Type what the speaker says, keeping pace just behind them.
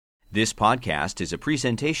This podcast is a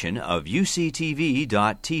presentation of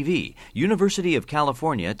UCTV.tv, University of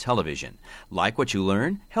California Television. Like what you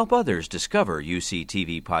learn? Help others discover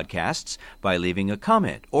UCTV podcasts by leaving a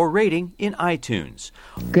comment or rating in iTunes.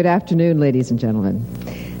 Good afternoon, ladies and gentlemen.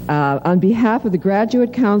 On behalf of the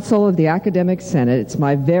Graduate Council of the Academic Senate, it's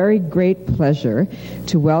my very great pleasure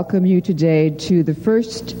to welcome you today to the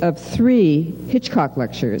first of 3 Hitchcock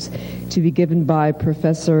lectures to be given by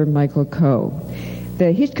Professor Michael Coe.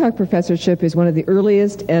 The Hitchcock Professorship is one of the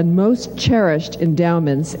earliest and most cherished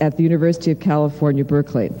endowments at the University of California,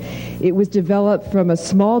 Berkeley. It was developed from a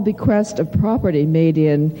small bequest of property made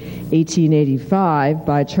in 1885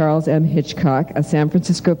 by Charles M. Hitchcock, a San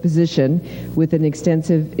Francisco physician with an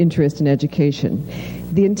extensive interest in education.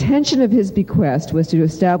 The intention of his bequest was to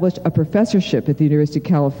establish a professorship at the University of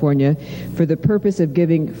California for the purpose of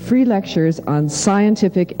giving free lectures on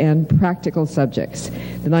scientific and practical subjects.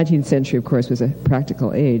 The 19th century, of course, was a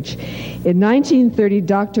practical age. In 1930,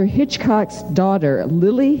 Dr. Hitchcock's daughter,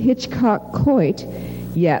 Lily Hitchcock Coit,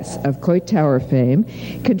 yes, of Coit Tower fame,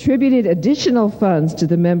 contributed additional funds to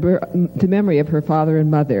the memory of her father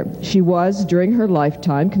and mother. She was, during her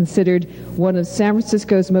lifetime, considered one of San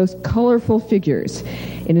Francisco's most colorful figures.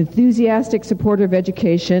 An enthusiastic supporter of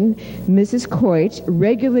education, Mrs. Coit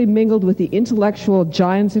regularly mingled with the intellectual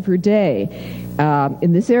giants of her day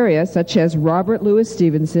in this area, such as Robert Louis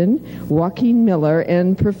Stevenson, Joaquin Miller,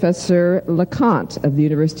 and Professor LeConte of the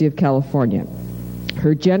University of California.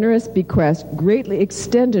 Her generous bequest greatly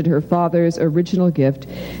extended her father's original gift,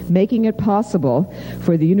 making it possible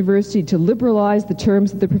for the university to liberalize the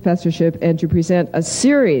terms of the professorship and to present a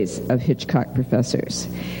series of Hitchcock professors.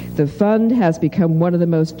 The fund has become one of the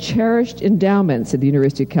most cherished endowments at the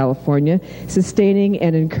University of California, sustaining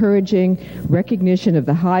and encouraging recognition of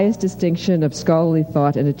the highest distinction of scholarly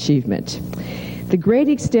thought and achievement. The great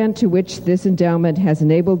extent to which this endowment has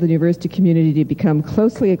enabled the university community to become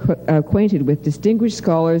closely acquainted with distinguished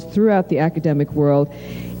scholars throughout the academic world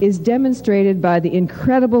is demonstrated by the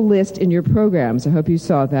incredible list in your programs, I hope you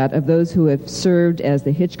saw that, of those who have served as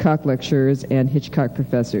the Hitchcock lecturers and Hitchcock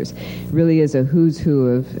professors. It really is a who's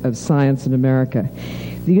who of science in America.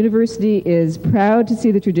 The university is proud to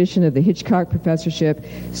see the tradition of the Hitchcock professorship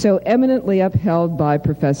so eminently upheld by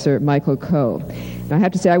Professor Michael Coe. Now, I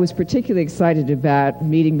have to say I was particularly excited about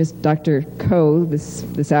meeting Dr. Coe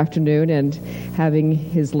this afternoon and hearing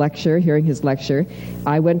his lecture.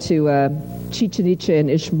 I went to Chichen Itza and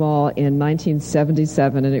Ishmael in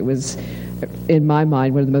 1977, and it was, in my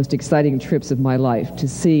mind, one of the most exciting trips of my life to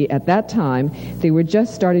see. At that time, they were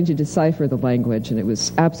just starting to decipher the language, and it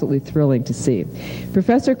was absolutely thrilling to see.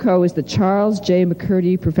 Professor Coe is the Charles J.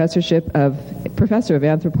 McCurdy Professor of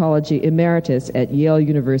Anthropology Emeritus at Yale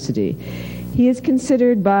University. He is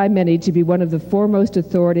considered by many to be one of the foremost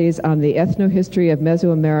authorities on the ethnohistory of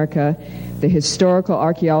Mesoamerica, the historical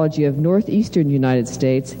archaeology of northeastern United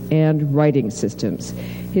States, and writing systems.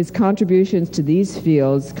 His contributions to these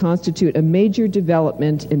fields constitute a major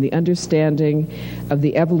development in the understanding of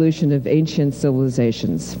the evolution of ancient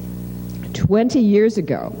civilizations. 20 years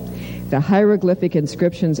ago, the hieroglyphic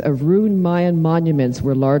inscriptions of ruined Mayan monuments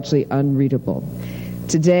were largely unreadable.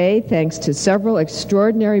 Today, thanks to several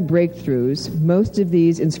extraordinary breakthroughs, most of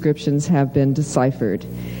these inscriptions have been deciphered.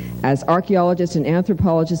 As archaeologists and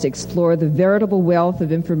anthropologists explore the veritable wealth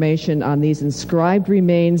of information on these inscribed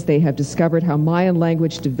remains, they have discovered how Mayan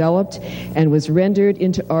language developed and was rendered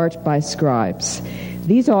into art by scribes.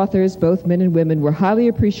 These authors, both men and women, were highly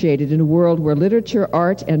appreciated in a world where literature,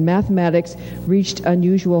 art, and mathematics reached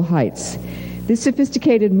unusual heights. This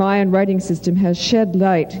sophisticated Mayan writing system has shed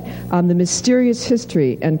light on the mysterious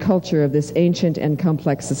history and culture of this ancient and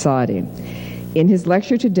complex society. In his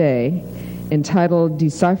lecture today, entitled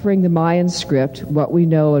Deciphering the Mayan Script, What We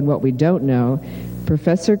Know and What We Don't Know,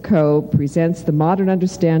 Professor Coe presents the modern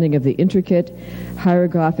understanding of the intricate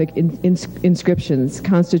hieroglyphic inscriptions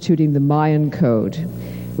constituting the Mayan code.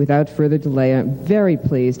 Without further delay, I'm very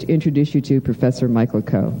pleased to introduce you to Professor Michael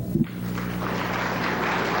Coe.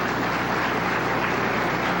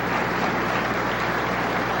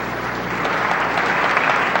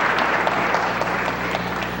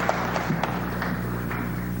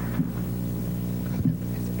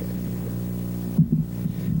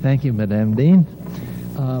 Thank you, Madame Dean.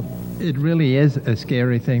 It really is a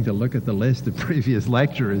scary thing to look at the list of previous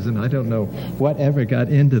lecturers, and I don't know whatever got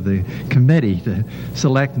into the committee to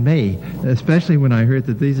select me, especially when I heard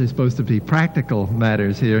that these are supposed to be practical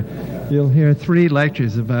matters here. You'll hear 3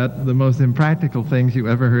 lectures about the most impractical things you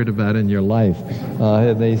ever heard about in your life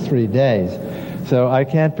in these 3 days. So I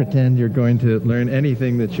can't pretend you're going to learn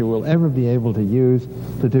anything that you will ever be able to use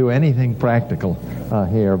to do anything practical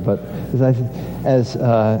here. But as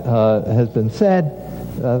has been said,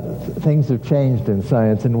 things have changed in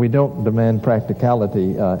science, and we don't demand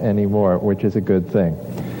practicality anymore, which is a good thing.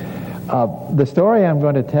 The story I'm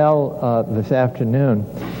going to tell this afternoon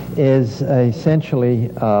is essentially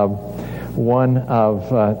one of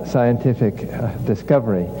scientific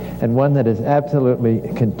discovery, and one that is absolutely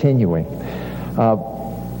continuing.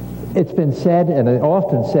 It's been said, and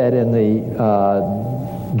often said in the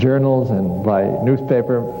journals and by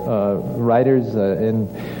newspaper writers in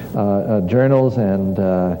journals and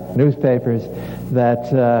newspapers, that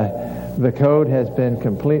the code has been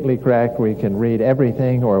completely cracked. We can read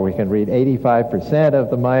everything, or we can read 85% of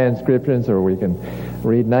the Maya inscriptions, or we can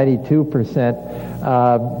read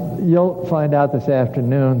 92%. You'll find out this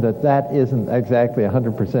afternoon that that isn't exactly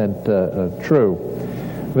 100% true.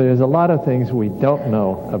 There's a lot of things we don't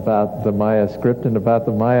know about the Maya script and about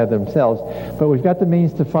the Maya themselves, but we've got the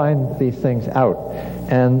means to find these things out.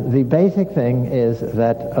 And the basic thing is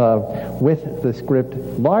that with the script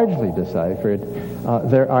largely deciphered,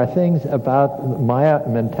 there are things about Maya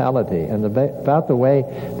mentality and about the way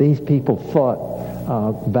these people thought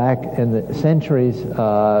back in the centuries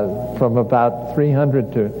from about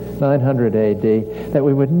 300 to 900 A.D. that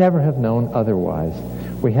we would never have known otherwise.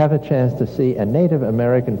 We have a chance to see a Native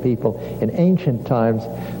American people in ancient times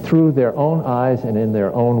through their own eyes and in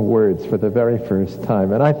their own words for the very first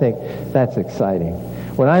time. And I think that's exciting.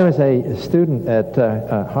 When I was a student at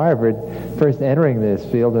Harvard, first entering this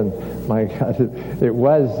field, and my God, it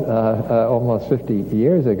was almost 50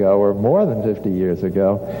 years ago, or more than 50 years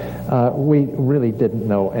ago, we really didn't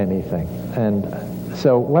know anything. And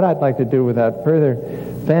so what I'd like to do without further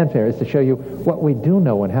fanfare is to show you what we do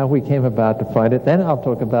know and how we came about to find it. Then I'll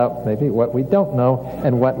talk about maybe what we don't know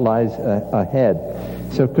and what lies ahead.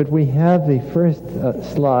 So could we have the first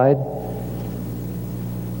slide?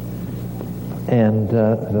 And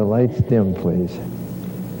the lights dim, please.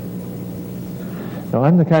 Now,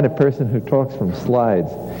 I'm the kind of person who talks from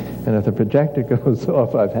slides, and if the projector goes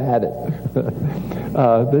off, I've had it.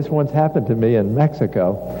 This once happened to me in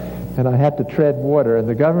Mexico, and I had to tread water, and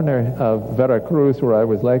the governor of Veracruz, where I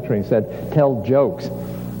was lecturing, said, "Tell jokes."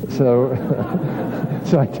 So,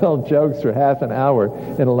 so I told jokes for half an hour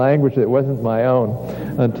in a language that wasn't my own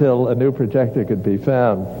until a new projector could be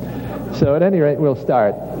found. So at any rate, we'll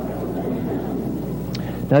start.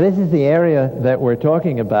 Now, this is the area that we're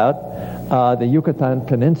talking about, the Yucatan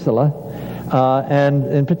Peninsula, and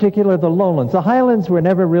in particular the lowlands. The highlands were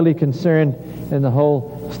never really concerned in the whole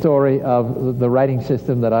story of the writing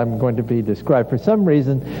system that I'm going to be described. For some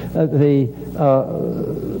reason, the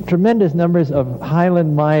tremendous numbers of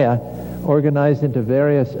highland Maya organized into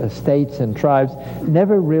various states and tribes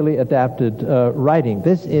never really adapted writing.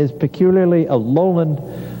 This is peculiarly a lowland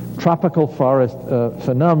tropical forest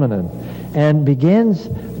phenomenon, and begins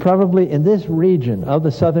probably in this region of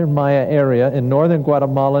the southern Maya area in northern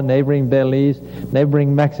Guatemala, neighboring Belize,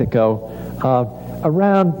 neighboring Mexico,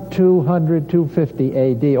 around 200, 250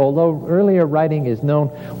 A.D. Although earlier writing is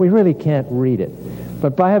known, we really can't read it.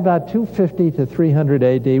 But by about 250 to 300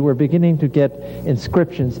 A.D., we're beginning to get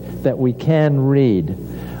inscriptions that we can read.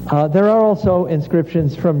 There are also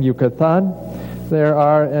inscriptions from Yucatan. There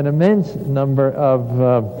are an immense number of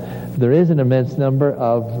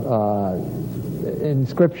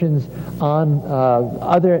inscriptions on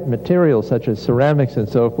other materials such as ceramics and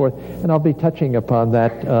so forth, and I'll be touching upon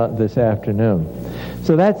that this afternoon.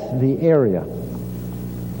 So that's the area.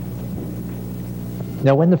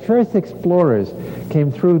 Now, when the first explorers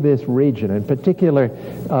came through this region, in particular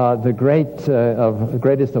the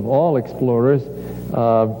greatest of all explorers,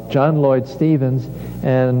 John Lloyd Stephens,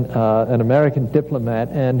 and an American diplomat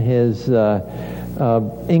and his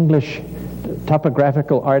English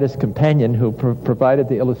topographical artist companion who provided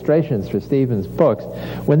the illustrations for Stephens' books.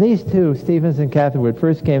 When these two, Stephens and Catherwood,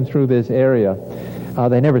 first came through this area,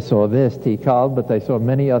 they never saw this, Tikal, but they saw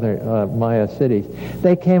many other Maya cities.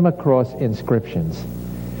 They came across inscriptions.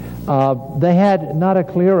 They had not a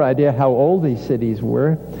clear idea how old these cities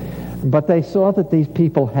were, but they saw that these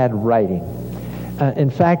people had writing.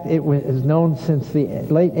 In fact, it was known since the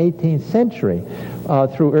late 18th century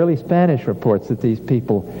through early Spanish reports that these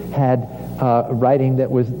people had writing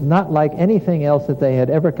that was not like anything else that they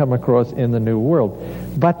had ever come across in the New World.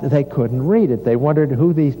 But they couldn't read it. They wondered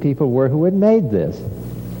who these people were who had made this.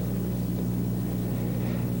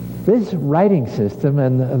 This writing system,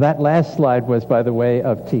 and that last slide was, by the way,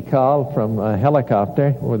 of Tikal from a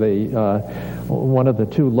helicopter, or one of the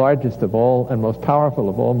two largest of all and most powerful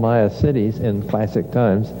of all Maya cities in classic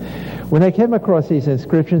times. When they came across these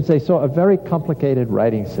inscriptions, they saw a very complicated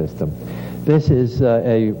writing system. This is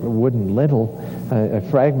a wooden lintel, a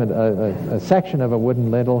fragment, a section of a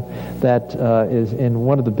wooden lintel that is in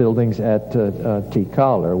one of the buildings at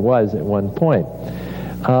Tikal, or was at one point,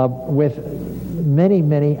 with many,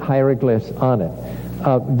 many hieroglyphs on it,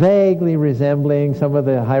 vaguely resembling some of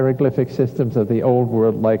the hieroglyphic systems of the old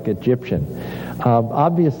world, like Egyptian.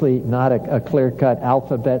 Obviously not a clear-cut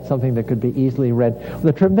alphabet, something that could be easily read,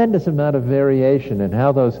 with a tremendous amount of variation in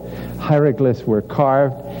how those hieroglyphs were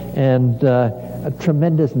carved, and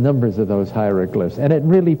tremendous numbers of those hieroglyphs. And it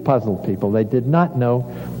really puzzled people. They did not know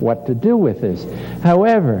what to do with this.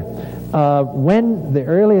 However, when the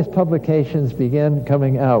earliest publications began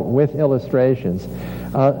coming out with illustrations,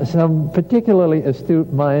 some particularly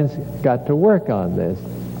astute minds got to work on this.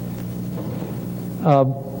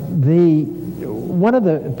 One of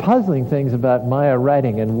the puzzling things about Maya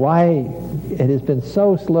writing, and why it has been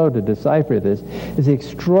so slow to decipher this, is the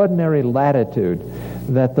extraordinary latitude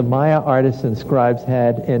that the Maya artists and scribes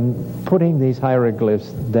had in putting these hieroglyphs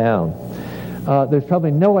down. There's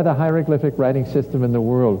probably no other hieroglyphic writing system in the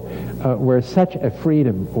world where such a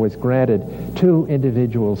freedom was granted to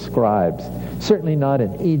individual scribes. Certainly not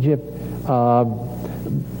in Egypt,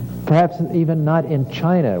 perhaps even not in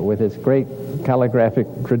China with its great calligraphic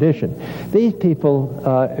tradition. These people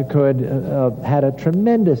had a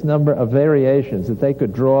tremendous number of variations that they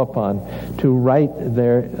could draw upon to write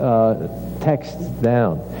their texts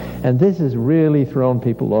down. And this has really thrown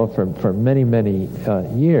people off for many, many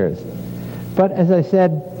years. But as I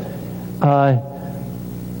said,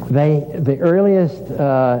 the earliest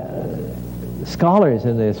scholars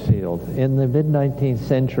in this field in the mid-19th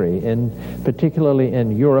century, particularly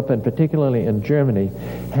in Europe and particularly in Germany,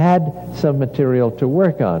 had some material to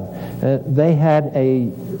work on. They had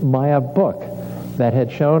a Maya book that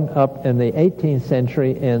had shown up in the 18th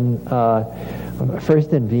century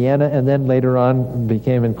first in Vienna, and then later on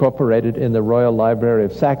became incorporated in the Royal Library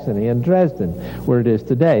of Saxony in Dresden, where it is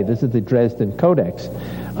today. This is the Dresden Codex.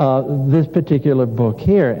 This particular book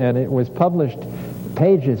here, and it was published,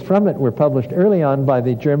 pages from it were published early on by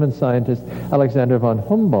the German scientist Alexander von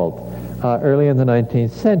Humboldt, early in the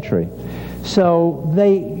 19th century. So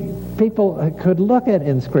people could look at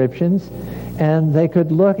inscriptions, and they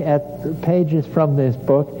could look at pages from this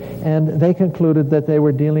book, and they concluded that they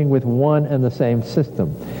were dealing with one and the same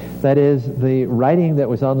system. That is, the writing that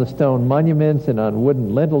was on the stone monuments and on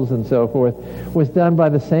wooden lintels and so forth was done by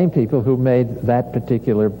the same people who made that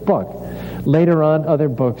particular book. Later on, other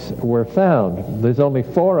books were found. There's only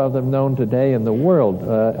 4 of them known today in the world,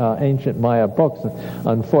 ancient Maya books,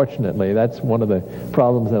 unfortunately. That's one of the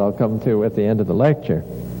problems that I'll come to at the end of the lecture.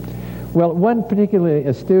 Well, one particularly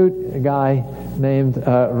astute guy named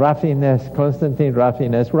Constantin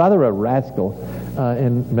Raffines, rather a rascal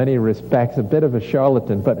in many respects, a bit of a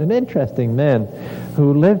charlatan, but an interesting man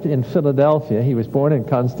who lived in Philadelphia. He was born in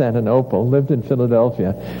Constantinople, lived in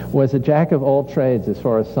Philadelphia, was a jack of all trades as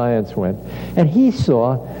far as science went. And he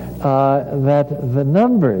saw that the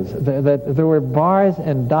numbers, that there were bars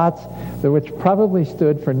and dots which probably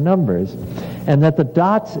stood for numbers, and that the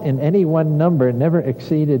dots in any one number never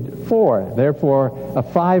exceeded 4. Therefore, a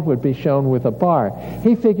 5 would be shown with a bar.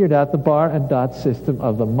 He figured out the bar and dot system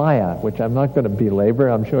of the Maya, which I'm not going to belabor.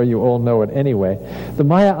 I'm sure you all know it anyway. The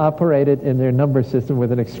Maya operated in their number system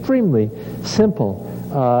with an extremely simple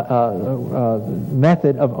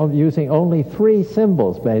method of using only 3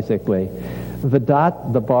 symbols, basically. The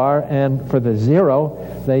dot, the bar, and for the 0,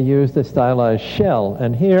 they used a stylized shell.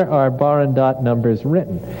 And here are bar and dot numbers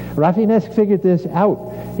written. Raffines figured this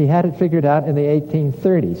out. He had it figured out in the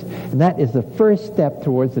 1830s. And that is the first step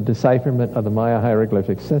towards the decipherment of the Maya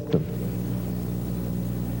hieroglyphic system.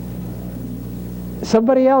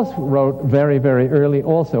 Somebody else wrote very, very early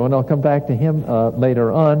also, and I'll come back to him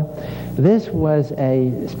later on. This was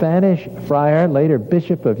a Spanish friar, later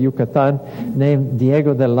Bishop of Yucatan, named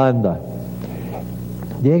Diego de Landa.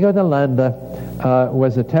 Diego de Landa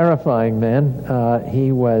was a terrifying man.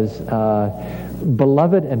 He was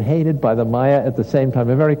beloved and hated by the Maya at the same time,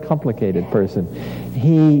 a very complicated person.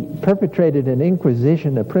 He perpetrated an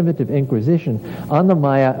inquisition, a primitive inquisition, on the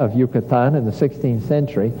Maya of Yucatan in the 16th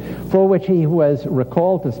century, for which he was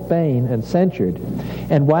recalled to Spain and censured.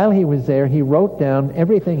 And while he was there, he wrote down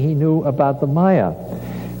everything he knew about the Maya.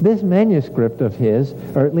 This manuscript of his,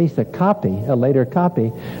 or at least a later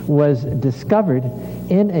copy, was discovered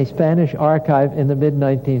in a Spanish archive in the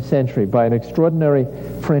mid-19th century by an extraordinary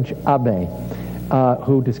French abbé.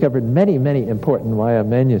 who discovered many, many important Maya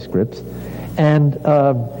manuscripts, and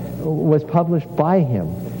was published by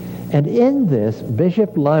him. And in this,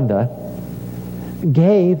 Bishop Landa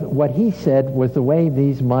gave what he said was the way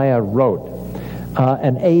these Maya wrote,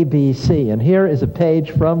 an ABC. And here is a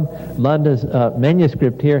page from Landa's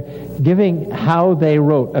manuscript here, giving how they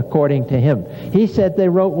wrote according to him. He said they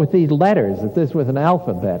wrote with these letters, that this was an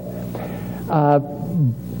alphabet.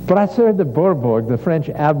 Brasseur de Bourbourg, the French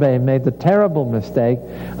abbé, made the terrible mistake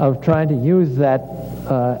of trying to use that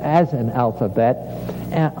as an alphabet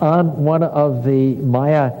on one of the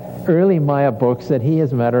early Maya books that he,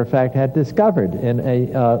 as a matter of fact, had discovered in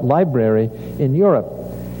a library in Europe.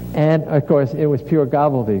 And, of course, it was pure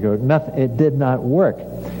gobbledygook. It did not work.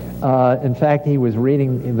 In fact, he was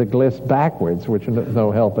reading the glyphs backwards, which was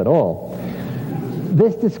no help at all.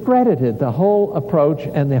 This discredited the whole approach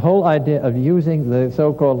and the whole idea of using the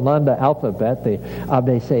so-called Landa alphabet, the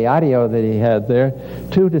abecedario that he had there,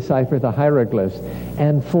 to decipher the hieroglyphs.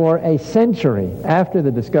 And for a century after the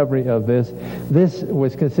discovery of this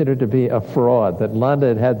was considered to be a fraud, that Landa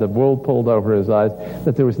had had the wool pulled over his eyes,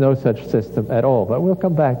 that there was no such system at all. But we'll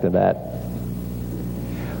come back to that.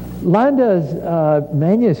 Landa's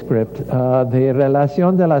manuscript, the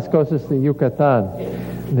Relación de las Cosas de Yucatán,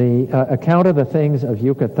 the account of the things of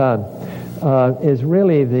Yucatan, is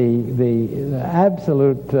really the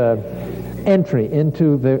absolute entry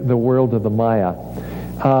into the world of the Maya.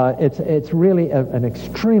 It's really an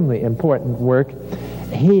extremely important work.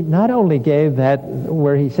 He not only gave that,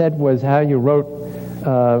 where he said was how you wrote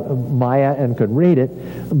Maya and could read it,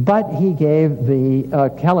 but he gave the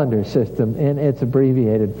calendar system in its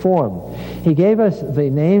abbreviated form. He gave us the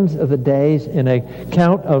names of the days in a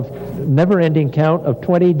never-ending count of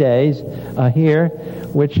 20 days here,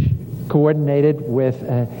 which coordinated with,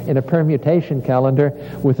 in a permutation calendar,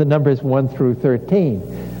 with the numbers 1 through 13,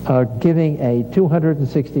 giving a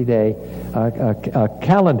 260-day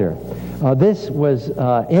calendar. This was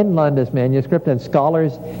in Landa's manuscript, and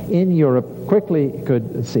scholars in Europe quickly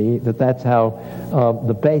could see that that's how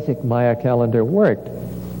the basic Maya calendar worked.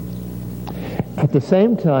 At the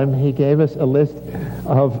same time, he gave us a list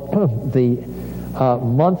of the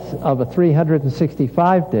months of a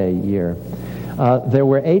 365-day year. There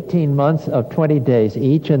were 18 months of 20 days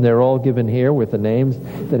each, and they're all given here with the names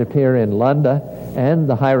that appear in Landa and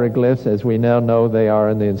the hieroglyphs, as we now know they are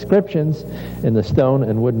in the inscriptions, in the stone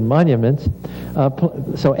and wooden monuments.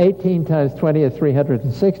 So 18 times 20 is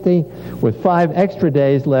 360, with 5 extra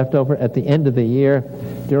days left over at the end of the year,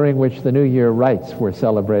 during which the New Year rites were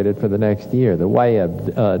celebrated for the next year, the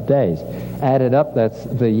Wayeb days. Added up, that's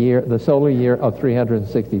the solar year of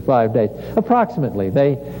 365 days. Approximately.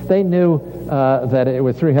 They knew that it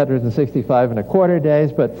was 365 and a quarter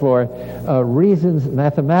days, but for reasons,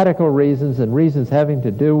 mathematical reasons, and reasons having to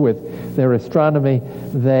do with their astronomy,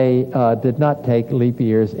 they did not take leap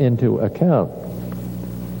years into account.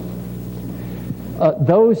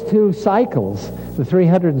 Those two cycles, the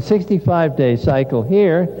 365-day cycle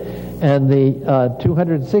here and the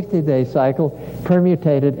 260-day cycle,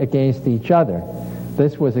 permutated against each other.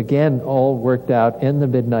 This was again all worked out in the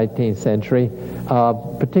mid-19th century,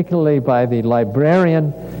 particularly by the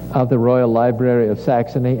librarian of the Royal Library of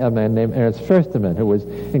Saxony, a man named Ernst Fürstemann, who was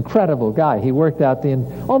an incredible guy. He worked out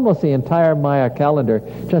almost the entire Maya calendar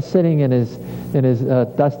just sitting in his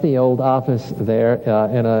dusty old office there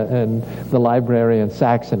in the library in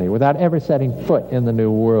Saxony without ever setting foot in the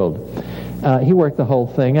New World. He worked the whole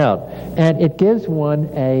thing out. And it gives one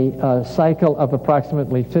a cycle of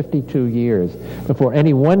approximately 52 years before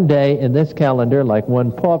any one day in this calendar, like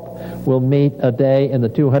one Pop, will meet a day in the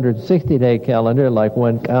 260-day calendar, like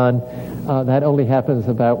one Kan. That only happens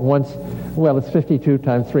about once. Well, it's 52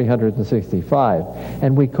 times 365.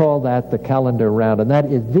 And we call that the calendar round. And that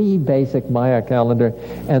is the basic Maya calendar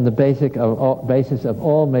and the basis of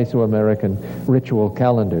all Mesoamerican ritual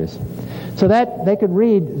calendars. So that they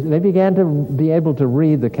began to be able to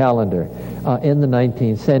read the calendar in the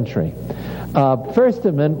 19th century.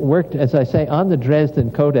 Fürstemann worked, as I say, on the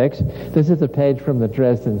Dresden Codex. This is a page from the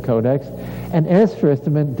Dresden Codex. And Ernst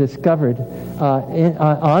Fürstemann discovered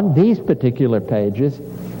on these particular pages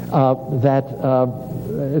that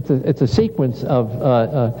it's a sequence of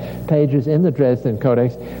pages in the Dresden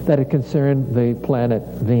Codex that it concerned the planet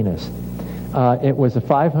Venus. It was a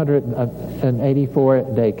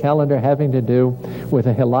 584-day calendar having to do with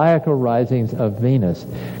the heliacal risings of Venus,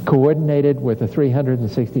 coordinated with the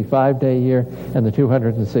 365-day year and the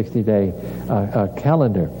 260-day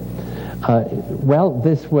calendar. Well,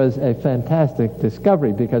 this was a fantastic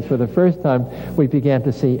discovery because for the first time we began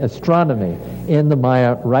to see astronomy in the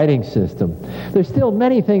Maya writing system. There's still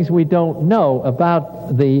many things we don't know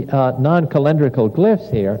about the non-calendrical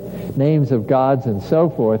glyphs here, names of gods and so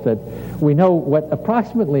forth, that we know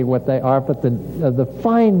approximately what they are, but the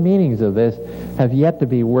fine meanings of this have yet to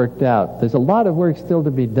be worked out. There's a lot of work still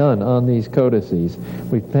to be done on these codices.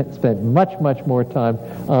 We've spent much, much more time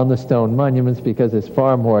on the stone monuments because it's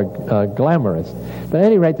far more glamorous. But at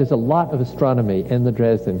any rate, there's a lot of astronomy in the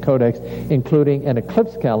Dresden Codex, including an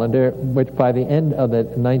eclipse calendar, which by the end of the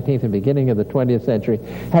 19th and beginning of the 20th century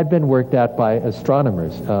had been worked out by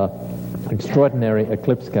astronomers. Extraordinary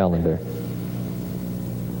eclipse calendar.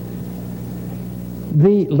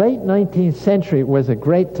 The late 19th century was a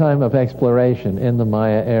great time of exploration in the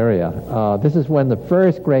Maya area. This is when the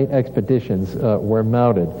first great expeditions were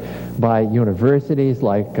mounted by universities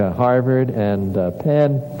like Harvard and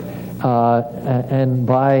Penn, and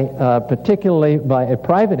particularly by a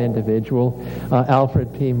private individual,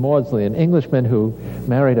 Alfred P. Maudsley, an Englishman who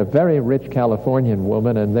married a very rich Californian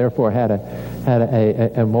woman and therefore had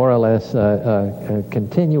a more or less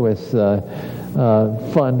continuous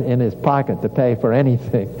fund in his pocket to pay for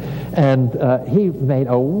anything. And he made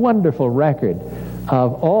a wonderful record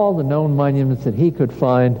of all the known monuments that he could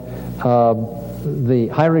find, the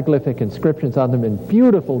hieroglyphic inscriptions on them in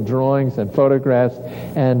beautiful drawings and photographs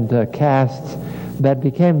and casts that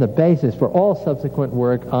became the basis for all subsequent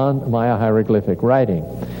work on Maya hieroglyphic writing.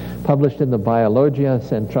 Published in the Biologia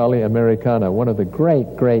Centrale Americana, one of the great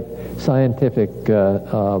scientific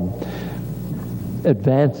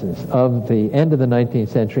advances of the end of the 19th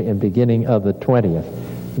century and beginning of the 20th.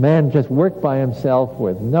 Man just worked by himself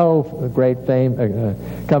with no great fame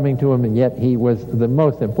coming to him, and yet he was the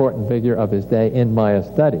most important figure of his day in Maya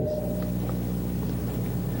studies.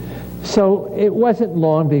 So it wasn't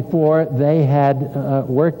long before they had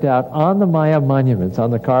worked out on the Maya monuments,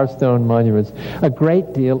 on the carved stone monuments, a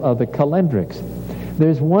great deal of the calendrics.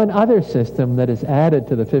 There's one other system that is added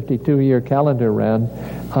to the 52-year calendar round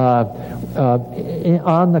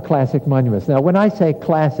on the classic monuments. Now, when I say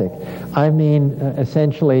classic, I mean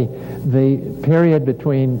essentially the period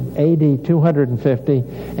between AD 250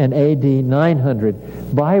 and AD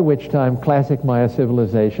 900, by which time classic Maya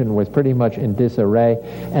civilization was pretty much in disarray,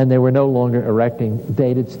 and they were no longer erecting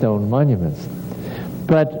dated stone monuments.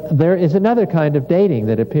 But there is another kind of dating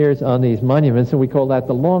that appears on these monuments, and we call that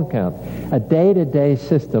the long count, a day-to-day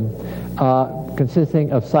system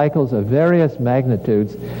consisting of cycles of various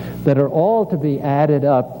magnitudes that are all to be added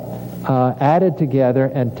up, added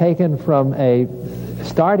together, and taken from a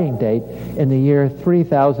starting date in the year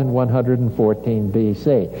 3114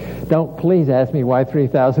 BC. Don't please ask me why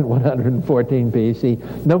 3114 BC.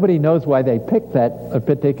 Nobody knows why they picked that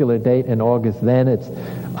particular date in August then. It's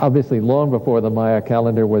obviously long before the Maya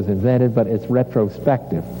calendar was invented, but it's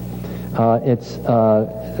retrospective. It's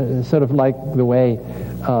sort of like the way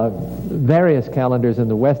various calendars in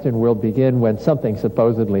the Western world begin when something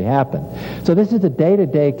supposedly happened. So this is the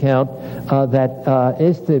day-to-day count that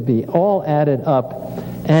is to be all added up,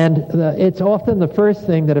 and it's often the first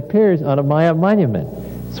thing that appears on a Maya monument.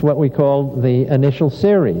 It's what we call the initial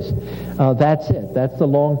series. That's it. That's the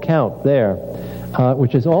long count there,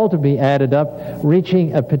 which is all to be added up,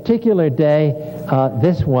 reaching a particular day,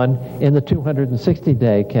 this one, in the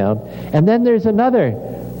 260-day count. And then there's another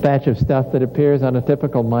batch of stuff that appears on a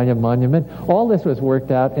typical Maya monument. All this was worked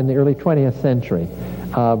out in the early 20th century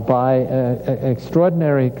by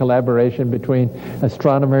extraordinary collaboration between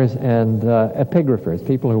astronomers and epigraphers,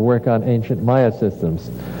 people who work on ancient Maya systems.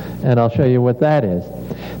 And I'll show you what that is.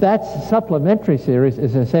 That supplementary series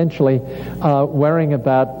is essentially worrying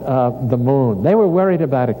about the moon. They were worried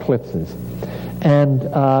about eclipses. And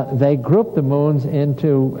they grouped the moons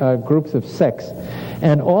into groups of 6.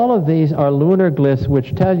 And all of these are lunar glyphs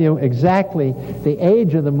which tell you exactly the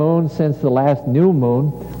age of the moon since the last new moon,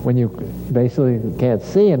 when you basically can't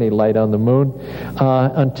see any light on the moon,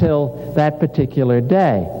 until that particular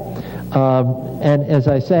day. And as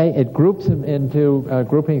I say, it groups them into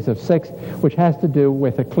groupings of 6, which has to do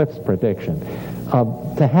with eclipse prediction.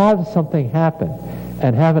 To have something happen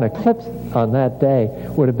and have an eclipse on that day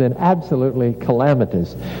would have been absolutely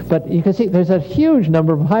calamitous. But you can see there's a huge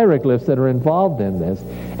number of hieroglyphs that are involved in this,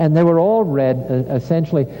 and they were all read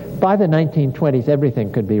essentially by the 1920s.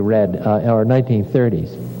 Everything could be read, or 1930s.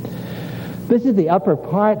 This is the upper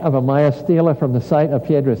part of a Maya stela from the site of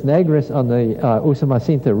Piedras Negras on the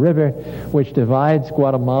Usumacinta River, which divides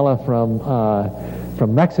Guatemala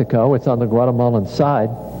from Mexico. It's on the Guatemalan side.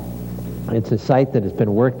 It's a site that has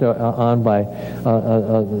been worked on by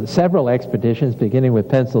several expeditions, beginning with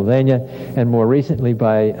Pennsylvania and more recently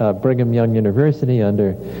by Brigham Young University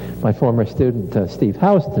under my former student Steve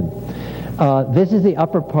Houston. This is the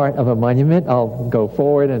upper part of a monument. I'll go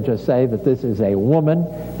forward and just say that this is a woman,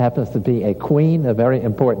 happens to be a queen, a very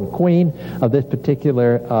important queen of this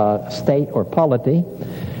particular state or polity.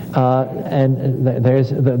 And there's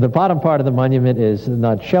the bottom part of the monument is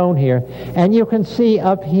not shown here, and you can see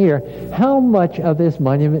up here how much of this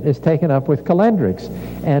monument is taken up with calendrics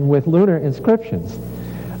and with lunar inscriptions.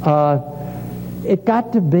 It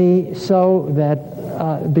got to be so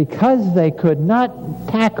that because they could not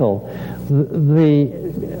tackle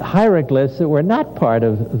the hieroglyphs that were not part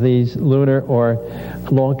of these lunar or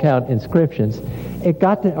long count inscriptions, it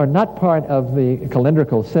got to, or not part of the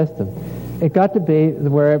calendrical system, it got to be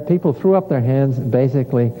where people threw up their hands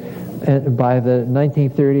basically by the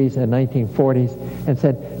 1930s and 1940s and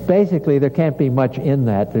said, basically there can't be much in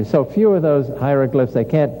that. There's so few of those hieroglyphs, they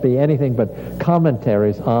can't be anything but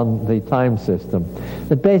commentaries on the time system.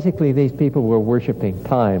 That basically these people were worshiping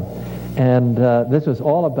time. And this was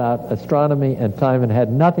all about astronomy and time and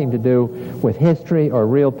had nothing to do with history or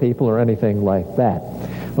real people or anything like that.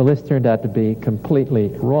 Well, this turned out to be completely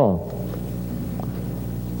wrong.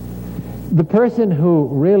 The person who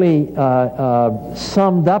really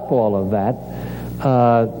summed up all of that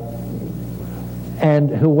and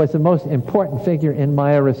who was the most important figure in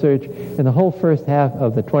Maya research in the whole first half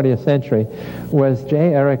of the 20th century was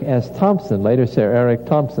J. Eric S. Thompson, later Sir Eric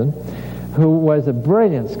Thompson, who was a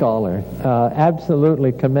brilliant scholar,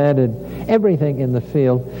 absolutely commanded everything in the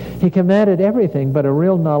field. He commanded everything but a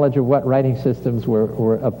real knowledge of what writing systems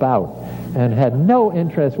were about, and had no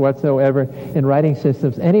interest whatsoever in writing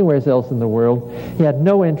systems anywhere else in the world. He had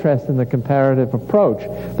no interest in the comparative approach.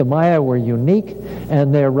 The Maya were unique,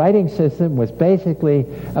 and their writing system was basically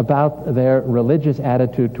about their religious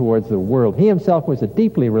attitude towards the world. He himself was a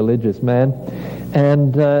deeply religious man,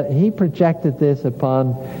 and he projected this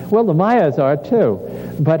upon, well, the Mayas are too,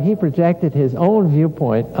 but he projected his own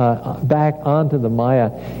viewpoint back onto the Maya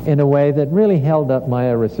in a way that really held up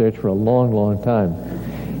Maya research for a long, long time.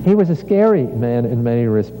 He was a scary man in many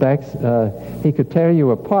respects. He could tear you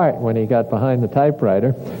apart when he got behind the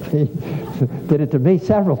typewriter. He did it to me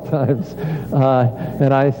several times,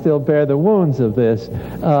 and I still bear the wounds of this.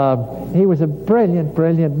 He was a brilliant,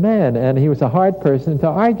 brilliant man, and he was a hard person to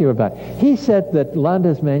argue about. He said that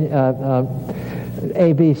Landa's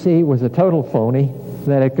ABC was a total phony,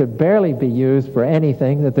 that it could barely be used for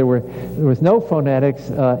anything, that there was no phonetics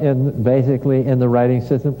basically in the writing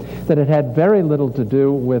system, that it had very little to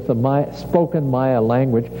do with the spoken Maya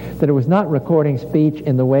language, that it was not recording speech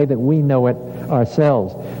in the way that we know it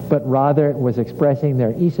ourselves, but rather it was expressing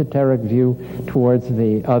their esoteric view towards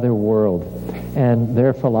the other world and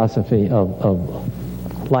their philosophy of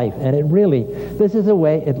life. And it really, this is the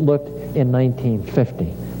way it looked in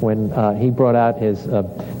 1950. When he brought out his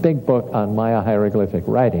big book on Maya hieroglyphic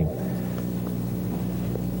writing.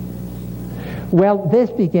 Well, this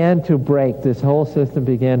began to break. This whole system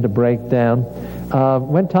began to break down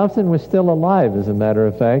when Thompson was still alive, as a matter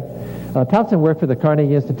of fact. Thompson worked for the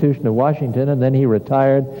Carnegie Institution of Washington, and then he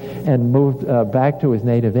retired and moved back to his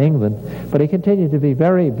native England, but he continued to be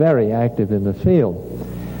very, very active in the field.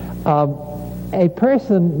 A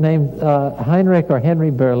person named Heinrich or Henry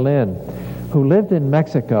Berlin, who lived in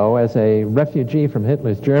Mexico as a refugee from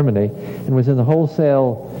Hitler's Germany and was in the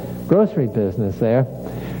wholesale grocery business there,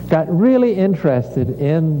 got really interested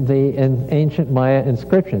in the ancient Maya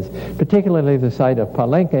inscriptions, particularly the site of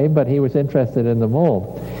Palenque, but he was interested in them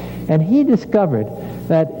all. And he discovered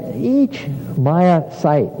that each Maya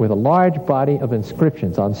site with a large body of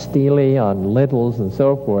inscriptions on stelae, on lintels, and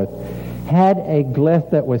so forth, had a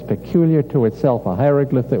glyph that was peculiar to itself, a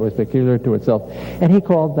hieroglyph that was peculiar to itself, and he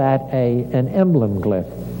called that an emblem glyph.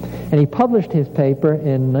 And he published his paper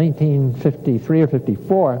in 1953 or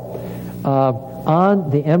 54 on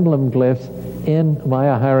the emblem glyphs in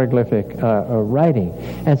Maya hieroglyphic writing,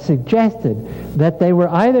 and suggested that they were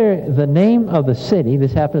either the name of the city,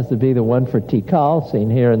 this happens to be the one for Tikal, seen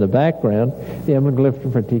here in the background, the emblem glyph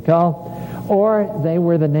for Tikal, or they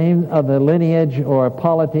were the name of the lineage or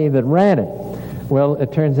polity that ran it. Well,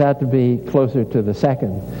 it turns out to be closer to the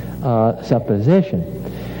second supposition.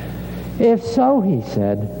 If so, he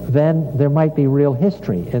said, then there might be real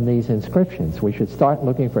history in these inscriptions. We should start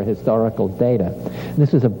looking for historical data. And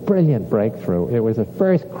this was a brilliant breakthrough. It was the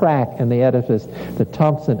first crack in the edifice that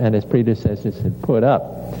Thompson and his predecessors had put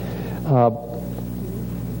up.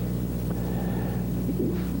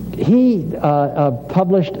 He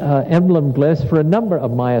published emblem glyphs for a number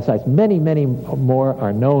of Maya sites. Many, many more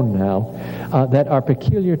are known now. that are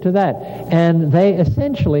peculiar to that. And they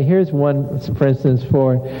essentially, here's one, for instance,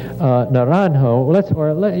 for Naranjo.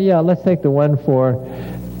 Let's take the one for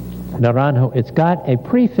Naranjo. It's got a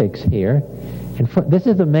prefix here. This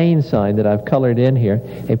is the main sign that I've colored in here,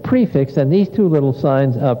 a prefix, and these two little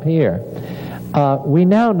signs up here. We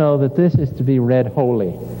now know that this is to be read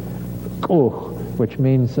holy, which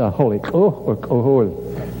means holy, or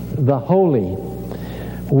the holy.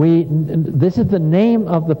 This is the name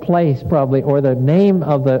of the place, probably, or the name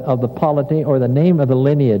of the polity, or the name of the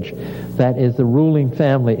lineage that is the ruling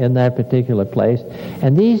family in that particular place.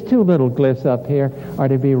 And these two little glyphs up here are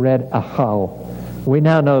to be read ahau. We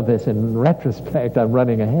now know this in retrospect. I'm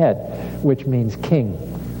running ahead, which means king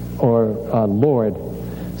or lord.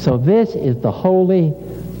 So this is the holy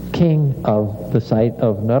king of the site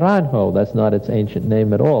of Naranjo. That's not its ancient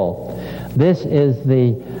name at all. This is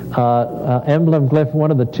the emblem glyph,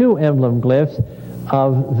 one of the two emblem glyphs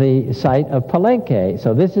of the site of Palenque.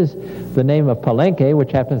 So this is the name of Palenque,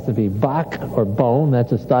 which happens to be Bak, or bone.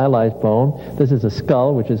 That's a stylized bone. This is a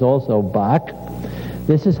skull, which is also Bak.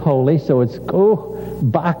 This is holy, so it's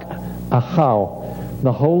Bak Ahau,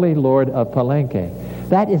 the Holy Lord of Palenque.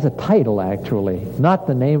 That is a title, actually, not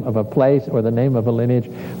the name of a place or the name of a lineage,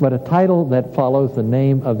 but a title that follows the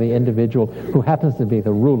name of the individual who happens to be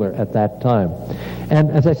the ruler at that time. And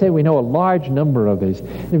as I say, we know a large number of these.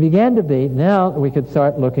 It began to be, now we could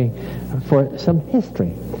start looking for some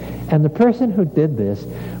history. And the person who did this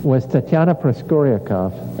was Tatiana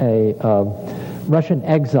Proskoryakov, a Russian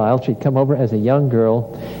exile. She'd come over as a young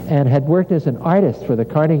girl and had worked as an artist for the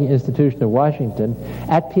Carnegie Institution of Washington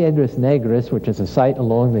at Piedras Negras, which is a site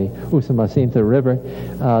along the Usumacinta River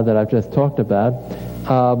that I've just talked about,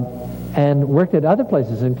 and worked at other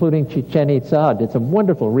places, including Chichen Itza. Did some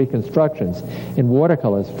wonderful reconstructions in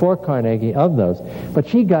watercolors for Carnegie of those. But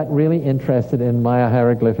she got really interested in Maya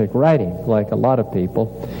hieroglyphic writing, like a lot of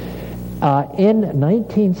people. In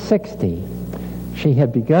 1960, she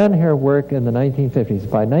had begun her work in the 1950s.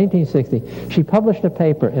 By 1960, she published a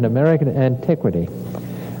paper in American Antiquity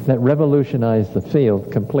that revolutionized the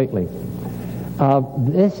field completely.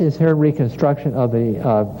 This is her reconstruction of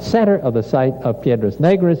the center of the site of Piedras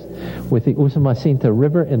Negras with the Usumacinta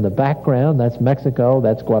River in the background. That's Mexico,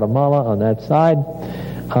 that's Guatemala on that side.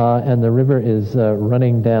 And the river is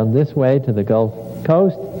running down this way to the Gulf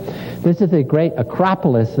Coast. This is the great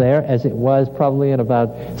Acropolis there, as it was probably in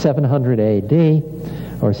about 700 A.D.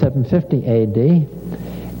 or 750 A.D.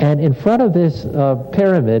 And in front of this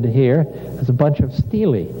pyramid here, there's a bunch of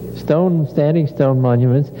stelae, standing stone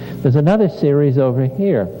monuments. There's another series over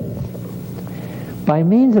here. By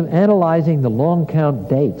means of analyzing the long count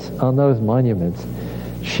dates on those monuments,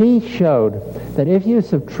 she showed that if you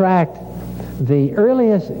subtract the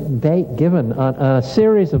earliest date given on a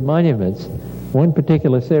series of monuments, one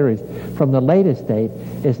particular series, from the latest date,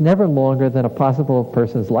 is never longer than a possible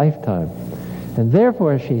person's lifetime. And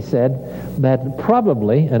therefore, she said that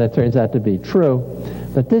probably, and it turns out to be true,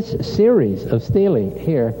 that this series of stelae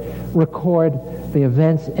here record the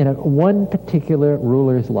events in one particular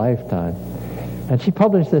ruler's lifetime. And she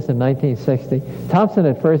published this in 1960. Thompson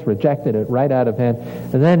at first rejected it right out of hand,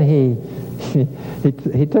 and then he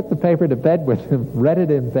took the paper to bed with him, read it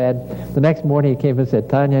in bed. The next morning he came and said,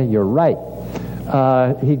 "Tanya, you're right."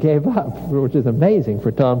 He gave up, which is amazing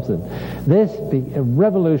for Thompson. This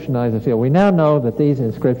revolutionized the field. We now know that these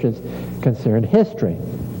inscriptions concern history.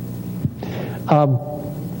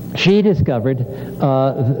 She discovered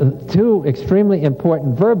two extremely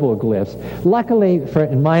important verbal glyphs. Luckily,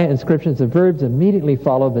 in Maya inscriptions, the verbs immediately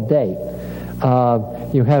follow the date.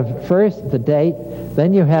 You have first the date,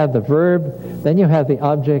 then you have the verb, then you have the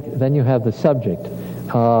object, then you have the subject.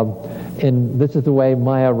 And this is the way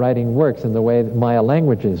Maya writing works and the way Maya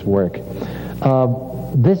languages work.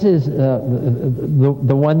 This is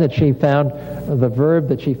the one that she found, the verb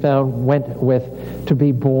that she found went with to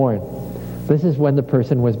be born. This is when the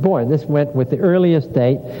person was born. This went with the earliest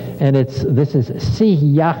date, and this is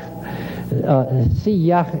siyach.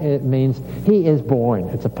 Siyach, it means he is born.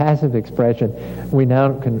 It's a passive expression. We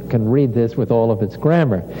now can read this with all of its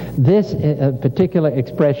grammar. This particular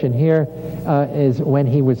expression here is when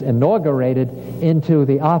he was inaugurated into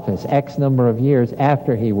the office, X number of years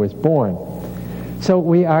after he was born. So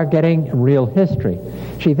we are getting real history.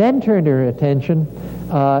 She then turned her attention,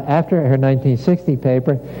 after her 1960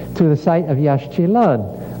 paper, to the site of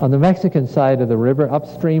Yaxchilan on the Mexican side of the river,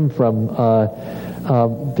 upstream from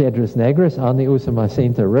Piedras Negras on the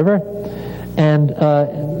Usumacinta River. And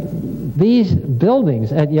these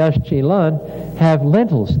buildings at Yaxchilan have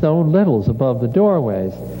lintels, stone lintels above the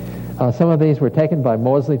doorways. Some of these were taken by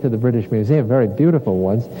Moseley to the British Museum, very beautiful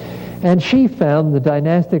ones. And she found the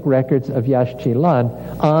dynastic records of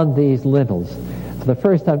Yaxchilan on these lintels. For the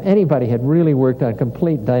first time anybody had really worked on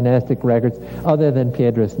complete dynastic records other than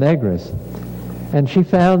Piedras Negras. And she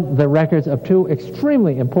found the records of two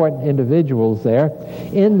extremely important individuals there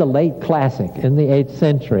in the late Classic, in the 8th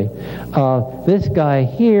century. This guy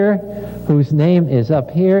here, whose name is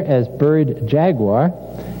up here as Bird Jaguar,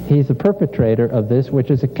 he's the perpetrator of this,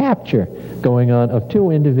 which is a capture going on of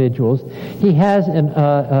two individuals. He has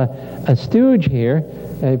a stooge here,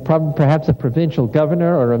 perhaps a provincial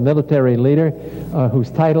governor or a military leader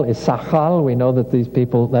whose title is Sachal. We know that these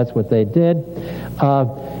people, that's what they did.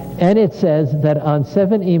 And it says that on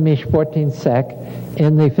 7 Imish 14 Sec,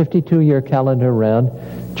 in the 52-year calendar round,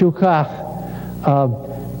 Chukach,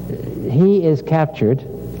 he is captured.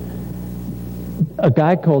 A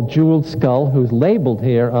guy called Jeweled Skull, who's labeled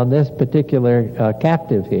here on this particular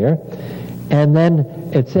captive here. And then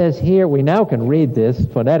it says here, we now can read this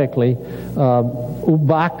phonetically,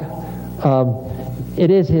 Ubak,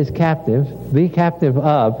 it is his captive, the captive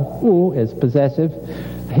of, U is possessive,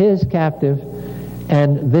 his captive,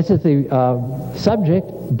 and this is the subject,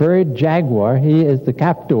 Bird Jaguar. He is the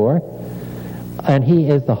captor, and he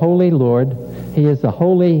is the Holy Lord. He is the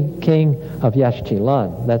Holy King of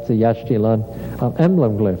Yaxchilan. That's the Yaxchilan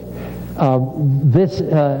emblem glyph. This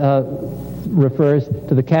refers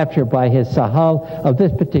to the capture by his Sahal of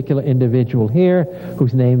this particular individual here,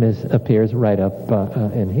 whose name appears right up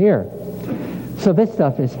in here. So this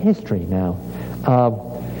stuff is history now.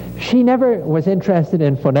 She never was interested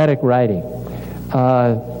in phonetic writing.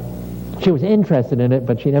 She was interested in it,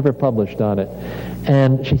 but she never published on it.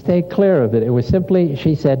 And she stayed clear of it. It was simply,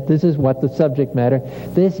 she said, this is what the subject matter,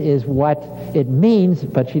 this is what it means,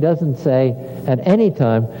 but she doesn't say at any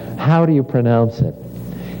time, how do you pronounce it?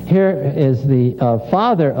 Here is the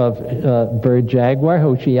father of Bird Jaguar,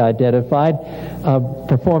 who she identified,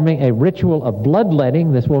 performing a ritual of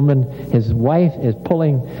bloodletting. This woman, his wife, is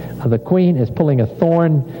pulling, the queen is pulling a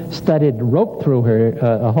thorn-studded rope through her,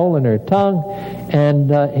 a hole in her tongue,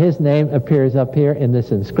 and his name appears up here in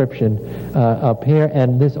this inscription up here,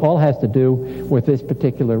 and this all has to do with this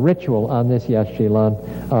particular ritual on this Yaxchilan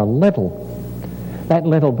lintel. That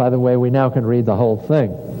lintel, by the way, we now can read the whole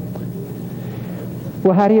thing.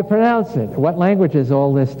 Well, how do you pronounce it? What language is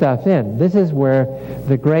all this stuff in? This is where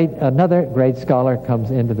another great scholar comes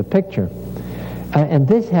into the picture. And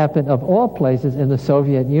this happened, of all places, in the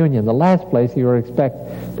Soviet Union, the last place you would expect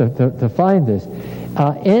to find this.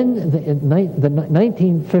 In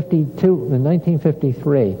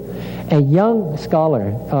 1953, a young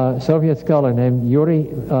scholar, Soviet scholar named Yuri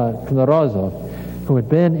Knorozov, who had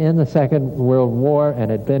been in the Second World War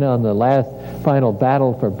and had been on the last final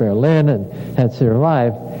battle for Berlin and had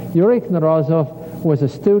survived. Yuri Knorozov was a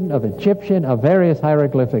student of Egyptian, of various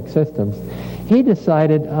hieroglyphic systems. He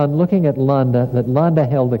decided on looking at Landa that Landa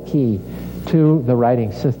held the key to the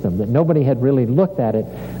writing system, that nobody had really looked at it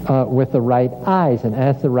with the right eyes and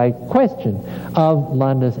asked the right question of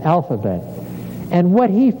Landa's alphabet. And what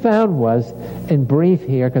he found was, in brief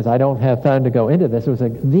here, because I don't have time to go into this, it was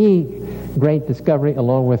the great discovery,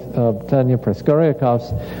 along with Tanya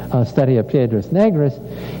Praskoryakov's study of Piedras Negras.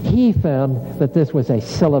 He found that this was a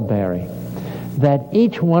syllabary, that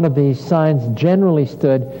each one of these signs generally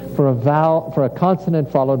stood for a vowel, for a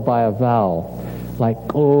consonant followed by a vowel, like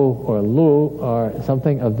o or lu or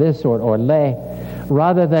something of this sort, or le,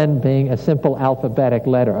 rather than being a simple alphabetic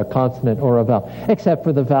letter, a consonant or a vowel, except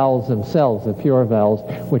for the vowels themselves, the pure vowels,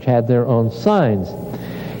 which had their own signs.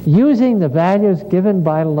 Using the values given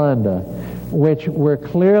by Landa, which were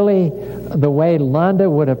clearly the way Landa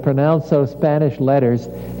would have pronounced those Spanish letters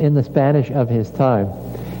in the Spanish of his time,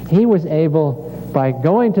 he was able, by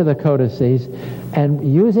going to the codices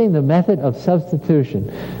and using the method of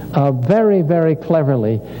substitution very, very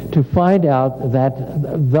cleverly, to find out that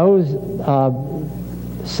those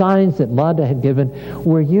signs that Landa had given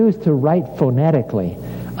were used to write phonetically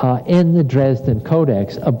in the Dresden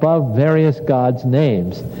Codex above various gods'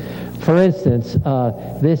 names. For instance,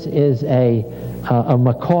 this is a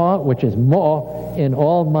macaw, which is mo in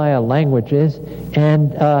all Maya languages,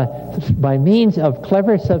 and by means of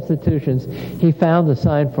clever substitutions, he found the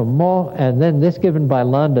sign for mo, and then this given by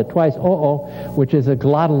Landa twice, o, which is a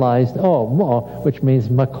glottalized o, mo, which means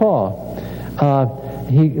macaw.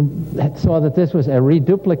 He saw that this was a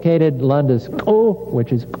reduplicated Landa's ko,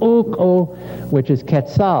 which is ko, which is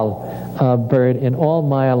quetzal bird in all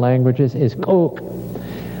Maya languages, is kok.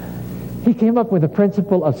 He came up with a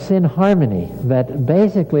principle of synharmony, that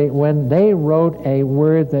basically when they wrote a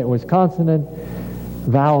word that was consonant,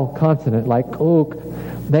 vowel, consonant, like kok,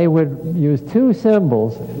 they would use two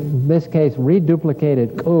symbols, in this case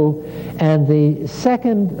reduplicated ku, and the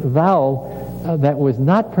second vowel that was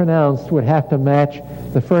not pronounced would have to match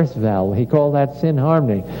the first vowel. He called that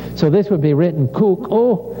synharmony. So this would be written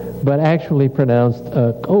ku-ku, but actually pronounced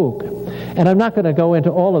kook. And I'm not going to go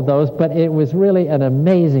into all of those, but it was really an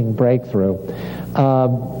amazing breakthrough.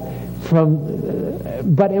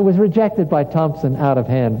 But it was rejected by Thompson out of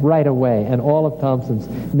hand right away, and all of Thompson's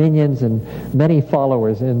minions and many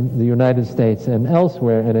followers in the United States and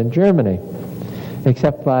elsewhere and in Germany,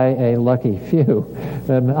 except by a lucky few.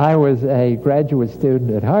 And I was a graduate student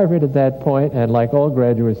at Harvard at that point, and like all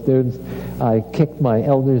graduate students, I kicked my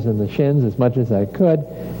elders in the shins as much as I could,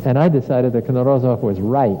 and I decided that Knorozov was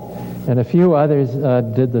right. And a few others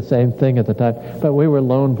did the same thing at the time, but we were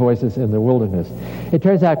lone voices in the wilderness. It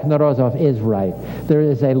turns out Knorozov is right. There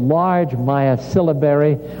is a large Maya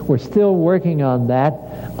syllabary. We're still working on that.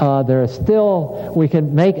 We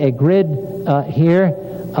can make a grid here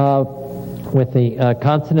with the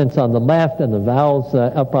consonants on the left and the vowels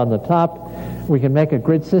up on the top. We can make a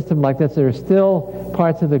grid system like this. There are still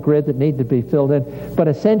parts of the grid that need to be filled in, but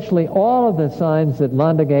essentially all of the signs that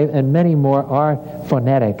Landa gave and many more are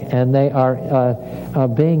phonetic, and they are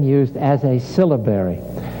being used as a syllabary.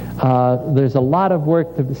 There's a lot of work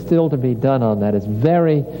still to be done on that. It's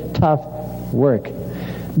very tough work.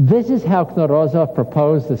 This is how Knorozov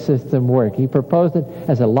proposed the system work. He proposed it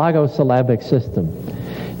as a logosyllabic system.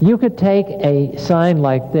 You could take a sign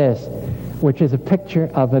like this, which is a picture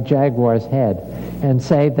of a jaguar's head, and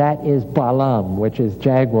say that is Balam, which is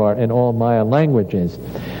jaguar in all Maya languages.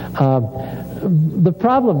 The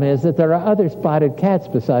problem is that there are other spotted cats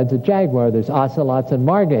besides the jaguar. There's ocelots and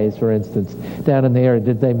margays, for instance, down in the area.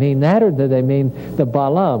 Did they mean that, or did they mean the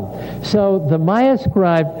Balam? So the Maya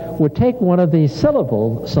scribe would take one of these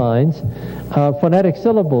syllable signs, phonetic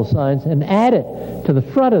syllable signs, and add it to the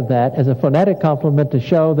front of that as a phonetic complement to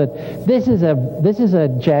show that this is a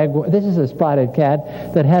jaguar, this is a spotted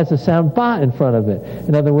cat that has the sound ba in front of it.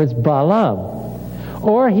 In other words, Balam.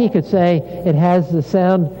 Or he could say it has the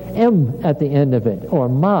sound M at the end of it, or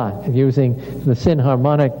Ma, using the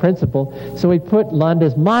synharmonic principle. So we put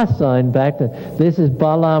Landa's Ma sign back to, this is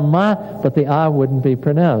Balam Ma, but the A wouldn't be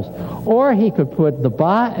pronounced. Or he could put the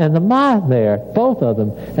Ba and the Ma there, both of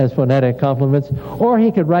them, as phonetic complements. Or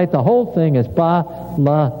he could write the whole thing as Ba,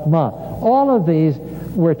 La, Ma. All of these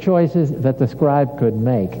were choices that the scribe could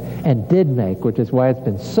make, and did make, which is why it's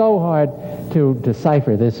been so hard to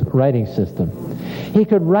decipher this writing system. He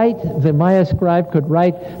could write, the Maya scribe could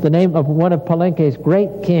write the name of one of Palenque's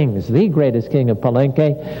great kings, the greatest king of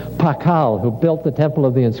Palenque, Pakal, who built the Temple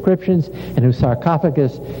of the Inscriptions and whose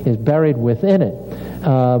sarcophagus is buried within it.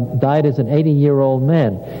 Died as an 80-year-old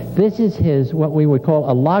man. This is his, what we would call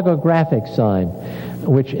a logographic sign,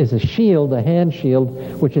 which is a shield, a hand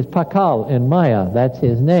shield, which is Pakal in Maya. That's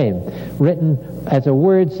his name, written as a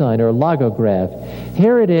word sign or logograph.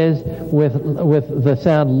 Here it is with the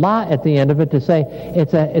sound la at the end of it to say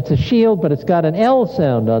it's a shield, but it's got an L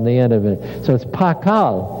sound on the end of it. So it's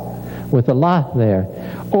Pakal with the la there.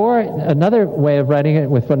 Or another way of writing it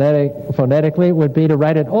with phonetically would be to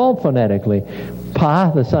write it all phonetically.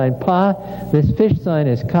 Pa, the sign pa, this fish sign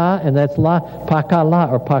is ka, and that's la,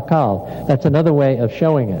 pakala or pakal. That's another way of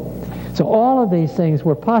showing it. So all of these things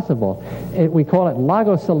were possible. We call it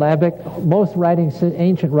logosyllabic. Most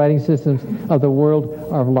ancient writing systems of the world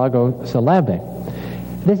are logosyllabic.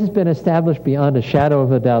 This has been established beyond a shadow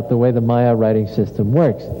of a doubt the way the Maya writing system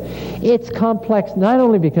works. It's complex not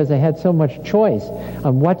only because they had so much choice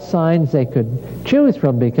on what signs they could choose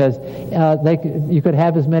from, because you could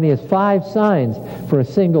have as many as 5 signs for a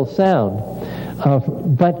single sound,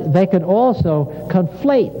 but they could also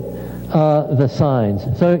conflate the signs.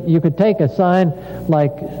 So you could take a sign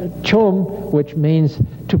like chum, which means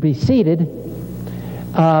to be seated,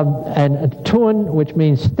 and tun, which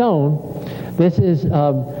means stone. This is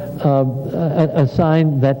a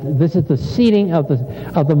sign that this is the seating of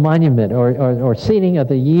the monument, or seating of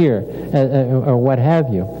the year, or what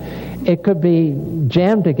have you. It could be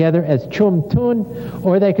jammed together as chum tun,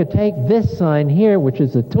 or they could take this sign here, which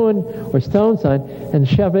is a tun or stone sign, and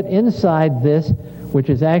shove it inside this, which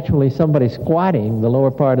is actually somebody squatting the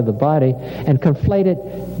lower part of the body, and conflate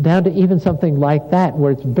it down to even something like that,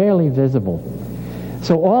 where it's barely visible.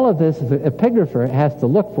 So all of this, the epigrapher has to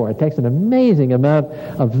look for. It takes an amazing amount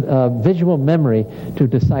of visual memory to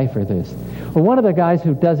decipher this. Well, one of the guys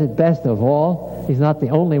who does it best of all he's not the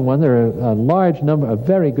only one, there are a large number of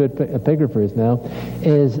very good epigraphers now,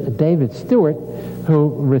 is David Stewart,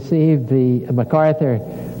 who received the MacArthur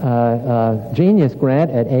Genius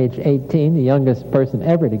Grant at age 18, the youngest person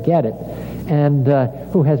ever to get it, and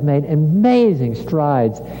who has made amazing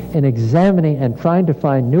strides in examining and trying to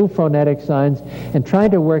find new phonetic signs and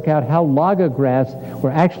trying to work out how logographs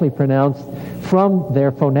were actually pronounced from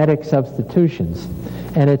their phonetic substitutions.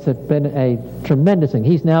 And it's been a tremendous thing.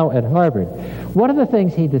 He's now at Harvard. One of the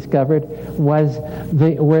things he discovered were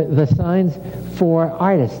the signs for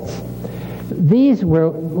artists. These were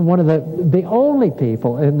one of the only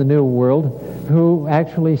people in the New World who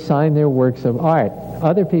actually signed their works of art.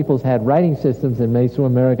 Other peoples had writing systems in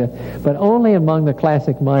Mesoamerica, but only among the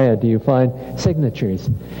classic Maya do you find signatures.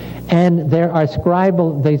 And there are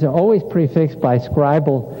scribal, these are always prefixed by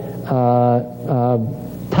scribal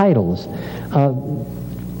titles.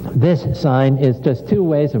 This sign is just two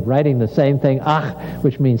ways of writing the same thing. Ach,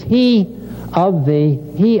 which means he of the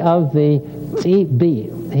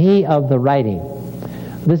writing.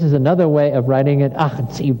 This is another way of writing it. Ach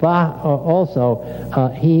tzibah, also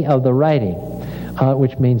he of the writing,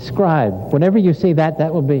 which means scribe. Whenever you see that,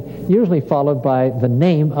 that will be usually followed by the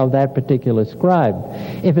name of that particular scribe.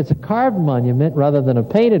 If it's a carved monument rather than a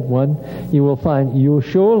painted one, you will find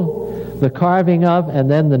Yushul, the carving of,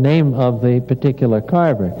 and then the name of the particular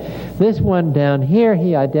carver. This one down here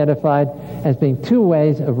he identified as being two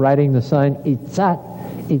ways of writing the sign Itzat.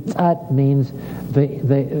 Itzat means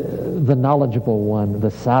the knowledgeable one,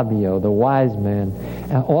 the sabio, the wise man,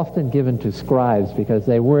 often given to scribes because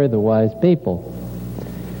they were the wise people.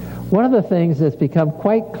 One of the things that's become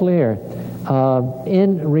quite clear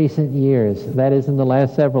in recent years, that is in the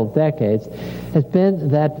last several decades, has been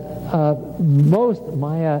that most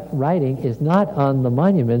Maya writing is not on the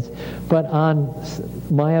monuments, but on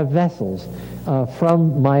Maya vessels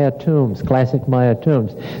from Maya tombs, classic Maya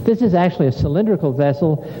tombs. This is actually a cylindrical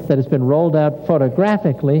vessel that has been rolled out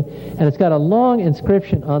photographically, and it's got a long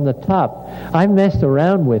inscription on the top. I messed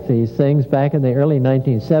around with these things back in the early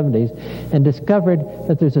 1970s and discovered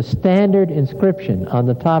that there's a standard inscription on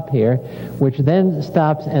the top here, which then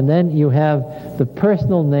stops, and then you have the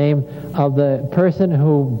personal name of the person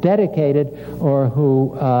who dedicated or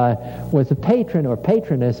who was the patron or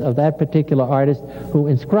patroness of that particular artist who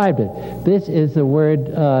inscribed it. This is the word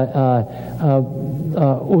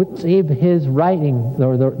utzib, his writing,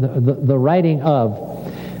 or the writing of.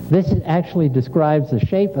 This actually describes the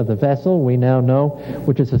shape of the vessel, we now know,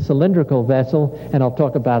 which is a cylindrical vessel, and I'll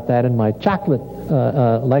talk about that in my chocolate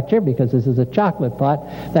lecture, because this is a chocolate pot.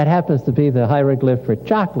 That happens to be the hieroglyph for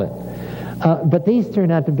chocolate. But these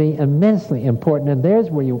turn out to be immensely important, and there's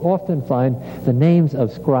where you often find the names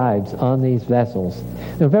of scribes on these vessels.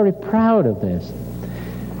 They're very proud of this.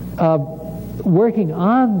 Working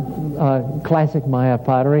on classic Maya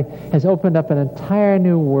pottery has opened up an entire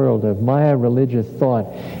new world of Maya religious thought,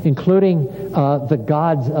 including the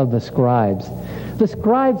gods of the scribes. The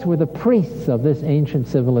scribes were the priests of this ancient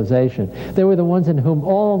civilization. They were the ones in whom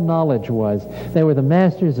all knowledge was. They were the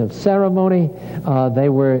masters of ceremony. They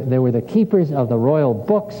were the keepers of the royal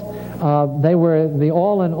books. They were the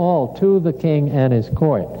all in all to the king and his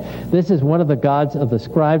court. This is one of the gods of the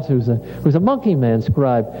scribes, who's a monkey man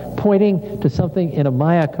scribe, pointing to something in a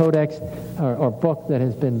Maya codex or book that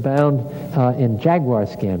has been bound in jaguar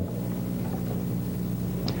skin.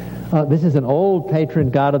 This is an old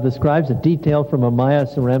patron god of the scribes, a detail from a Maya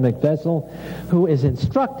ceramic vessel, who is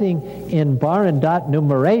instructing in bar and dot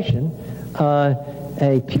numeration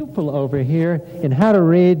a pupil over here in how to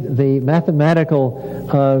read the mathematical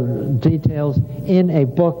details in a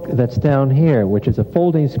book that's down here, which is a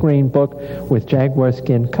folding screen book with jaguar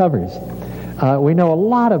skin covers. We know a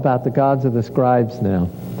lot about the gods of the scribes now.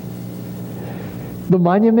 The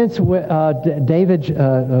monuments, David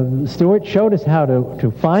Stewart showed us how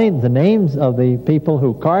to find the names of the people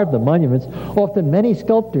who carved the monuments, often many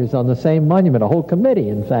sculptors on the same monument, a whole committee,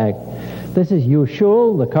 in fact. This is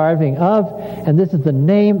Yushul, the carving of, and this is the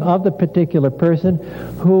name of the particular person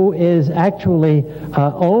who is actually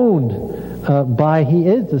owned by, he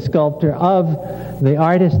is the sculptor of, the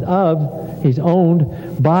artist of, he's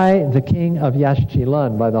owned by the king of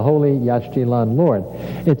Yaxchilan, by the holy Yaxchilan Lord.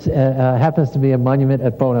 It happens to be a monument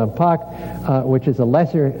at Bonampak, which is a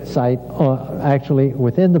lesser site actually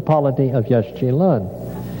within the polity of Yaxchilan.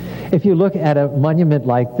 If you look at a monument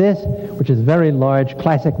like this, which is a very large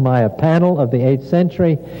classic Maya panel of the 8th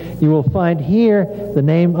century, you will find here the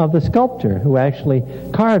name of the sculptor who actually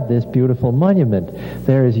carved this beautiful monument.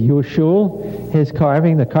 There is Yushul, his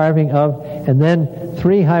carving, the carving of, and then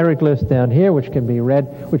 3 hieroglyphs down here which can be read,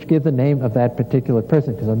 which give the name of that particular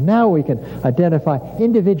person. So now we can identify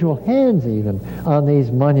individual hands even on these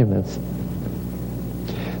monuments.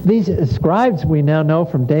 These scribes, we now know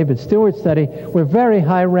from David Stewart's study, were very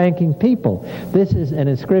high-ranking people. This is an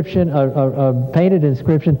inscription, a painted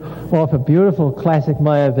inscription off a beautiful classic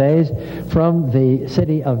Maya vase from the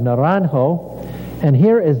city of Naranjo. And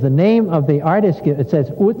here is the name of the artist. It says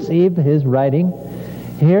Utsib, his writing.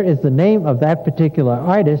 Here is the name of that particular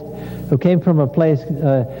artist who came from a place,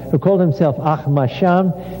 who called himself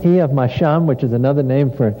Masham, he of Masham, which is another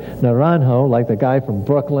name for Naranjo, like the guy from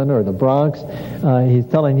Brooklyn or the Bronx. He's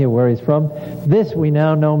telling you where he's from. This we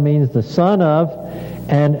now know means the son of,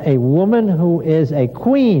 and a woman who is a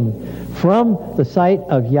queen from the site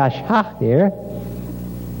of Yashha here.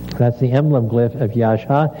 That's the emblem glyph of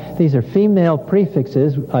Yashha. These are female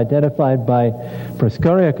prefixes identified by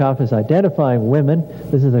Proskoryakov as identifying women.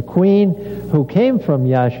 This is a queen who came from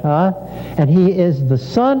Yashha, and he is the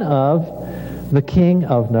son of the king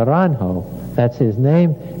of Naranjo. That's his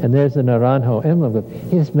name, and there's the Naranjo emblem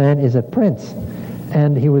glyph. This man is a prince,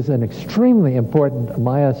 and he was an extremely important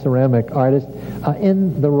Maya ceramic artist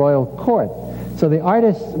in the royal court. So the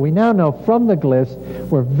artists, we now know from the glyphs,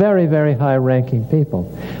 were very, very high-ranking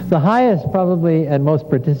people. The highest, probably, and most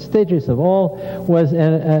prestigious of all was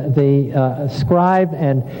the scribe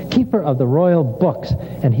and keeper of the royal books.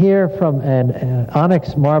 And here from an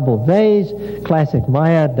onyx marble vase, classic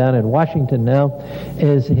Maya down in Washington now,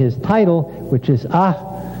 is his title, which is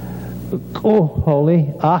holy,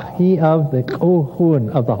 he of the Kohun,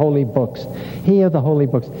 of the holy books. He of the holy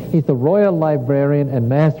books. He's the royal librarian and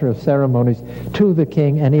master of ceremonies to the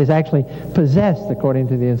king, and he is actually possessed, according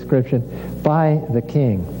to the inscription, by the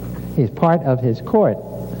king. He's part of his court.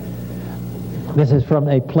 This is from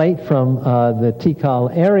a plate from the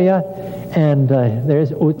Tikal area, and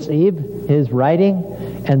there's Utsib, his writing,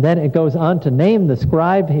 and then it goes on to name the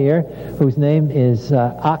scribe here, whose name is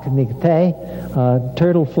Aknikte,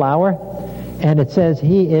 turtle flower, and it says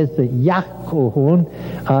he is the Yakuhun,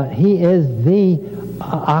 he is the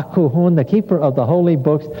Akuhun, the keeper of the holy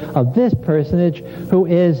books, of this personage who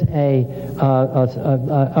is a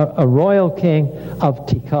royal king of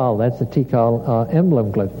Tikal. That's the Tikal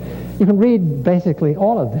emblem glyph. You can read basically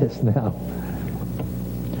all of this now.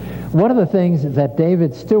 One of the things that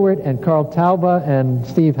David Stewart and Carl Tauba and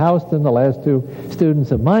Steve Houston, the last 2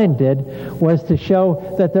 students of mine, did was to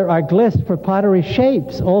show that there are glyphs for pottery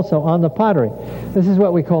shapes also on the pottery. This is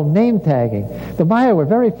what we call name tagging. The Maya were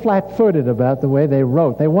very flat-footed about the way they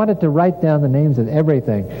wrote. They wanted to write down the names of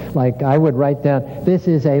everything. Like I would write down, this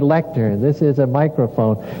is a lectern, this is a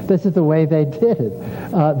microphone. This is the way they did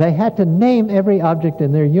it. They had to name every object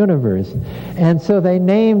in their universe. And so they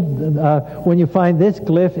named, when you find this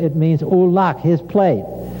glyph, it means ulak, his plate.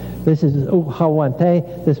 This is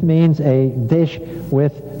uhawante. This means a dish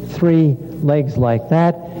with 3 legs like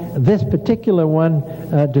that. This particular one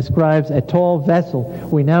describes a tall vessel.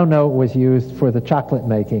 We now know it was used for the chocolate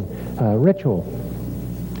making ritual.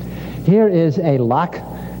 Here is a lak,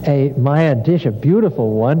 a Maya dish, a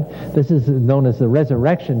beautiful one. This is known as the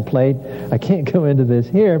resurrection plate. I can't go into this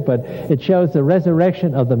here, but it shows the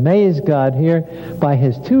resurrection of the maize god here by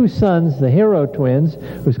his 2 sons, the hero twins,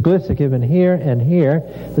 whose glyphs are given here and here.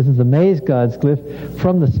 This is the maize god's glyph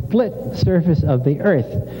from the split surface of the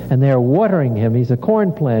earth, and they are watering him. He's a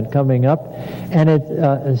corn plant coming up, and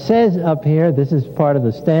it says up here, this is part of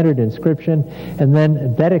the standard inscription, and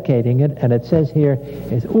then dedicating it, and it says here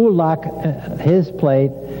is Ulak, his plate,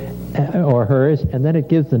 or hers, and then it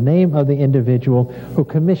gives the name of the individual who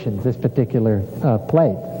commissioned this particular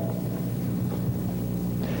plate.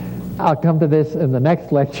 I'll come to this in the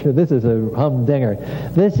next lecture. This is a humdinger.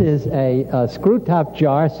 This is a screw-top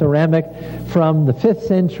jar, ceramic, from the 5th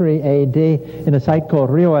century A.D. in a site called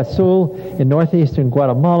Rio Azul in northeastern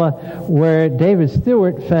Guatemala, where David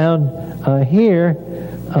Stewart found here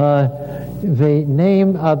the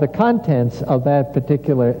name of the contents of that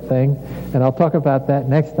particular thing, and I'll talk about that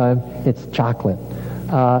next time. It's chocolate.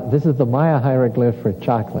 This is the Maya hieroglyph for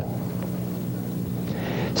chocolate.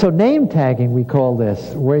 So name tagging, we call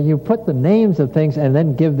this, where you put the names of things and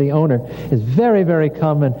then give the owner, is very, very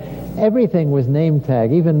common. Everything was name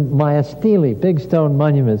tagged. Even Maya stele, big stone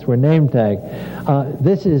monuments, were name tagged.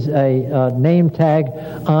 This is a name tag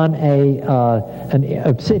on an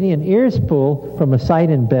obsidian ear spool from a site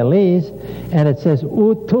in Belize, and it says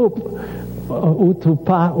Utup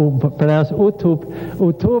Utupa, pronounced Utup.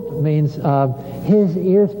 Utup means his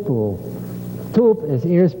ear spool. Tup is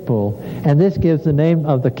ear spool, and this gives the name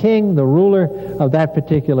of the king, the ruler of that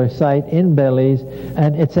particular site in Belize,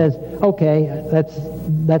 and it says, okay,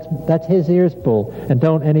 that's his ear spool, and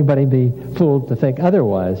don't anybody be fooled to think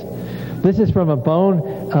otherwise. This is from a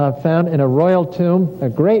bone found in a royal tomb, a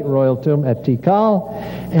great royal tomb at Tikal,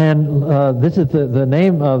 and this is the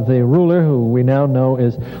name of the ruler who we now know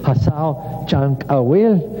is Hassau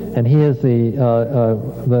Chankawil, and he is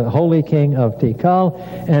the holy king of Tikal.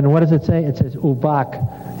 And what does it say? It says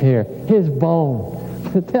Ubak here, his bone.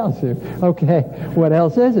 It tells you, okay, what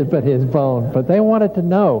else is it but his bone? But they wanted to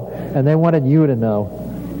know, and they wanted you to know.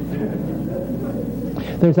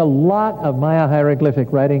 There's a lot of Maya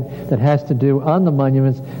hieroglyphic writing that has to do, on the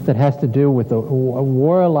monuments, that has to do with the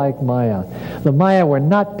warlike Maya. The Maya were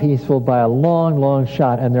not peaceful by a long, long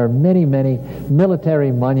shot, and there are many, many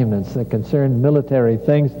military monuments that concern military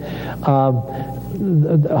things.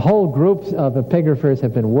 The whole groups of epigraphers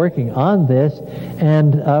have been working on this,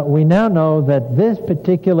 and we now know that this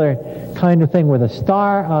particular kind of thing with a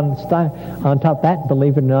star on top, that,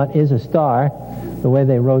 believe it or not, is a star, the way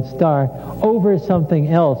they wrote star, over something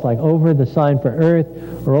else, like over the sign for Earth,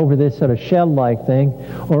 or over this sort of shell-like thing,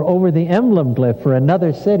 or over the emblem glyph for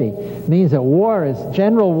another city. It means that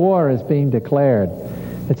general war is being declared.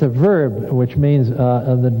 It's a verb, which means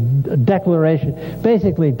the declaration,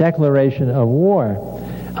 basically declaration of war.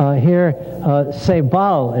 Here,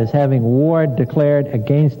 Sebal is having war declared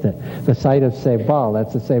against it. The site of Sebal,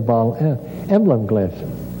 that's the Sebal emblem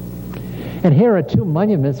glyph. And here are two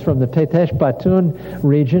monuments from the Tetesh Batun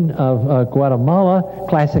region of Guatemala,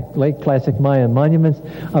 late classic Mayan monuments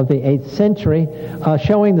of the 8th century,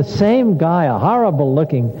 showing the same guy, a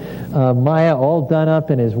horrible-looking Maya, all done up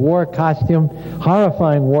in his war costume,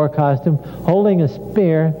 horrifying war costume, holding a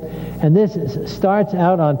spear. And this starts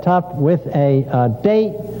out on top with a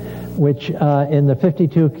date, which in the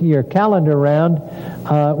 52-year calendar round,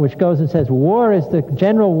 which goes and says,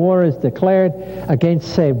 general war is declared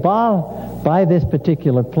against Sebal by this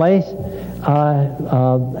particular place,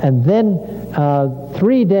 and then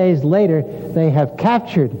 3 days later they have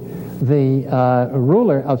captured the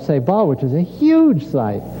ruler of Sebal, which is a huge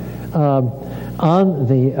site on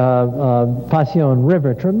the Pasion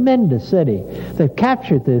River, tremendous city. They've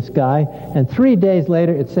captured this guy, and 3 days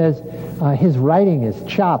later it says his writing is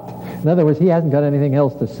chopped. In other words, he hasn't got anything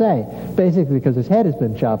else to say, basically because his head has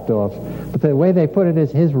been chopped off. But the way they put it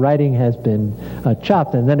is his writing has been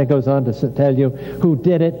chopped, and then it goes on to tell you who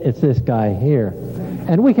did it. It's this guy here.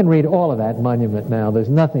 And we can read all of that monument now. There's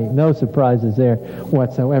no surprises there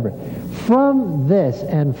whatsoever. From this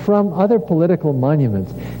and from other political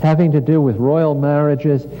monuments having to do with royal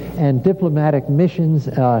marriages and diplomatic missions,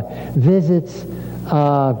 visits,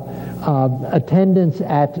 attendance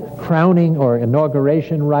at crowning or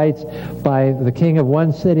inauguration rites by the king of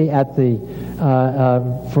one city at the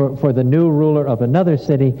for the new ruler of another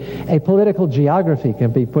city, a political geography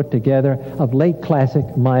can be put together of late classic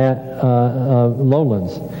Maya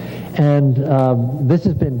lowlands. And this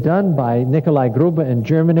has been done by Nikolai Gruber in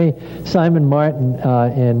Germany, Simon Martin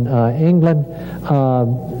in England,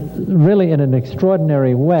 really in an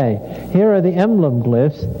extraordinary way. Here are the emblem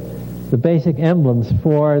glyphs, the basic emblems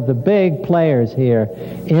for the big players here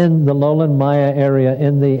in the lowland Maya area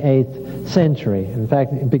in the 8th century. In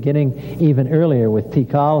fact, beginning even earlier with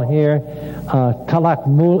Tikal here,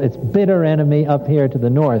 Calakmul, its bitter enemy up here to the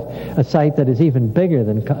north, a site that is even bigger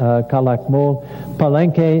than Calakmul.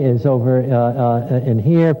 Palenque is over in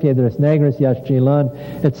here, Piedras Negras, Yaxchilan,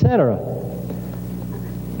 etc.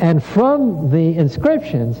 And from the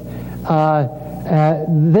inscriptions,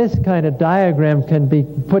 this kind of diagram can be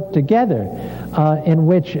put together in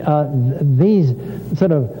which these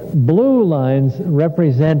sort of blue lines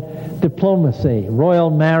represent diplomacy, royal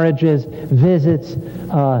marriages, visits,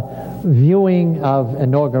 viewing of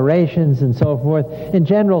inaugurations and so forth. In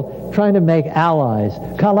general, trying to make allies.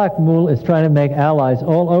 Calakmul is trying to make allies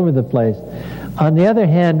all over the place. On the other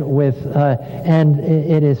hand, and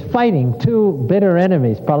it is fighting two bitter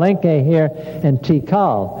enemies, Palenque here and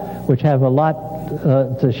Tikal, which have a lot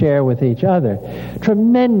to share with each other.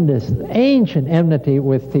 Tremendous, ancient enmity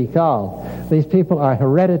with Tikal. These people are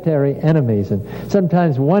hereditary enemies, and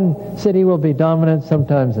sometimes one city will be dominant,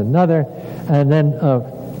 sometimes another, and then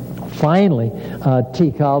finally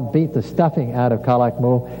Tikal beat the stuffing out of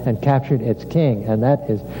Calakmul and captured its king, and that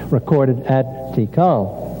is recorded at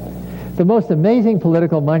Tikal. The most amazing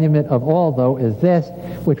political monument of all, though, is this,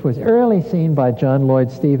 which was early seen by John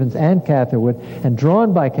Lloyd Stephens and Catherwood, and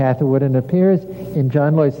drawn by Catherwood, and appears in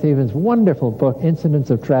John Lloyd Stephens' wonderful book, Incidents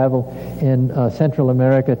of Travel in Central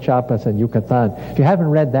America, Chiapas, and Yucatan. If you haven't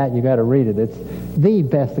read that, you got to read it. It's the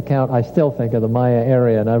best account, I still think, of the Maya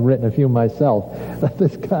area, and I've written a few myself.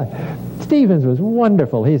 This guy, Stephens, was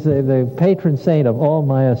wonderful. He's the patron saint of all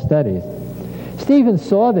Maya studies. Stephens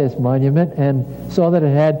saw this monument and saw that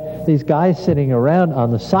it had these guys sitting around on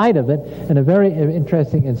the side of it and a very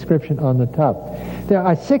interesting inscription on the top. There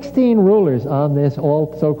are 16 rulers on this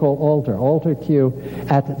so-called altar Q,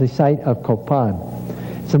 at the site of Copan.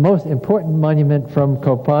 It's the most important monument from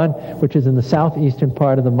Copan, which is in the southeastern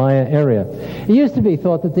part of the Maya area. It used to be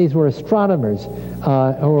thought that these were astronomers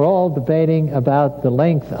who were all debating about the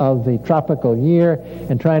length of the tropical year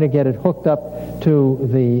and trying to get it hooked up to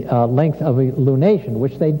the length of a lunation,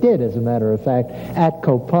 which they did, as a matter of fact, at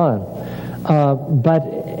Copan. But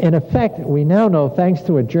in effect, we now know, thanks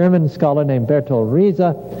to a German scholar named Bertolt Riese,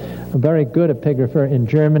 a very good epigrapher in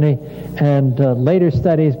Germany, and later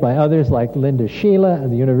studies by others like Linda Sheila at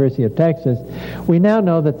the University of Texas, we now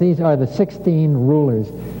know that these are the 16 rulers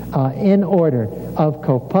in order of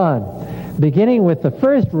Copan, beginning with the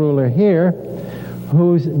first ruler here,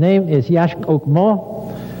 whose name is Yaxcochmo,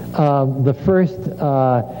 the first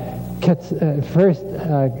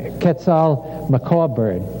Quetzal macaw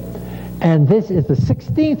bird. And this is the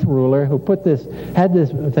 16th ruler who had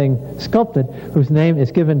this thing sculpted, whose name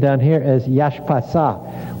is given down here as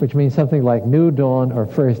Yaxpasa, which means something like new dawn or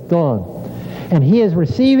first dawn. And he is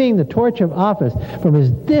receiving the torch of office from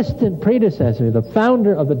his distant predecessor, the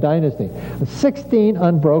founder of the dynasty. 16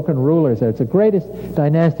 unbroken rulers. It's the greatest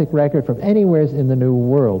dynastic record from anywhere in the New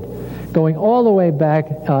World, going all the way back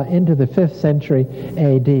into the 5th century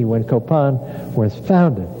A.D. when Copan was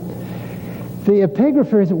founded. The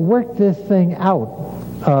epigraphers worked this thing out.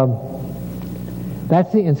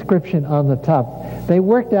 That's the inscription on the top. They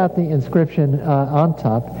worked out the inscription on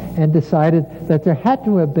top and decided that there had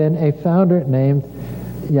to have been a founder named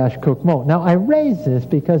Yaxcochmo. Now, I raise this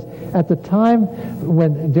because at the time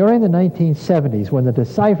during the 1970s, when the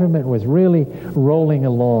decipherment was really rolling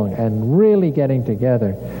along and really getting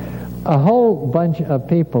together, a whole bunch of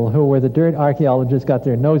people who were the dirt archaeologists got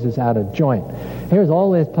their noses out of joint. Here's all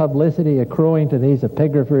this publicity accruing to these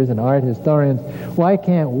epigraphers and art historians. Why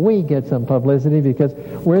can't we get some publicity? Because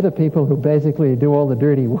we're the people who basically do all the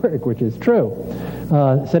dirty work, which is true.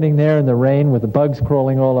 Sitting there in the rain with the bugs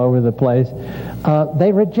crawling all over the place.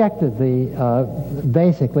 They rejected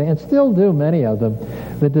basically, and still do many of them,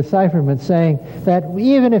 the decipherment, saying that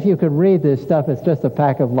even if you could read this stuff, it's just a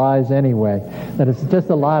pack of lies anyway. That it's just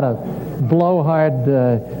a lot of blowhard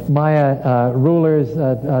Maya rulers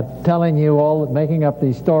telling you making up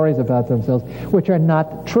these stories about themselves, which are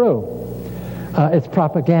not true. It's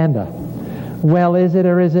propaganda. Well, is it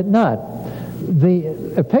or is it not? The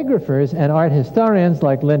epigraphers and art historians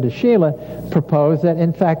like Linda Sheila propose that,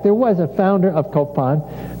 in fact, there was a founder of Copan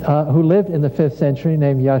who lived in the 5th century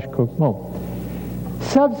named Yaxcochmo.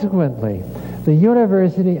 Subsequently, the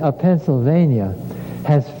University of Pennsylvania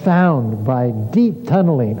has found, by deep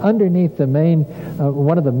tunneling underneath the main,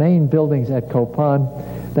 one of the main buildings at Copan,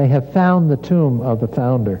 they have found the tomb of the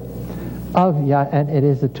founder, and it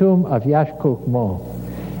is the tomb of Yaxcochmo.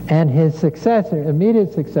 And his successor,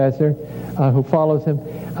 immediate successor, who follows him,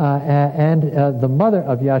 and the mother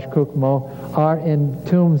of Yaxcochmo are in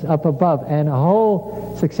tombs up above. And a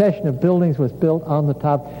whole succession of buildings was built on the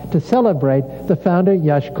top to celebrate the founder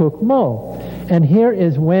Yaxcochmo. And here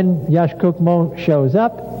is when Yaxcochmo shows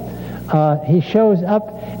up. He shows up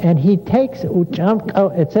and he takes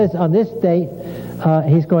it says on this date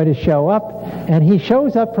he's going to show up, and he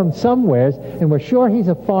shows up from somewheres, and we're sure he's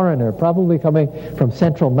a foreigner, probably coming from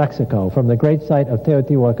central Mexico, from the great site of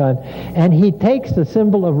Teotihuacan, and he takes the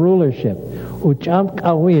symbol of rulership.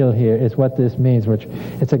 Uchamkawil here is what this means, which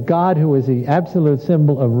it's a god who is the absolute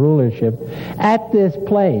symbol of rulership at this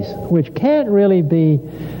place, which can't really be,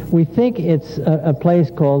 we think it's a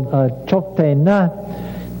place called Choctena,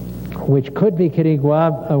 which could be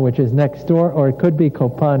Quiriguá, which is next door, or it could be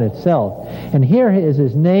Copan itself. And here is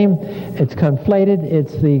his name. It's conflated.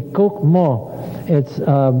 It's the Cucmo. It's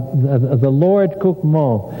the Lord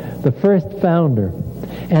Cucmo, the first founder.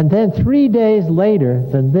 And then 3 days later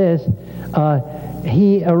than this,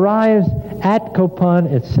 he arrives at Copan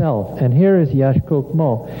itself. And here is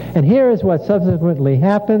Yaxcochmo. And here is what subsequently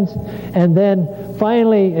happens. And then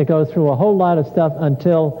finally it goes through a whole lot of stuff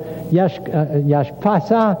until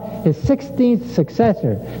Yaxpasa, his 16th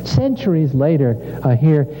successor, centuries later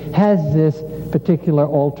here, has this particular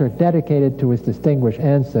altar dedicated to his distinguished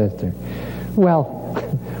ancestor. Well,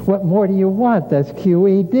 What more do you want? That's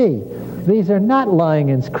QED. These are not lying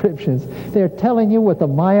inscriptions. They're telling you what the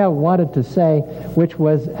Maya wanted to say, which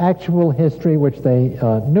was actual history which they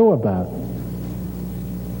knew about.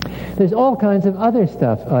 There's all kinds of other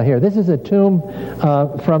stuff here. This is a tomb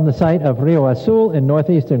from the site of Rio Azul in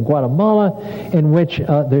northeastern Guatemala, in which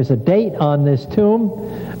there's a date on this tomb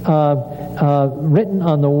written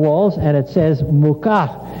on the walls, and it says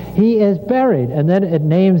Mukah. He is buried, and then it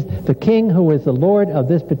names the king who is the lord of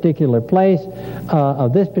this particular place,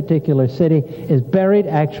 of this particular city, is buried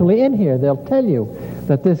actually in here. They'll tell you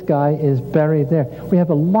that this guy is buried there. We have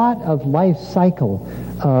a lot of life cycle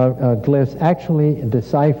glyphs actually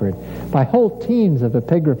deciphered by whole teams of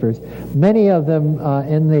epigraphers, many of them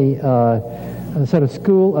in the sort of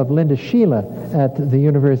school of Linda Sheila at the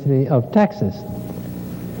University of Texas.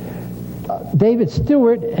 David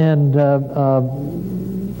Stewart and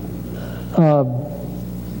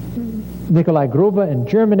Nikolai Gruber in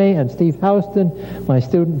Germany and Steve Houston, my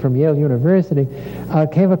student from Yale University,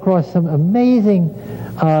 came across some amazing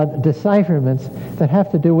decipherments that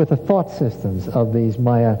have to do with the thought systems of these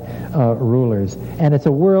Maya rulers. And it's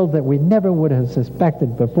a world that we never would have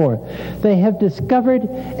suspected before. They have discovered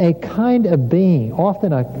a kind of being,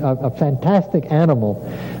 often a fantastic animal,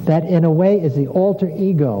 that in a way is the alter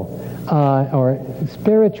ego or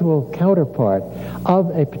spiritual counterpart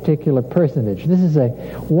of a particular personage. This is a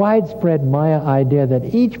widespread Maya idea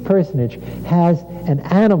that each personage has an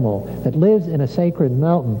animal that lives in a sacred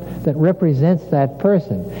mountain that represents that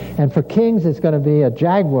person. And for kings, it's going to be a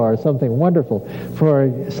jaguar or something wonderful.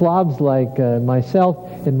 For Slavs like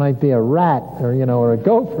myself, it might be a rat or a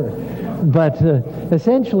gopher. But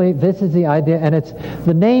essentially, this is the idea, and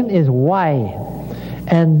the name is Y.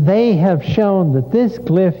 And they have shown that this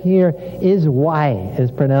glyph here is Y,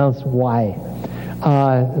 is pronounced Y.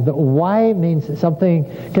 The Y means something,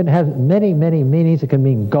 can have many, many meanings. It can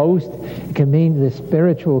mean ghost. It can mean the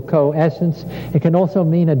spiritual co-essence. It can also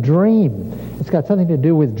mean a dream. It's got something to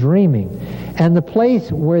do with dreaming. And the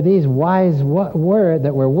place where these Ys were,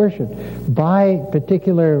 that were worshipped by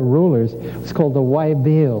particular rulers, was called the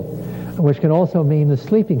Ybil, which can also mean the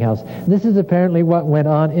sleeping house. This is apparently what went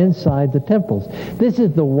on inside the temples. This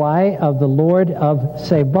is the Y of the Lord of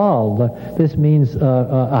Sebal. This means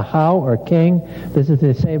a how or king. This is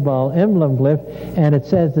the Sebal emblem glyph, and it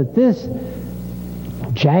says that this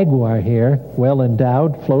jaguar here, well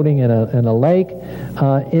endowed, floating in a lake,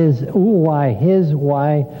 is Uy, his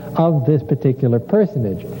Y of this particular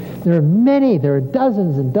personage. There are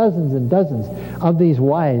dozens and dozens and dozens of these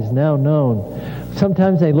Ys now known.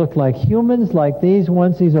 Sometimes they look like humans, like these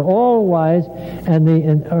ones. These are all Ys,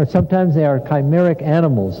 or sometimes they are chimeric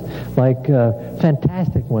animals, like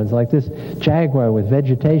fantastic ones, like this jaguar with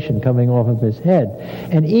vegetation coming off of his head.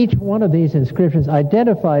 And each one of these inscriptions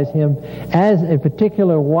identifies him as a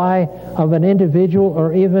particular Y of an individual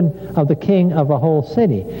or even of the king of a whole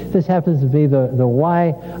city. This happens to be the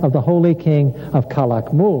Y of the holy king of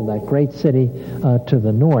Calakmul, that great city to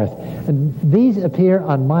the north. And these appear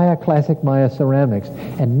on classic Maya ceramics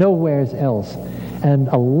and nowheres else. And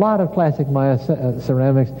a lot of classic Maya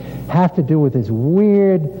ceramics have to do with this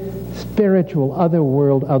weird spiritual other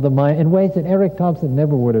world of the Maya in ways that Eric Thompson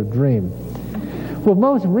never would have dreamed. Well,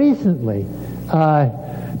 most recently,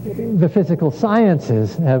 the physical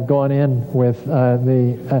sciences have gone in with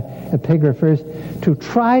the epigraphers to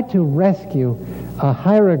try to rescue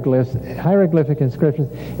hieroglyphic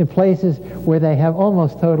inscriptions in places where they have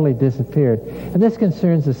almost totally disappeared. And this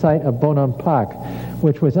concerns the site of Bonampak,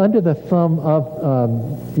 which was under the thumb of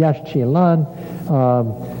Yaxchilan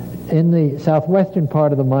in the southwestern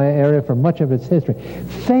part of the Maya area for much of its history.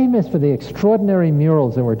 Famous for the extraordinary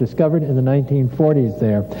murals that were discovered in the 1940s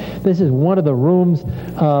there. This is one of the rooms.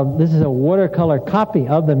 This is a watercolor copy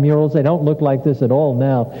of the murals. They don't look like this at all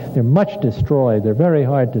now. They're much destroyed. They're very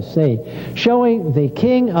hard to see. Showing the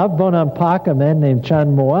king of Bonampak, a man named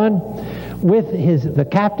Chan Moan, with the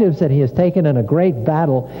captives that he has taken in a great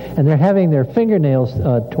battle, and they're having their fingernails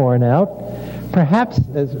torn out. Perhaps,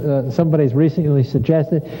 as somebody's recently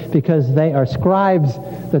suggested, because they are scribes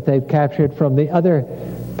that they've captured from the other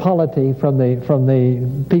polity, from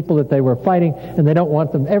the people that they were fighting, and they don't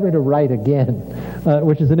want them ever to write again,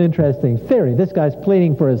 which is an interesting theory. This guy's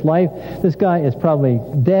pleading for his life. This guy is probably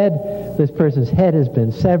dead. This person's head has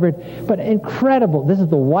been severed. But incredible. This is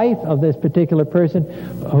the wife of this particular person,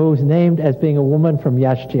 who's named as being a woman from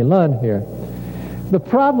Yaxchilan here. The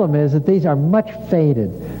problem is that these are much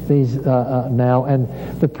faded. these now. And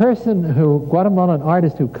the Guatemalan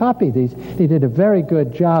artist who copied these, he did a very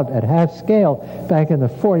good job at half scale back in the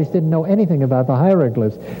 40s, didn't know anything about the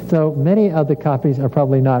hieroglyphs. So many of the copies are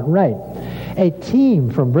probably not right. A team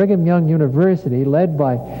from Brigham Young University, led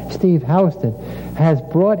by Steve Houston, has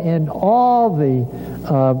brought in all the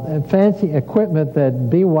fancy equipment that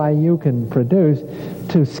BYU can produce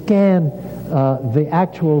to scan the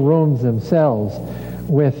actual rooms themselves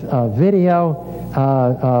with video,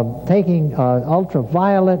 taking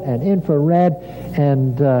ultraviolet and infrared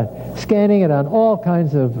and scanning it on all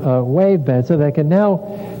kinds of wavebands, so they can now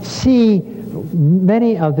see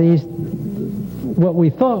many of these what we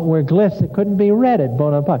thought were glyphs that couldn't be read at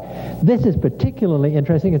Bonaparte. This is particularly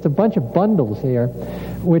interesting. It's a bunch of bundles here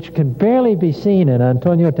which can barely be seen in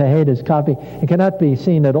Antonio Tejeda's copy. It cannot be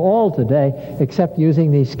seen at all today except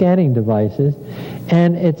using these scanning devices.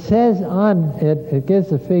 And it says on it, it gives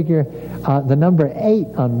the figure, the number 8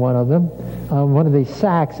 on one of them, on one of these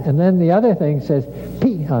sacks, and then the other thing says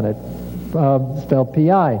P on it, spelled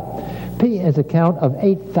P-I. P is a count of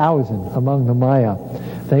 8,000 among the Maya.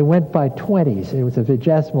 They went by 20s. It was a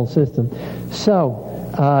vigesimal system. So,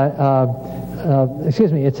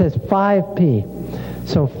 it says 5P.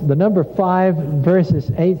 So the number 5 versus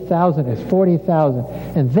 8,000 is 40,000.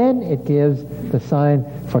 And then it gives the sign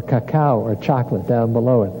for cacao or chocolate down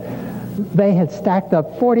below it. They had stacked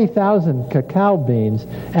up 40,000 cacao beans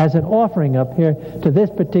as an offering up here to this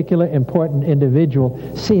particular important individual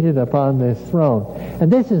seated upon this throne. And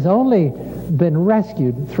this has only been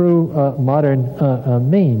rescued through modern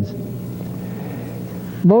means.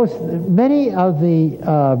 Many of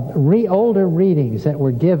the older readings that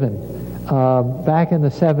were given back in the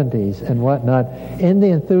 70s and whatnot, in the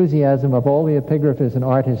enthusiasm of all the epigraphists and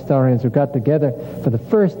art historians who got together for the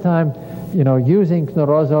first time, using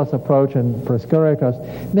Knorozov's approach and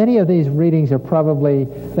Proskourakos, many of these readings are probably,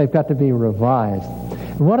 they've got to be revised.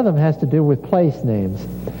 And one of them has to do with place names.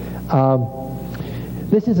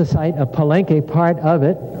 This is a site of Palenque, part of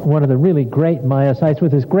it, one of the really great Maya sites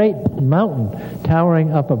with this great mountain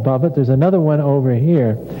towering up above it. There's another one over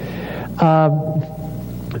here.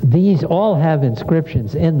 These all have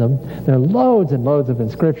inscriptions in them. There are loads and loads of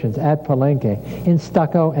inscriptions at Palenque in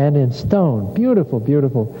stucco and in stone. Beautiful,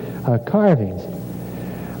 beautiful carvings.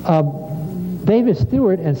 David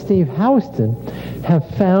Stewart and Steve Houston have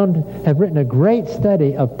written a great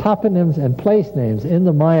study of toponyms and place names in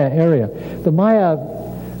the Maya area. The Maya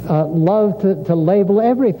loved to label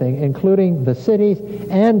everything, including the cities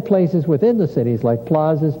and places within the cities, like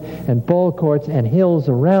plazas and ball courts and hills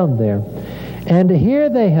around there. And here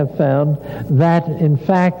they have found that, in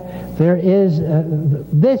fact, there is,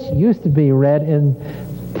 this used to be read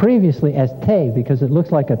previously as te, because it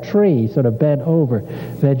looks like a tree sort of bent over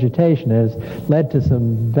vegetation. It has led to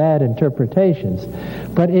some bad interpretations.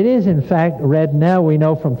 But it is, in fact, read now, we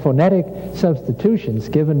know from phonetic substitutions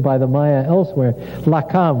given by the Maya elsewhere,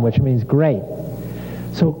 lakam, which means great.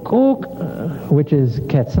 So kuk, which is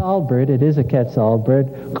Quetzal bird, it is a Quetzal bird,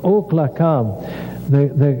 kuk lakam.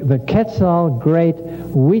 The Quetzal great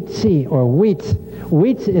Huitzi, or Huitz.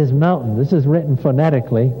 Huitz is mountain. This is written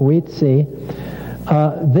phonetically, Huitzi.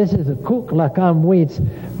 This is a Kuk Lakam Huitz,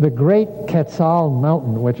 the great Quetzal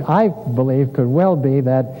mountain, which I believe could well be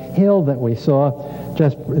that hill that we saw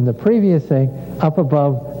just in the previous thing up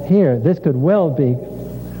above here. This could well be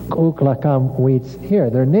Kuk Lakam Huitz here.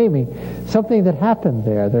 They're naming something that happened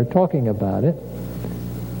there. They're talking about it.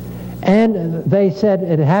 And they said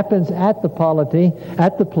it happens at the polity,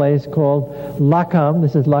 at the place called Lakam.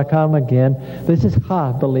 This is Lakam again. This is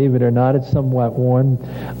Ha, believe it or not. It's somewhat worn.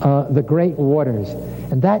 The Great Waters.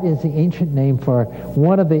 And that is the ancient name for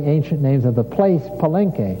one of the ancient names of the place,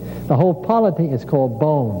 Palenque. The whole polity is called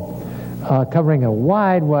Bone, covering a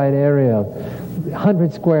wide, wide area of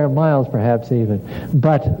 100 square miles, perhaps even.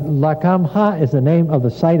 But Lakam Ha is the name of the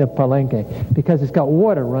site of Palenque because it's got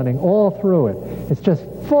water running all through it. It's just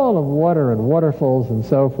full of water and waterfalls and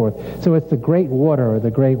so forth. So it's the Great Water or the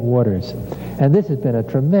Great Waters. And this has been a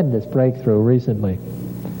tremendous breakthrough recently.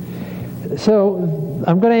 So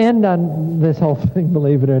I'm going to end on this whole thing,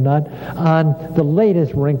 believe it or not, on the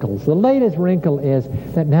latest wrinkles. The latest wrinkle is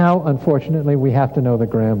that now, unfortunately, we have to know the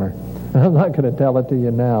grammar. I'm not going to tell it to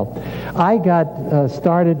you now. I got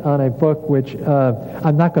started on a book which,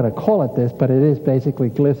 I'm not going to call it this, but it is basically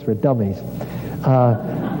Glyphs for Dummies.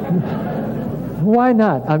 Why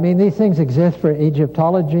not? I mean, these things exist for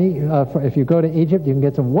Egyptology. If you go to Egypt, you can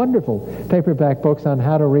get some wonderful paperback books on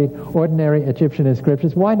how to read ordinary Egyptian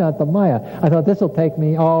inscriptions. Why not the Maya? I thought this will take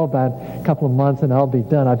me about a couple of months and I'll be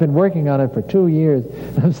done. I've been working on it for 2 years.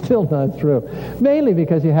 I'm still not through. Mainly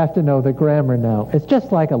because you have to know the grammar now. It's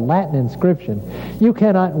just like a Latin inscription. You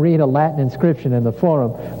cannot read a Latin inscription in the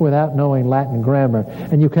Forum without knowing Latin grammar.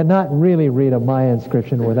 And you cannot really read a Maya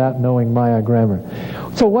inscription without knowing Maya grammar.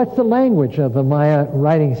 So what's the language of the Maya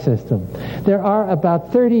writing system? There are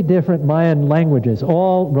about 30 different Mayan languages,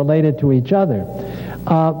 all related to each other.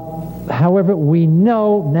 However, we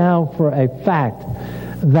know now for a fact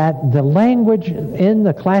that the language in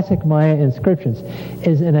the classic Maya inscriptions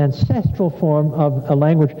is an ancestral form of a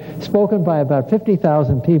language spoken by about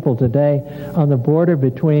 50,000 people today on the border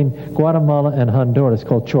between Guatemala and Honduras,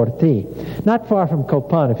 called Chorti. Not far from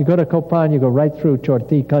Copan. If you go to Copan, you go right through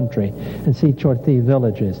Chorti country and see Chorti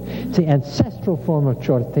villages. It's the ancestral form of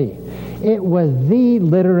Chorti. It was the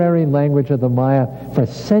literary language of the Maya for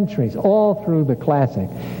centuries, all through the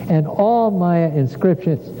classic. And all Maya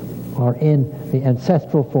inscriptions are in the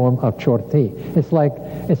ancestral form of Chorti. It's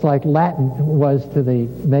like Latin was to the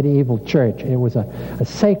medieval church. It was a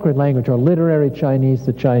sacred language, or literary Chinese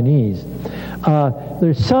to Chinese.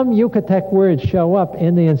 There's some Yucatec words show up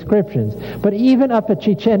in the inscriptions, but even up at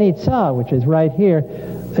Chichen Itza, which is right here,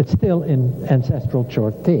 it's still in ancestral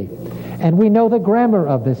Chorti. And we know the grammar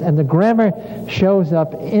of this, and the grammar shows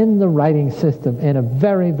up in the writing system in a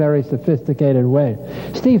very, very sophisticated way.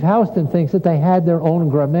 Steve Houston thinks that they had their own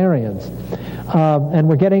grammarians, and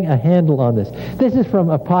we're getting a handle on this. This is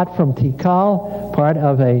from a pot from Tikal, part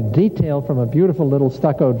of a detail from a beautiful little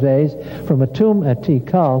stucco vase from a tomb at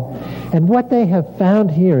Tikal. And what they have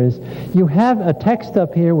found here is you have a text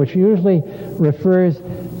up here which usually refers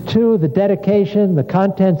to the dedication, the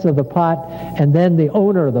contents of the pot, and then the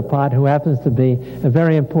owner of the pot, who happens to be a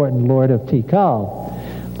very important lord of Tikal.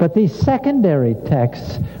 But these secondary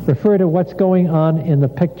texts refer to what's going on in the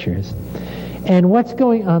pictures. And what's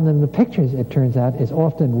going on in the pictures, it turns out, is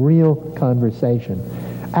often real conversation,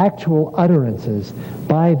 actual utterances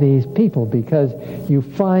by these people, because you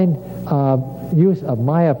find use of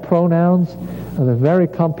Maya pronouns, the very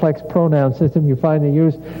complex pronoun system. You find the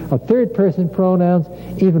use of third-person pronouns,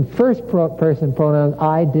 even first-person pronouns,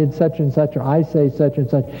 I did such and such, or I say such and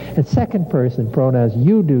such, and second-person pronouns,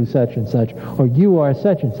 you do such and such, or you are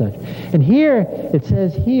such and such. And here, it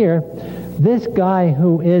says here, this guy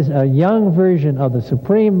who is a young version of the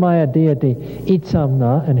supreme Maya deity,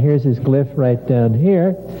 Itzamna, and here's his glyph right down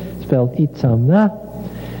here, spelled Itzamna.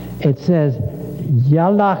 It says,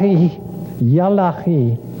 Yalahi,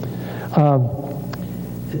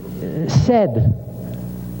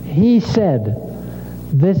 he said,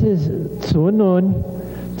 this is Tsunun.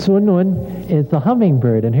 Tsunun is the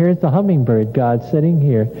hummingbird, and here's the hummingbird god sitting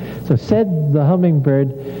here. So said the hummingbird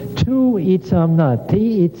to Itzamna,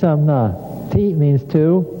 Ti Itzamna. Ti means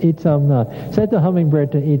to, Itzamna. Said the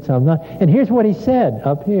hummingbird to Itzamna, and here's what he said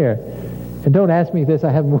up here. And don't ask me this, I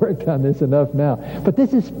haven't worked on this enough now. But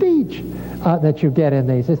this is speech that you get in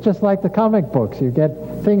these. It's just like the comic books. You get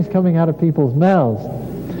things coming out of people's mouths.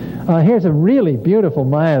 Here's a really beautiful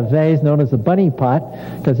Maya vase known as the bunny pot,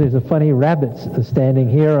 because there's a funny rabbit standing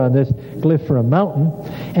here on this glyph for a mountain.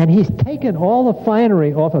 And he's taken all the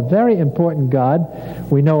finery off a very important god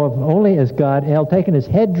we know of only as God El, taken his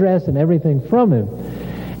headdress and everything from him.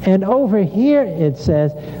 And over here it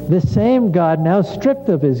says, this same god, now stripped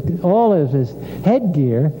of all of his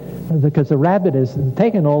headgear, because the rabbit has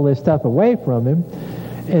taken all this stuff away from him,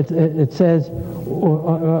 it says,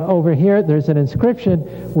 over here there's an inscription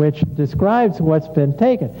which describes what's been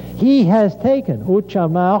taken. He has taken,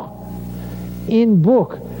 Uchamach, in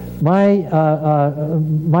book,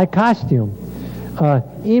 my costume,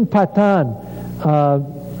 in patan,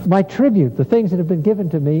 my tribute, the things that have been given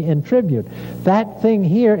to me in tribute. That thing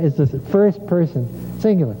here is the first person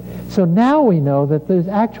singular. So now we know that there's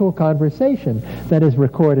actual conversation that is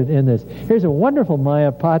recorded in this. Here's a wonderful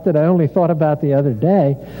Maya pot that I only thought about the other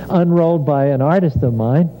day, unrolled by an artist of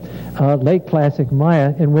mine, late classic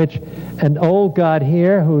Maya, in which an old god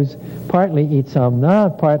here, who's partly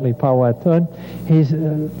Itzamna, partly Pawatun, he's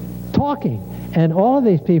talking. And all of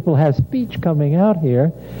these people have speech coming out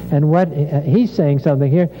here, and what he's saying something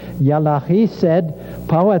here, Yalachi said,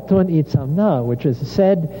 Pawatun Itzamna, which is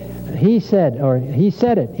said, he said it,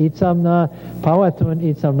 Itzamna, Pawatun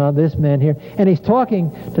Itzamna, this man here, and he's talking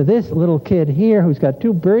to this little kid here who's got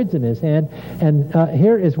two birds in his hand, and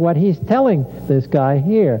here is what he's telling this guy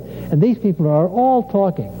here. And these people are all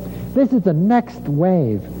talking. This is the next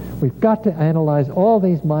wave. We've got to analyze all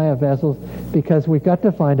these Maya vessels because we've got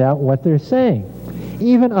to find out what they're saying.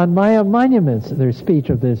 Even on Maya monuments, there's speech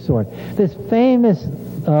of this sort. This famous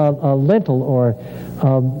lintel, or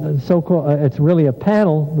so-called, it's really a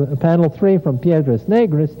panel 3 from Piedras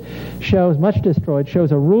Negras, shows, much destroyed,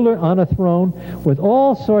 shows a ruler on a throne with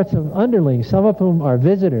all sorts of underlings, some of whom are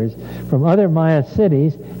visitors from other Maya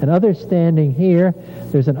cities, and others standing here.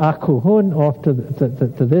 There's an Akuhun off to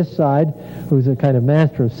this side, who's a kind of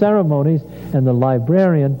master of ceremonies, and the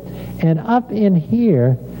librarian. And up in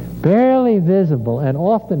here, barely visible and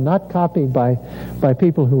often not copied by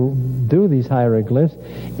people who do these hieroglyphs,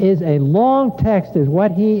 is a long text, is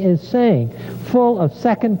what he is saying, full of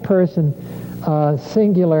second person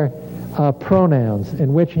singular pronouns,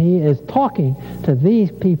 in which he is talking to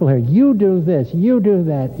these people here. You do this, you do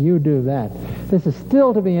that, you do that. This is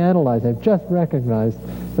still to be analyzed. I've just recognized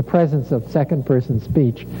the presence of second person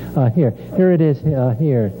speech here. Here it is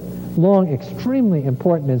here. Long, extremely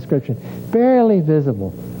important inscription, barely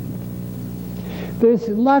visible. There's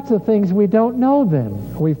lots of things we don't know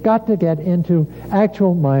then. We've got to get into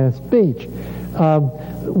actual Maya speech.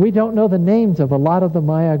 We don't know the names of a lot of the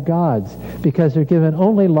Maya gods because they're given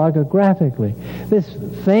only logographically. This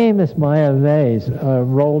famous Maya vase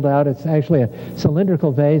rolled out, it's actually a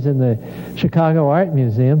cylindrical vase in the Chicago Art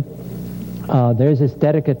Museum. There's this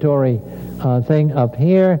dedicatory thing up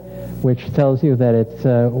here, which tells you that it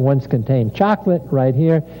once contained chocolate right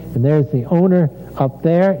here, and there's the owner up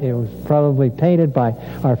there. It was probably painted by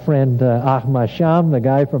our friend Masham, the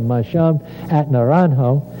guy from Masham at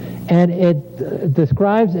Naranjo, and it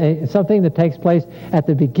describes something that takes place at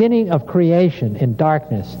the beginning of creation in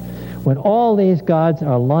darkness, when all these gods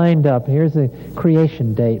are lined up. Here's the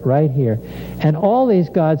creation date right here, and all these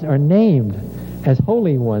gods are named as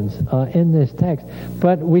holy ones in this text,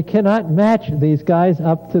 but we cannot match these guys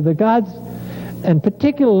up to the gods, and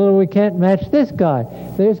particularly we can't match this guy.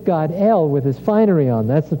 There's God El with his finery on.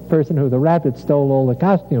 That's the person who the rabbit stole all the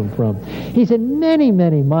costume from. He's in many,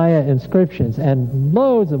 many Maya inscriptions and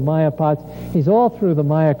loads of Maya pots. He's all through the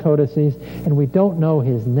Maya codices, and we don't know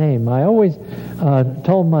his name. I always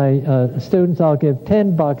told my students I'll give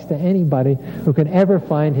 $10 to anybody who can ever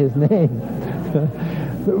find his name.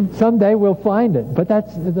 Someday we'll find it, but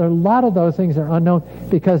there are a lot of those things are unknown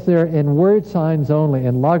because they're in word signs only,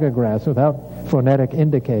 in logographs without phonetic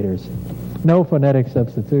indicators, no phonetic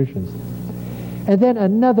substitutions. And then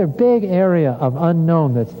another big area of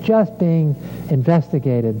unknown that's just being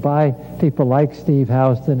investigated by people like Steve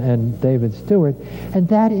Houston and David Stewart, and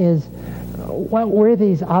that is, what were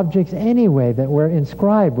these objects anyway that were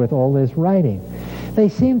inscribed with all this writing? They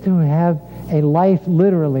seem to have a life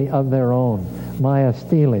literally of their own. Maya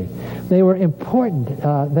stele. They were important.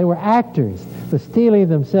 They were actors. The stele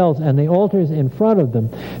themselves and the altars in front of them.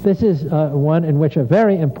 This is one in which a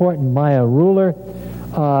very important Maya ruler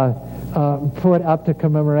put up to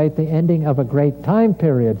commemorate the ending of a great time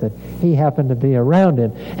period that he happened to be around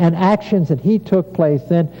in, and actions that he took place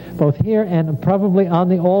then, both here and probably on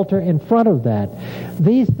the altar in front of that.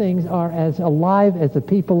 These things are as alive as the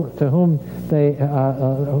people to whom they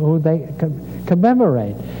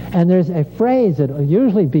commemorate. And there's a phrase that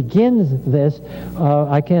usually begins this,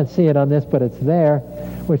 I can't see it on this, but it's there,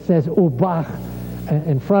 which says Ubach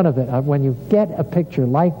in front of it. When you get a picture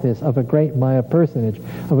like this of a great Maya personage,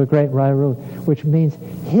 of a great Maya ruler, which means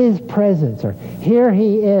his presence, or here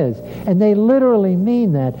he is. And they literally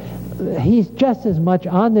mean that. He's just as much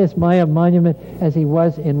on this Maya monument as he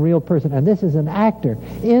was in real person. And this is an actor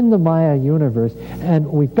in the Maya universe, and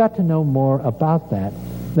we've got to know more about that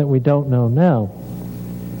we don't know now.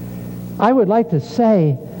 I would like to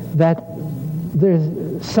say that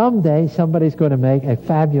there's someday somebody's going to make a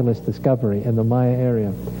fabulous discovery in the Maya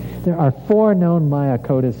area. There are 4 known Maya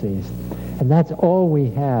codices, and that's all we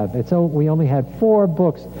have. We only had 4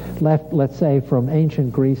 books left, let's say, from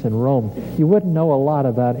ancient Greece and Rome. You wouldn't know a lot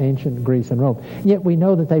about ancient Greece and Rome, yet we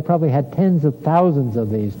know that they probably had tens of thousands of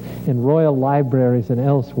these in royal libraries and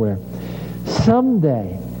elsewhere.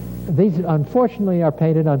 Someday, these unfortunately are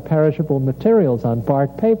painted on perishable materials, on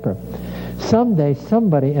bark paper. Someday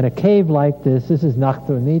somebody in a cave like this is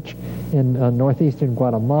Nachtonich in northeastern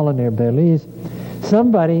Guatemala near Belize,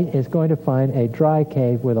 somebody is going to find a dry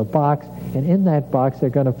cave with a box, and in that box they're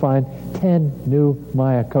going to find 10 new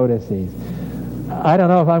Maya codices. I don't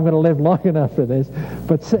know if I'm going to live long enough for this,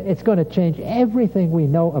 but it's going to change everything we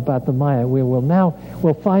know about the Maya.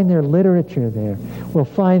 We'll find their literature there. We'll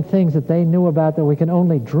find things that they knew about that we can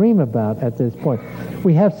only dream about at this point.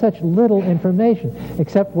 We have such little information,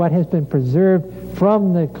 except what has been preserved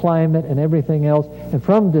from the climate and everything else, and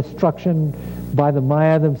from destruction by the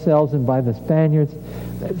Maya themselves and by the Spaniards.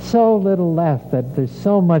 So little left that there's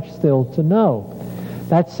so much still to know.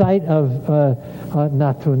 That site of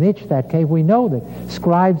Natunich, that cave, we know that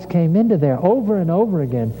scribes came into there over and over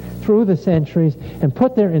again through the centuries and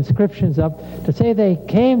put their inscriptions up to say they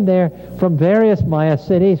came there from various Maya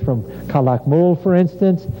cities, from Calakmul, for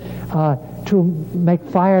instance, to make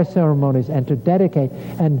fire ceremonies and to dedicate.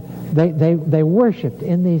 And they worshipped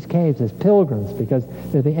in these caves as pilgrims because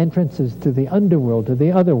they're the entrances to the underworld, to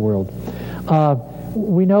the other world.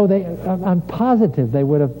 We know I'm positive they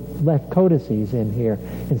would have left codices in here,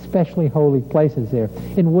 in specially holy places there,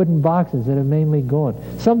 in wooden boxes that are mainly gone.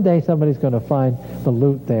 Someday somebody's going to find the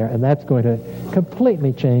loot there, and that's going to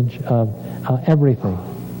completely change everything.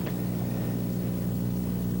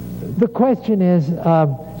 The question is,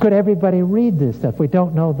 could everybody read this stuff? We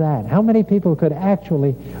don't know that. How many people could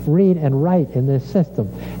actually read and write in this system?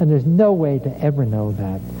 And there's no way to ever know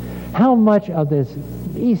that. How much of this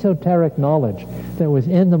esoteric knowledge that was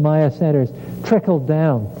in the Maya centers trickled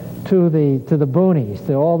down to the boonies,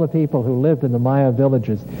 to all the people who lived in the Maya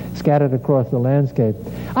villages scattered across the landscape?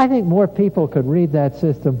 I think more people could read that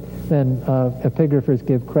system than epigraphers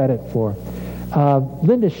give credit for.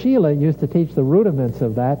 Linda Sheila used to teach the rudiments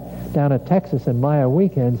of that down at Texas in Maya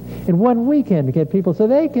weekends in one weekend to get people so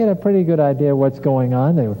they get a pretty good idea of what's going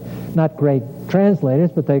on. They were not great translators,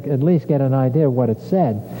 but they could at least get an idea of what it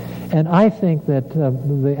said. And I think that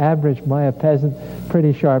the average Maya peasant,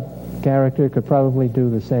 pretty sharp character, could probably do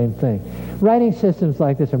the same thing. Writing systems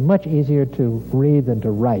like this are much easier to read than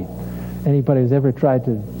to write. Anybody who's ever tried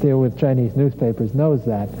to deal with Chinese newspapers knows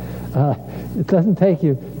that. It doesn't take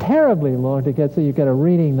you terribly long to get so you get a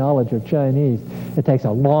reading knowledge of Chinese. It takes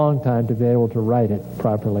a long time to be able to write it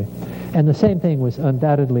properly. And the same thing was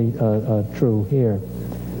undoubtedly true here.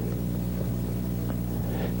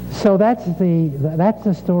 So that's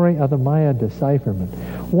the story of the Maya decipherment.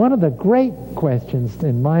 One of the great questions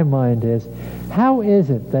in my mind is, how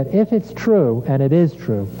is it that if it's true, and it is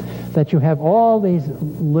true, that you have all these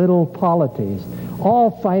little polities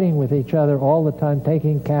all fighting with each other all the time,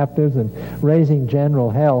 taking captives and raising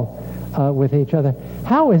general hell with each other,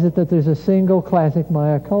 how is it that there's a single classic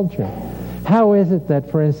Maya culture? How is it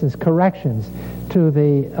that, for instance, corrections to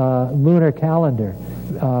the lunar calendar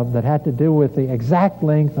that had to do with the exact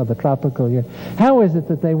length of the tropical year, how is it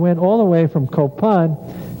that they went all the way from Copan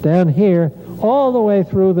down here all the way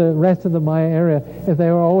through the rest of the Maya area if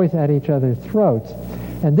they were always at each other's throats?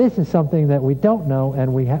 And this is something that we don't know,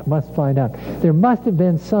 and we must find out. There must have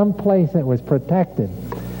been some place that was protected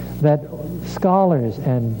that scholars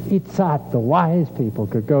and Itzat, the wise people,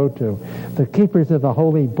 could go to. The keepers of the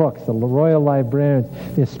holy books, the royal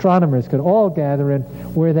librarians, the astronomers could all gather in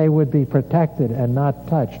where they would be protected and not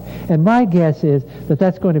touched. And my guess is that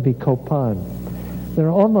that's going to be Copan. There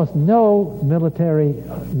are almost no military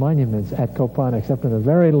monuments at Copan except in a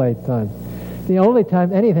very late time. The only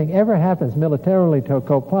time anything ever happens militarily to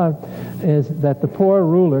Copan is that the poor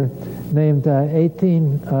ruler named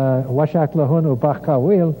 18 Washak Lahun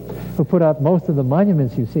Ubakawil, who put up most of the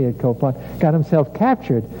monuments you see at Copan, got himself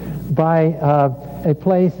captured by a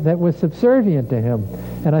place that was subservient to him.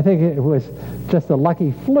 And I think it was just a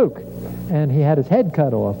lucky fluke, and he had his head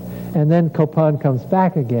cut off. And then Copan comes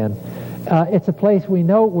back again. It's a place we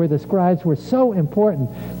know where the scribes were so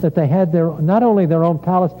important that they had not only their own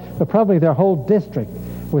palace, but probably their whole district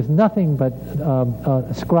was nothing but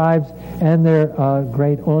scribes and their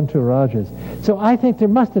great entourages. So I think there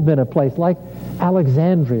must have been a place like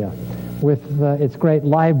Alexandria with its great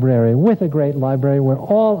library, where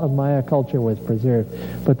all of Maya culture was preserved.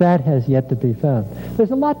 But that has yet to be found.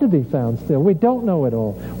 There's a lot to be found still. We don't know it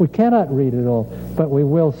all. We cannot read it all, but we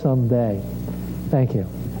will someday. Thank you.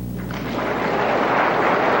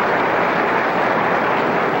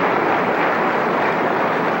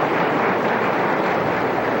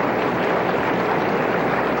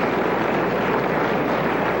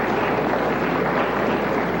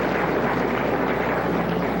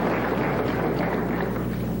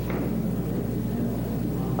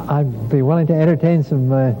 I'd be willing to entertain some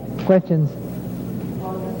questions.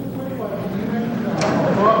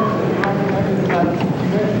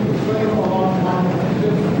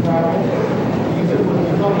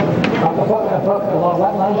 Along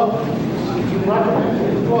what line?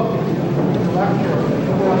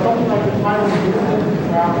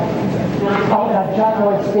 John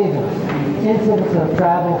Lloyd Stevens, Incidents of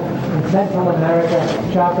Travel in Central America,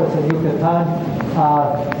 Chiapas and Yucatan.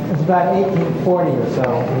 It's about 1840 or so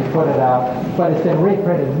he put it out, but it's been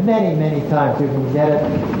reprinted many, many times. You can get it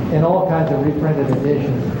in all kinds of reprinted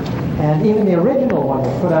editions. And even the original one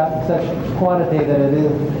was put out in such quantity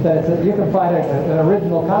that you can find an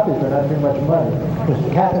original copy for not too much money.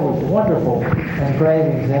 There's Catholic wonderful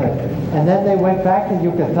engravings in it. And then they went back to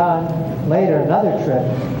Yucatan later another trip,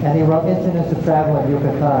 and he wrote Incidents of Travel in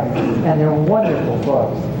Yucatan, and they're wonderful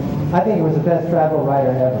books. I think he was the best travel writer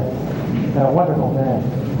ever. A wonderful man.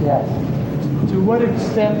 Yes. To what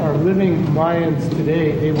extent are living Mayans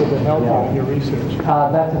today able to help you in your research?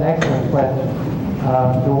 That's an excellent question.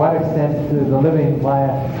 To what extent do the living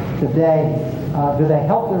Maya today, do they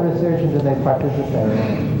help the research and do they participate in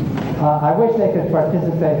it? I wish they could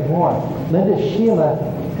participate more. Linda Sheila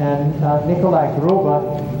and Nikolai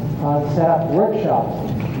Gruba set up workshops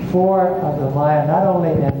for the Maya, not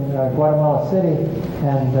only in Guatemala City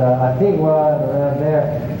and Antigua and around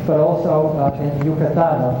there, but also in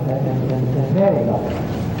Yucatan, in Merida,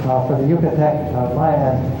 for the Yucatec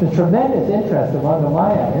Maya. There's tremendous interest among the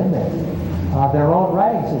Maya in this. Their own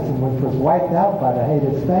writing system, which was wiped out by the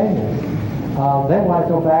hated Spaniards, they want to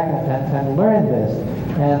go back and learn this,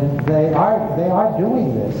 and they are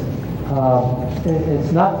doing this.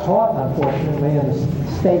 It's not taught, unfortunately, in the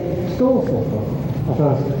state school system of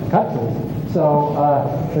those countries, so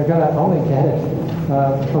they're going to only get it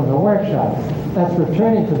from the workshops. That's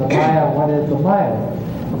returning to the Maya. What is the Maya?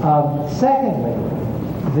 Secondly,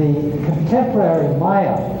 the contemporary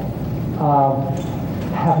Maya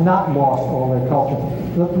have not lost all their culture.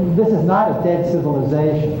 This is not a dead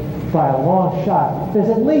civilization by a long shot. There's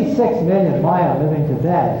at least 6 million Maya living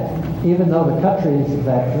today, even though the countries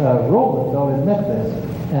that rule them don't admit this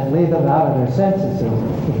and leave them out of their censuses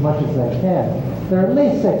as much as they can. There are at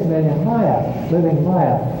least 6 million Maya, living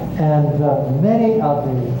Maya, and many of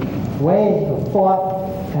the ways of thought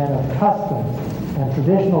and of customs and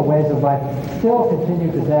traditional ways of life still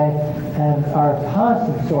continue today and are a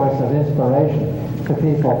constant source of inspiration to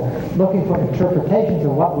people looking for interpretations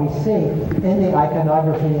of what we see in the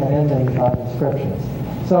iconography and in the inscriptions.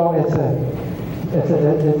 So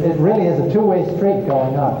it really is a two-way street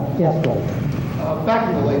going on. Yes, please. Back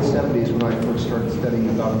in the late 70s, when I first started studying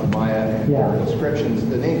about the Maya and their inscriptions,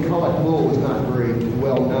 the name Calakmul was not very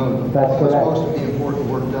well known. That's correct. Was most of the important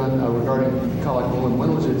work done regarding Calakmul, and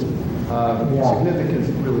when was its significance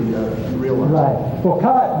really realized? Right. Well,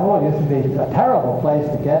 Calakmul used to be a terrible place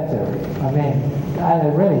to get to. I mean,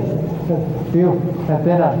 really, if you have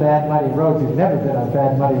been on bad, muddy roads, you've never been on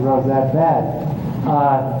bad, muddy roads that bad.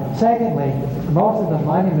 Secondly, most of the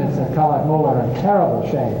monuments at Calakmul are in terrible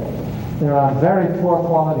shape. They're on very poor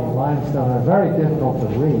quality limestone. They're very difficult to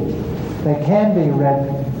read. They can be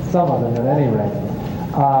read, some of them at any rate.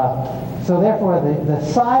 So therefore, the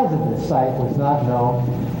size of this site was not known,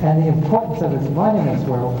 and the importance of its monuments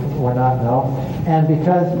were not known. And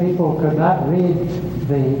because people could not read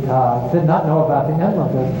did not know about the emblem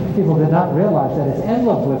glyph, people did not realize that its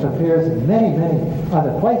emblem glyph appears in many, many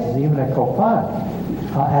other places, even at Copan,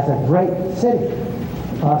 as a great city.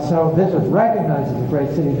 So this was recognized as a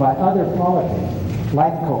great city by other polities,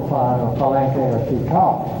 like Copan or Palenque or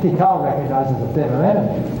Tikal. Tikal recognized as a bitter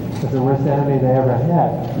enemy, as the worst enemy they ever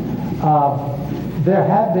had. There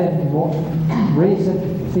have been recent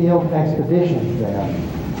field expeditions there.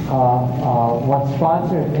 One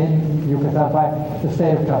sponsored in Yucatan by the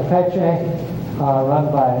state of Campeche,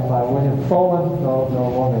 run by William Folan, no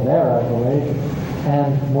longer there, I believe,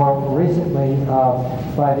 and more recently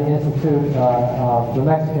by the Institute, the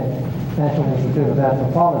Mexican National Institute of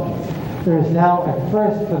Anthropology. There is now,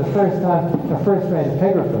 for the first time, a first-rate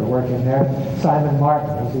epigrapher working there, Simon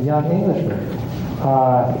Martin, who's a young Englishman,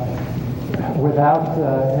 without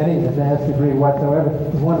any advanced degree whatsoever.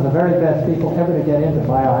 He's one of the very best people ever to get into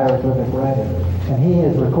Maya hieroglyphic writing. And he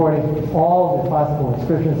is recording all the possible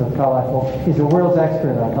inscriptions of Calakmul. He's the world's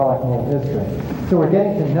expert on Calakmul history. So we're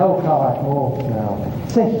getting to know Calakmul now.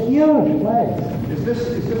 It's a huge place. Is this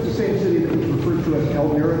the same city that was referred to as El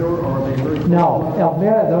Mirador, or are they very close? No, El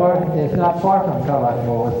Mirador is not far from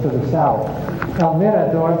Calakmul. It's to the south. El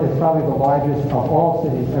Mirador is probably the largest of all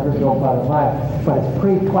cities ever built by the Maya, but it's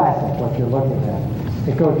pre-classic, what you're looking at.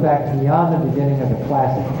 It goes back beyond the beginning of the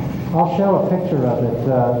classic. I'll show a picture of it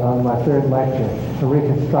on my third lecture, the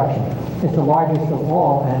reconstruction. It's the largest of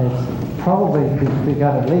all, and it's probably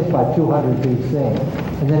begun at least by 200 BC.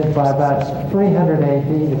 And then by about 300 AD,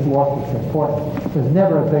 it's lost its importance. There's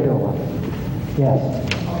never a bigger one. Yes?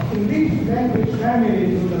 In which language family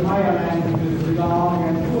do the Maya languages belong,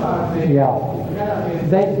 and who are they?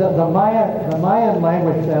 The Mayan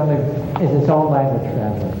language family is its own language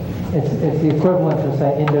family. It's the equivalent to,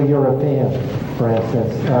 say, Indo-European, for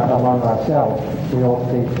instance, among ourselves. We all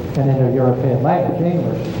speak an Indo-European language,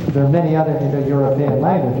 English. There are many other Indo-European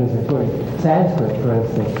languages, including Sanskrit, for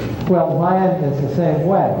instance. Well, Mayan is the same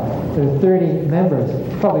way. There are 30 members.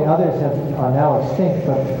 Probably others are now extinct,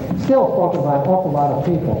 but still spoken by an awful lot of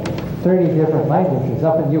people. 30 different languages.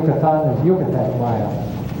 Up in Yucatan, there's Yucatec Maya.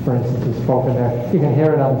 for instance, is spoken there. You can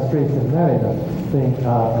hear it on the streets in Merida being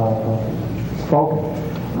spoken.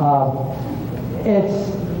 It's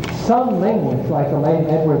some linguists, like the late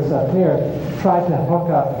Edwards up here, tried to hook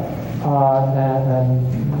up,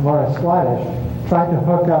 and Laura Squadish, tried to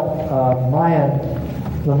hook up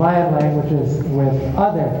the Mayan languages with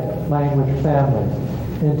other language families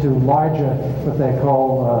into larger, what they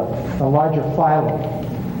call a larger phylum.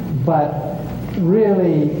 But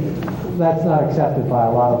really, that's not accepted by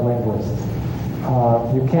a lot of linguists.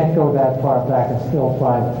 You can't go that far back and still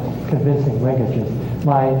find convincing linkages.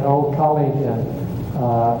 My old colleague and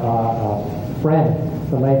friend,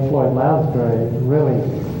 the late Floyd Lounsbury, really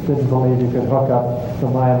didn't believe you could hook up the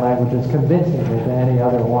Mayan languages convincingly to any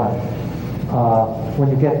other one. When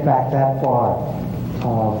you get back that far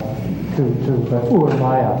to the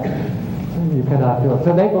Ur-Maya, you cannot do it.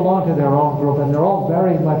 So they belong to their own group, and they're all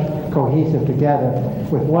very much cohesive together,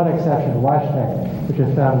 with one exception, Washtec, which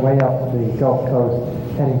is found way up the Gulf Coast,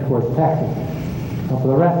 heading towards Texas. For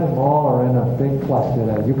the rest of them all are in a big cluster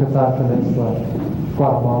there, Yucatan Peninsula,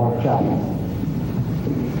 Guatemala, Chiapas.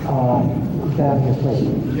 Dan, yes, please.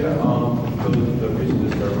 Yeah, the recent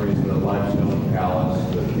discoveries, the limestone palace,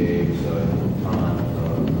 the caves,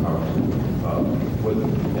 with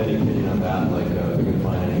any opinion on that, like we can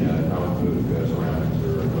find any common food ceramics or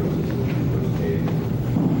those caves?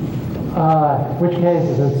 Which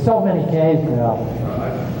caves? There's so many caves now.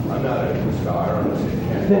 I'm not a scholar. I'm just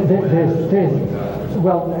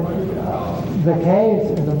the caves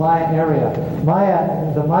in the Maya area.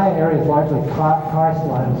 The Maya area is largely karst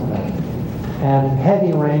limestone and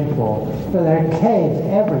heavy rainfall. So there are caves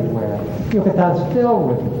everywhere. Yucatan's filled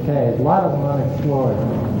with caves, a lot of them unexplored,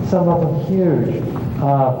 some of them huge.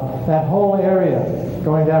 That whole area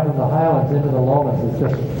going down from the highlands into the lowlands is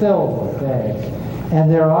just filled with caves. And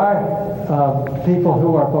there are people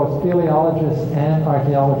who are both speleologists and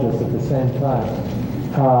archaeologists at the same time.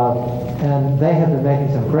 And they have been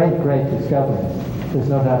making some great discoveries. There's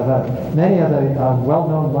no doubt about it. Many of the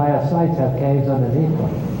well-known Maya sites have caves underneath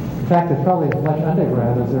them. In fact, there's probably as much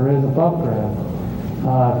underground as there is above ground.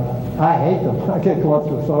 I hate them. I get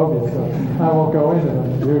claustrophobia, so I won't go into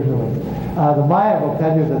them usually. The Maya will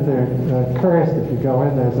tell you that they're cursed if you go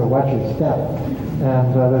in there, so watch your step.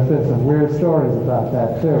 And there's been some weird stories about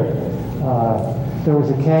that too. There's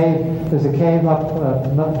a cave up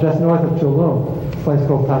just north of Tulum, a place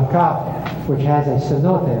called Tancap, which has a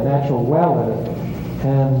cenote, a natural well in it.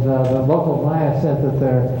 And the local Maya said that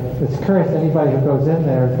it's cursed. Anybody who goes in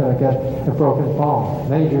there is going to get a broken bone,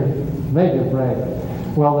 major break.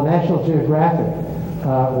 Well, the National Geographic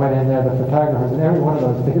went in there, the photographers, and every one of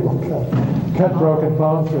those people cut broken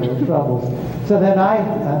bones through their troubles. So then I,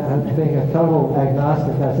 being a total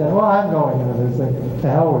agnostic, I said, well, I'm going into this thing, to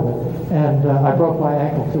hell with it. And I broke my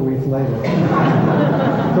ankle 2 weeks later.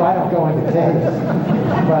 So I don't go into caves.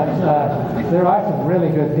 But there are some really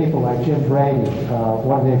good people like Jim Brady,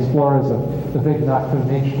 one of the explorers of the big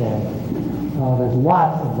Nakpunish Dam. There's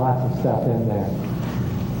lots and lots of stuff in there.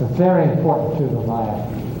 It's very important to the Maya.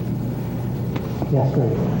 Yes, great.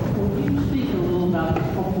 Will you speak a little about the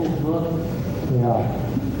Popol Vuh?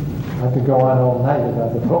 Yeah. I could go on all night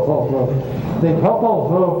about the Popol Vuh. The Popol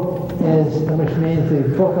Vuh is, which means the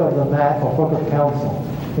Book of the Mat, or Book of Council,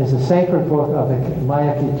 is a sacred book of the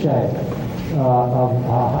Maya Quiche,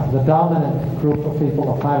 of the dominant group of people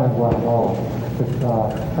of Highland Guatemala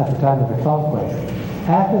at the time of the conquest.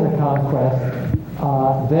 After the conquest,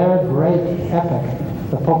 their great epic,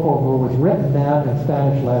 the Popol Vuh, was written down in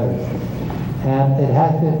Spanish letters. And it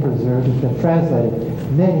has been preserved. It's been translated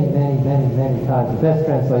many times. The best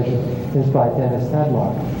translation is by Dennis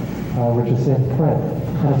Tedlock, which is in print.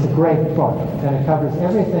 And it's a great book. And it covers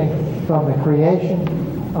everything from the creation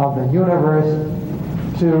of the universe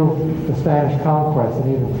to the Spanish conquest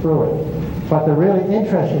and even through it. But the really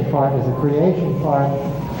interesting part is the creation part,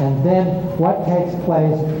 and then what takes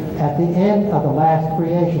place at the end of the last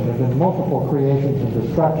creation. There have been multiple creations and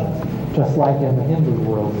destructions, just like in the Hindu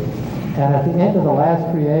world. And at the end of the last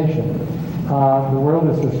creation, the world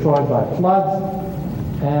is destroyed by floods,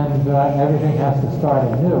 and everything has to start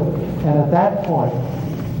anew. And at that point,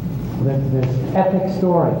 this epic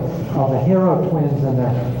story of the hero twins and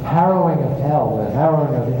their harrowing of hell, the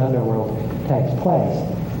harrowing of the underworld, takes place.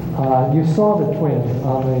 You saw the twins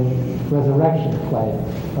on the resurrection plate,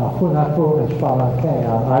 Hunafu and Spalanque,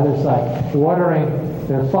 on either side, watering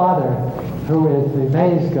their father, who is the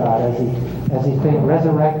maize god, as he's being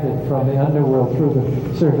resurrected from the underworld through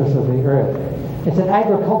the surface of the earth. It's an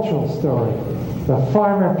agricultural story. The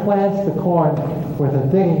farmer plants the corn with a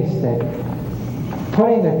digging stick.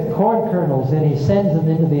 Putting the corn kernels in, he sends them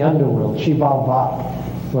into the underworld, Xibalba,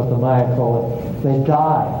 what the Maya call it. They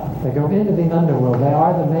die. They go into the underworld. They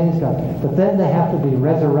are the maize gods. But then they have to be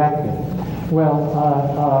resurrected. Well,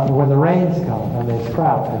 when the rains come and they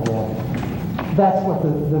sprout again. That's what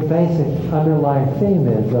the basic underlying theme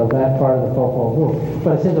is of that part of the Popol Vuh.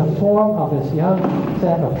 But it's in the form of this young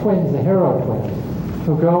set of twins, the hero twins,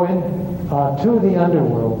 who go in to the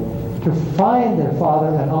underworld to find their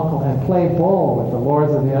father and uncle and play ball with the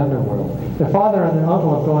lords of the underworld. Their father and their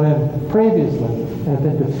uncle have gone in previously and have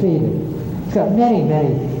been defeated. It's got many,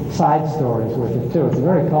 many side stories with it, too. It's a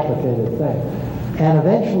very complicated thing. And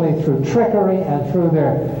eventually, through trickery and through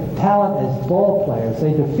their talent as ball players,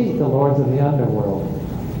 they defeat the lords of the underworld.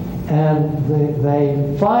 And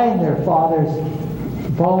they find their father's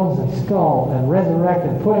bones and skull and resurrect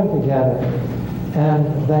and put them together.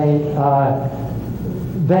 And they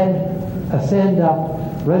then ascend up,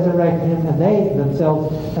 resurrect him, and they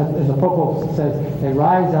themselves, as the Popol says, they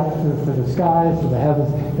rise up to the skies, to the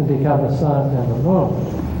heavens, and become the sun and the moon.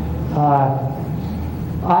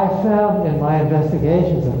 I found in my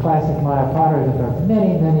investigations of classic Maya pottery that there are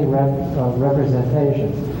many, many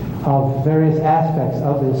representations of various aspects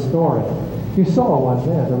of this story. You saw one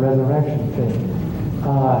there, the resurrection theme.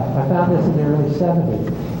 I found this in the early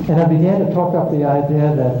 70s. And I began to talk up the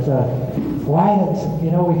idea that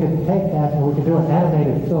we could take that and we could do an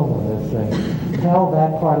animated film on this thing, tell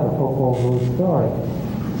that part of the Popol Vuh story.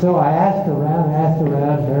 So I asked around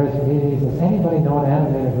various meetings, does anybody know an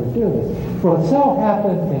animator who would do this? Well, it so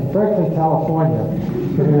happened in Berkeley, California,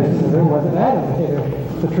 there was an animator,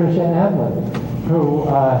 Patricia Amlin, who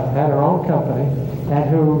had her own company and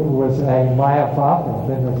who was a Maya prophet,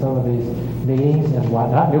 been to some of these meetings and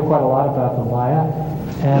whatnot, knew quite a lot about the Maya,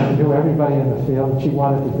 and knew everybody in the field, and she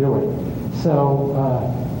wanted to do it. So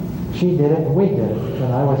she did it, and we did it,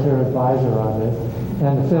 and I was her advisor on this.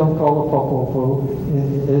 And the film called The Popol Vuh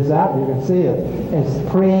is out. You can see it. It's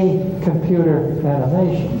pre-computer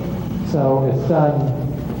animation. So it's done,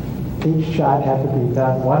 each shot had to be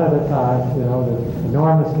done one at a time, the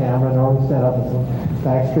enormous camera, enormous setup, and some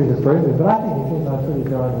backstreet of Berkeley. But I think it came out pretty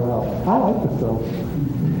darn well. I like the film.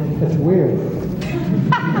 It's weird.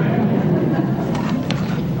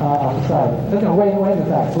 I'm sorry. No, wait in the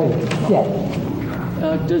back, please. Yes.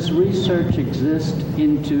 Does research exist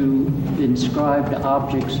into inscribed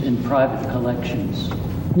objects in private collections?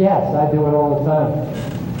 Yes, I do it all the time.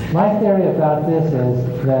 My theory about this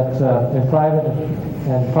is that in private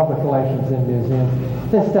and public collections in museums,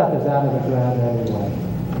 this stuff is out of the ground anyway.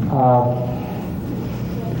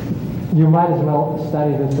 You might as well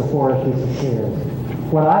study this before it disappears.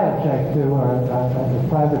 What I object to are the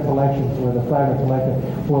private collections where the private collector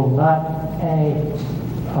will not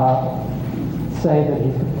say that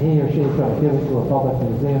he or she is going to give it to a public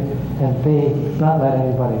museum, and B, not let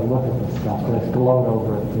anybody look at the stuff, just gloat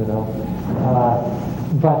over it,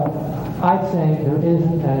 But I'd say there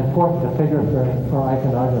isn't an important epigraphy or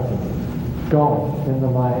iconography going in the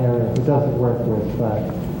Maya area who doesn't work with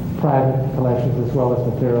private collections as well as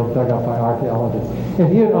material dug up by archaeologists.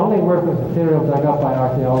 If you'd only worked with material dug up by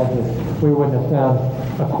archaeologists, we wouldn't have found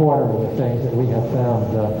a quarter of the things that we have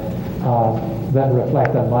found that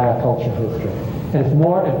reflect on Maya culture history. And it's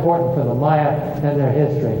more important for the Maya and their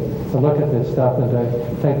history to look at this stuff than to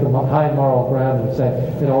take the high moral ground and say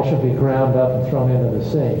it all should be ground up and thrown into the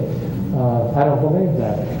sea. I don't believe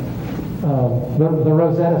that. The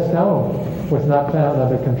Rosetta Stone was not found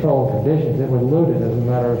under controlled conditions. It was looted, as a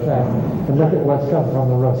matter of fact. And look at what's come from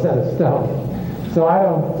the Rosetta Stone. So I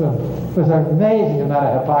don't... there's an amazing amount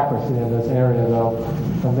of hypocrisy in this area, though.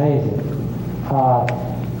 Amazing.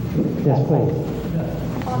 Yes, please.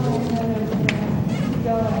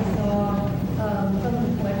 I saw some of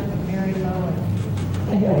the collection of Mary Bowen.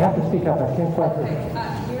 You have to speak up. I can't quite hear.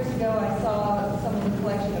 Years ago, I saw some of the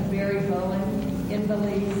collection of Mary Bowen in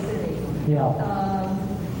Belize City. Yeah.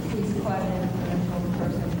 He's quite an influential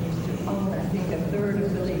person. He used to own, I think, a third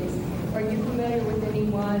of Belize. Are you familiar with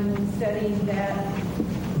anyone studying that?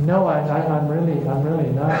 No, I'm really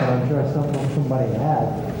not, but I'm sure somebody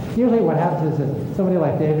has. Usually what happens is that somebody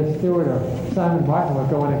like David Stewart or Simon Martin will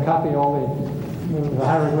go in and copy all the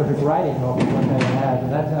hieroglyphic writing of what they had,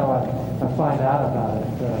 and that's how I find out about it.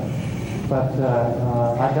 But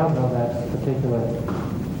I don't know that particular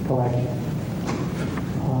collection.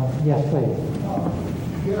 Yes, please.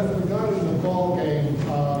 Yes, regarding the ball game,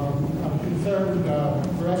 I'm concerned,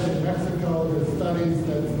 in Mexico, there's studies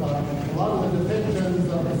that a lot of the depictions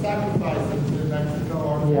of the sacrifices in Mexico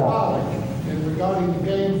are symbolic. And regarding the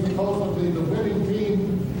game, supposedly the winning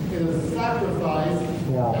team is sacrificed,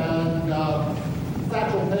 and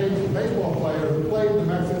Satchel Paige, the baseball player who played in the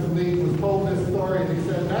Mexican League, was told this story, and he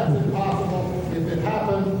said, that's impossible. If it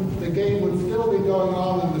happened, the game would still would be going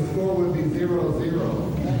on and the score would be 0-0.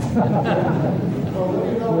 So what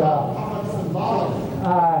do you know about how much symbolic?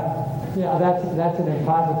 Yeah, that's an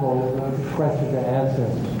impossible question to answer.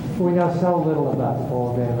 We know so little about the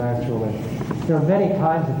ball game, actually. There are many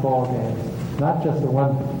kinds of ball games, not just the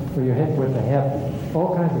one where you hit with the hip.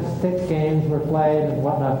 All kinds of stick games were played and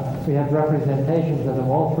whatnot. We have representations of them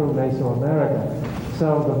all through Mesoamerica.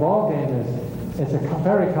 So the ball game it's a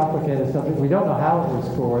very complicated subject. We don't know how it was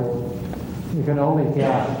scored. You can only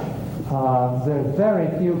guess. There are very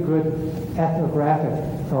few good ethnographic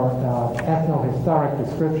or ethnohistoric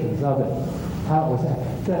descriptions of it. How it was.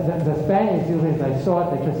 The Spaniards usually, they saw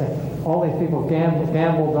it, they just say, all these people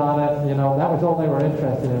gambled on it. That was all they were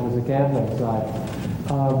interested in, was the gambling side.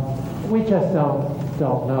 We just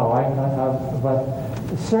don't know.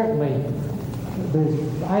 But certainly,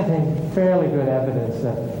 there's, I think, fairly good evidence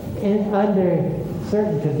that under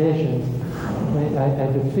certain conditions,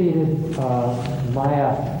 a defeated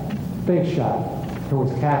Maya big shot who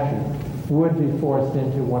was captured would be forced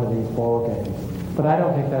into one of these ball games. But I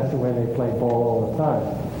don't think that's the way they play ball all the time.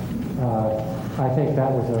 I think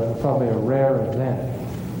that was probably a rare event.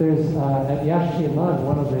 There's at Yaxchilan,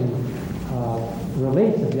 one of the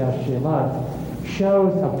reliefs of Yaxchilan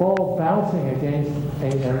shows a ball bouncing against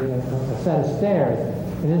a set of stairs,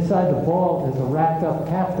 and inside the ball is a wrapped up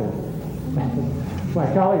captive. My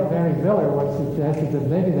colleague Mary Miller once suggested that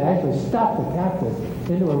maybe they actually stuffed the captive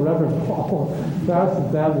into a rubber ball bouncing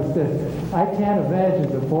down the stairs. I can't imagine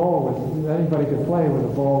anybody could play with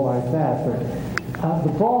a ball like that. But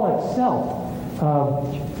the ball itself,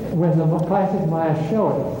 when the classic Maya show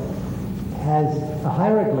it, has a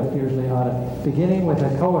hieroglyph usually on it, beginning with a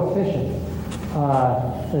coefficient.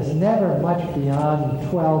 There's never much beyond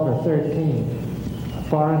 12 or 13,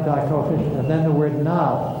 foreign die coefficient, and then the word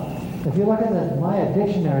knob. If you look at the Maya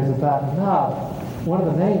dictionaries about knob, one of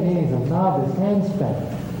the main meanings of knob is handspan.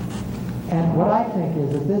 And what I think is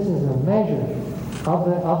that this is a measure of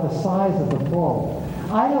the size of the ball.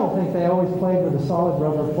 I don't think they always played with a solid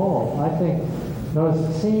rubber ball. I think those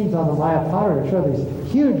scenes on the Maya pottery show these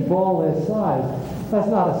huge ball this size. That's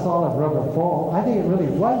not a solid rubber ball. I think it really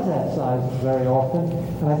was that size very often,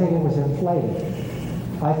 and I think it was inflated.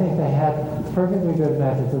 I think they had perfectly good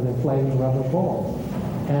methods of inflating rubber balls.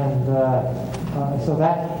 And so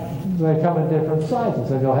that they come in different sizes.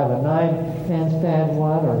 So you'll have a 9-handspan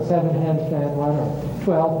one, or a 7-handspan one, or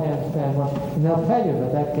 12-handspan one, and they'll tell you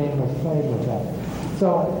that game was played with that.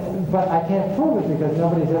 So, but I can't prove it because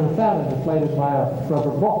nobody's ever found it inflated by a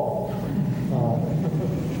rubber ball.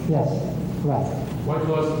 Yes, right. What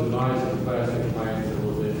was the demise of the classic Mayan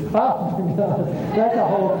civilization? Oh, that's a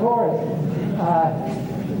whole course.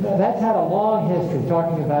 That's had a long history,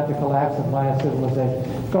 talking about the collapse of Mayan civilization.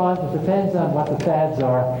 It depends on what the fads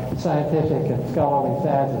are, scientific and scholarly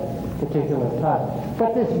fads at a particular time.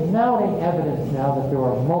 But there's mounting evidence now that there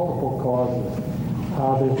are multiple causes.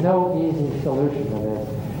 There's no easy solution to this.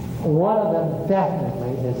 One of them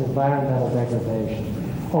definitely is environmental degradation,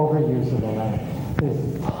 overuse of the land. There's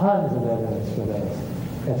tons of evidence for this.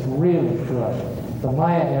 It's really good. The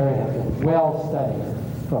Maya area has been well studied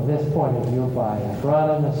from this point of view by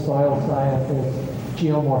agronomists, soil scientists,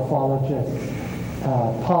 geomorphologists,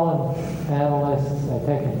 pollen analysts,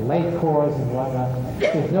 taking lake cores and whatnot.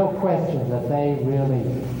 There's no question that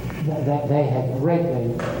they had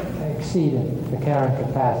greatly exceeded the carrying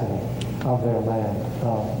capacity of their land.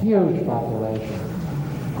 Huge population.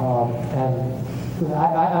 And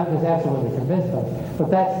I'm just absolutely convinced of it. But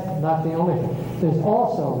that's not the only thing. There's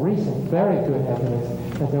also recent, very good evidence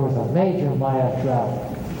that there was a major Maya drought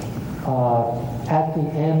at the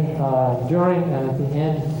end, during and at the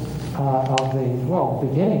end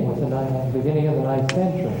beginning of the 9th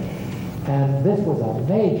century. And this was a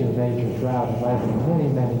major drought that lasted many,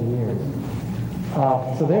 many years.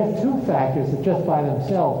 So there's two factors that just by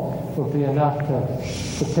themselves would be enough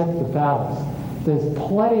to tip the balance. There's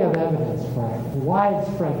plenty of evidence for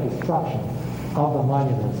widespread destruction of the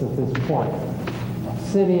monuments at this point.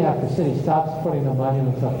 City after city stops putting the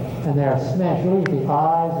monuments up, and they are smashed. Look at the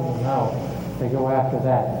eyes and the mouth. They go after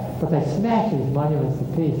that. But they smash these monuments to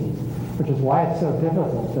pieces, which is why it's so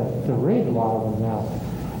difficult to read a lot of them now.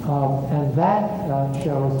 And that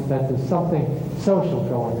shows that there's something social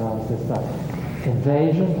going on at this time.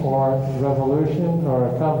 Invasion or revolution or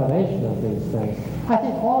a combination of these things. I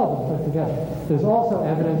think all of them put together. There's also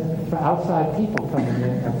evidence for outside people coming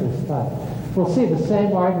in at this time. We'll see the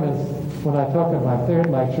same arguments when I talk in my third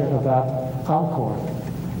lecture about Angkor.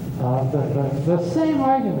 The same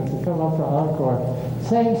arguments that come up for Angkor,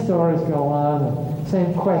 same stories go on, and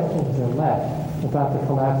same questions are left about the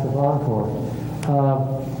collapse of Angkor.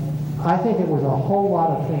 I think it was a whole lot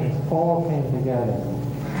of things all came together.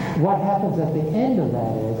 What happens at the end of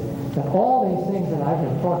that is that all these things that I've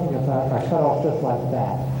been talking about are cut off just like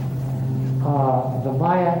that. The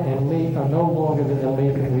Maya elite are no longer the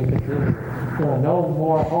elite that we could do. There are no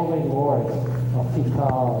more holy lords of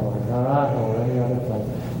Tikal or Narada or any other place.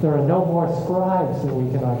 There are no more scribes that we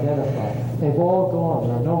can identify. They've all gone.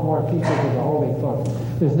 There are no more teachers of the holy books.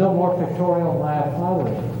 There's no more pictorial Maya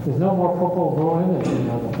pottery. There's no more Popol Vuh imagery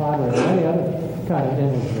on the pottery or any other kind of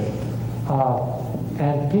imagery.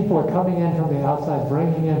 And people are coming in from the outside,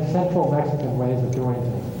 bringing in central Mexican ways of doing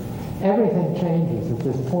things. Everything changes at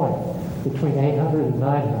this point, between 800 and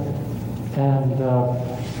 900. And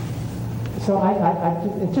so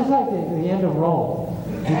it's just like the end of Rome.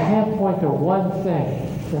 You can't point to one thing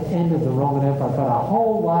that ended the Roman Empire, but a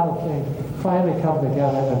whole lot of things finally come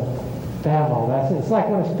together and bam, that's it. It's like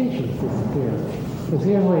when a species disappears. It's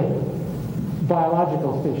usually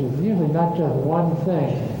biological species. It's usually not just one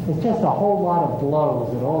thing. It's just a whole lot of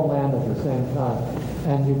blows that all land at the same time.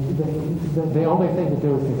 And the only thing to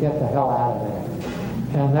do is to get the hell out of there.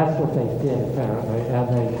 And that's what they did, apparently. And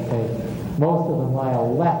most of the Maya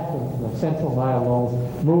left the central Maya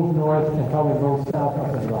lowlands, moved north, and probably moved south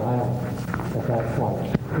up into the highlands at that point.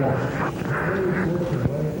 Yes.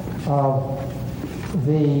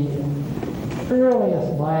 The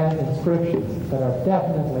earliest Mayan inscriptions that are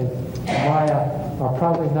definitely Maya are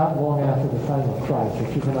probably not long after the time of Christ,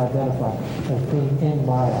 that you can identify as being in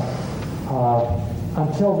Maya.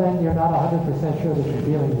 Until then, you're not 100% sure that you're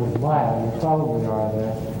dealing with Maya. You probably are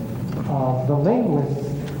there. The linguists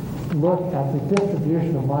look at the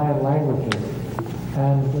distribution of Mayan languages,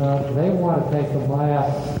 and they want to take the Maya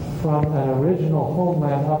from an original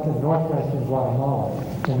homeland up in northwestern Guatemala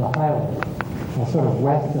in the highlands, sort of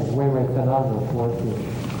west of Huehuetenango towards the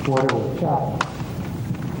border with Chiapas.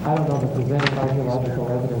 I don't know if there's any archaeological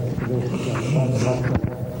evidence for this.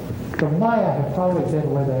 The Maya have probably been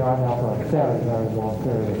where they are now for a very, very long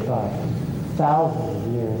period of time. Thousands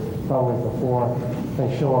of years, probably before they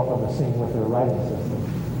show up on the scene with their writing system.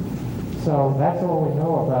 So that's all we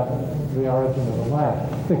know about the origin of the Maya.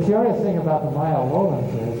 The curious thing about the Maya lowlands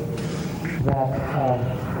is that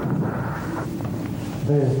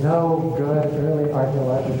there's no good early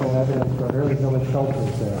archaeological evidence for early village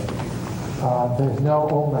cultures there. There's no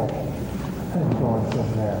Olmec influence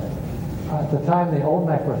in there. At the time the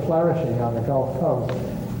Olmec were flourishing on the Gulf Coast,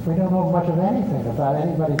 we don't know much of anything about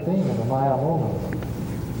anybody being in the Maya lowlands.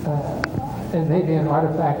 It may be an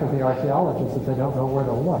artifact of the archaeologists that they don't know where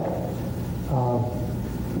to look.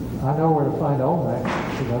 I know where to find Olmec,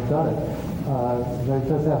 because I've done it. They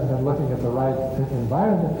just haven't been looking at the right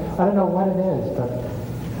environment. I don't know what it is, but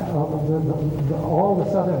all the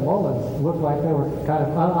southern lowlands looked like they were kind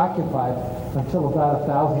of unoccupied until about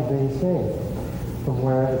 1000 BC, from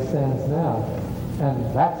where it stands now. And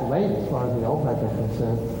that's late as far as the Olmec are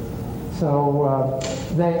concerned. So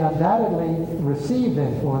they undoubtedly received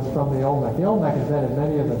influence from the Olmec. The Olmec invented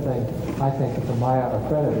many of the things I think that the Maya are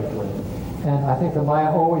credited with. And I think the Maya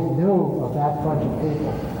always knew of that bunch of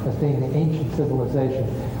people as being the ancient civilization,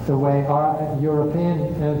 the way our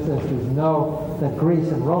European ancestors know that Greece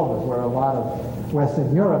and Rome is where a lot of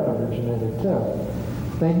Western Europe originated too.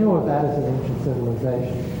 They knew of that as an ancient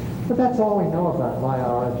civilization. But that's all we know about Maya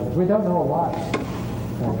origins. We don't know a lot,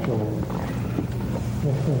 actually.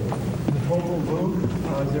 The Popol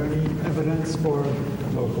Vuh, is there any evidence for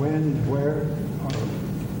when, where, or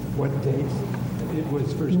what dates it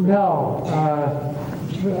was first? No.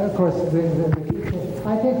 Of course,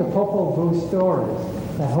 I think the Popol Vuh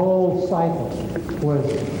stories, the whole cycle, was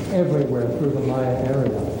everywhere through the Maya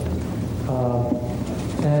area.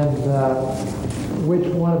 Which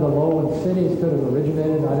one of the lowland cities could have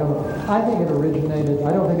originated, I don't know. I don't think it originated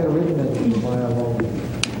in the Maya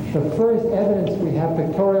lowlands. The first evidence we have,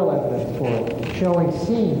 pictorial evidence for it, showing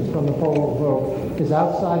scenes from the Popol Vuh, is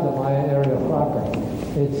outside the Maya area proper.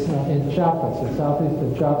 It's in Chiapas, in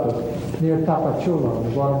southeastern Chiapas, near Tapachula, on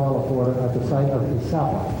the Guatemala border, at the site of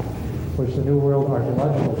Izapa, which the New World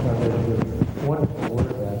Archaeological Foundation did wonderful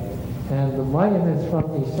work at. And the monuments from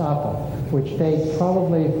Izapa, which date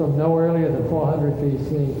probably from no earlier than 400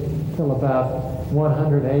 BC till about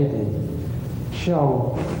 100 AD,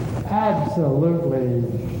 show absolutely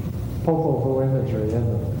Popol Vuh imagery in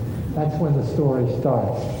them. That's when the story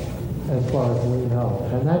starts, as far as we know.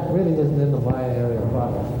 And that really isn't in the Maya area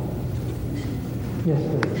proper. Yes,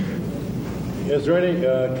 please. The Is there any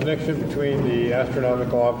connection between the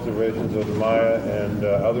astronomical observations of the Maya and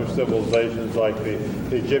other civilizations like the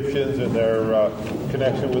Egyptians and their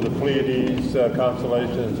connection with the Pleiades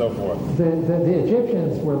constellation and so forth? The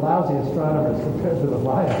Egyptians were lousy astronomers compared to the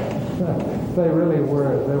Maya. They really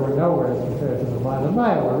were. They were nowhere as compared to the Maya. The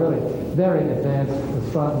Maya were really very advanced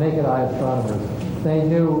naked-eye astronomers. They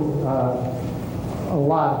knew a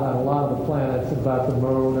lot about a lot of the planets, about the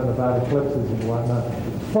moon, and about eclipses and whatnot,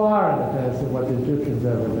 far in advance of what the Egyptians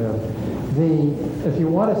ever knew. If you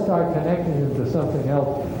want to start connecting them to something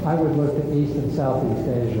else, I would look to East and Southeast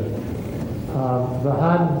Asia. The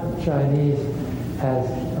Han Chinese, as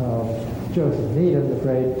Joseph Needham, the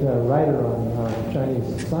great writer on Chinese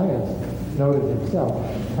science, noted himself,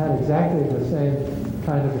 had exactly the same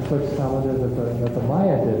kind of eclipse calendar that the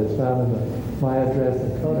Maya did, as found in the Maya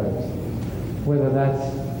Dresden Codex. Whether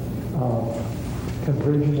that's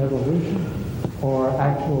convergent evolution or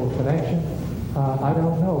actual connection, I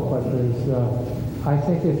don't know. But I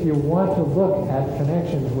think if you want to look at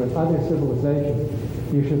connections with other civilizations,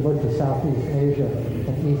 you should look to Southeast Asia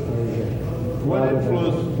and East Asia. What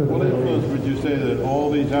influence would you say that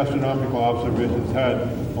all these astronomical observations had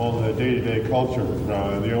on the day-to-day culture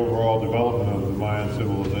and the overall development of the Mayan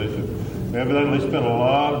civilization? They evidently spent a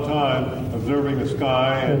lot of time observing the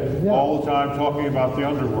sky and all the time talking about the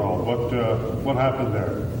underworld. What happened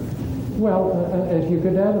there? Well, if you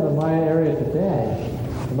go down to the Maya area today,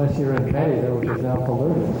 unless you're in Merida, which is now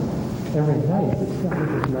polluted, every night the sky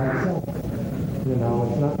just lights up. You know,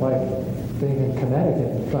 it's not like being in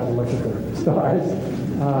Connecticut and trying to look at the stars.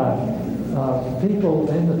 People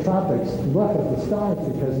in the tropics look at the stars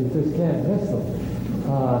because you just can't miss them.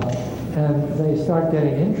 And they start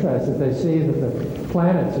getting interested. They see that the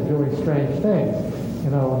planets are doing strange things. You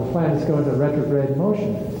know, when the planets go into retrograde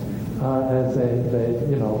motion, as they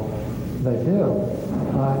do,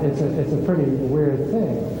 it's a pretty weird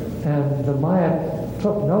thing. And the Maya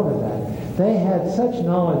took note of that. They had such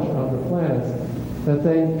knowledge of the planets that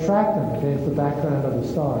they tracked them against the background of the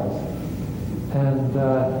stars. And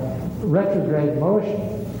retrograde motion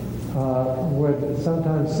would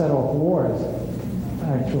sometimes set off wars,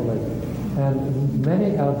 actually. And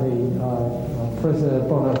many of the President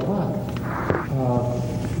Bonaparte,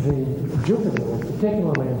 the Jupiter was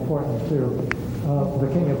particularly important to the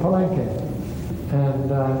King of Palenque. And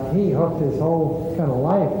he hooked his whole kind of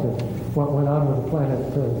life to what went on with the planet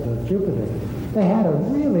Jupiter. They had a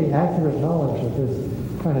really accurate knowledge of this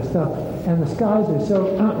kind of stuff. And the skies are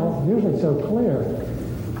usually so clear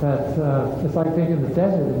that it's like being in the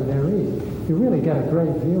desert in the Near East. You really get a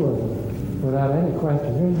great view of them without any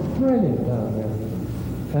question. It's brilliant down there.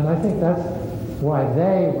 And I think that's why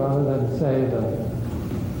they, rather than say the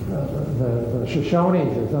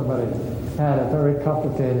Shoshones or somebody, had a very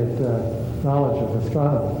complicated knowledge of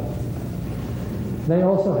astronomy. They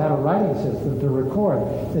also had a writing system to record.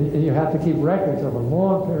 You have to keep records over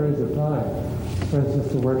long periods of time. For instance,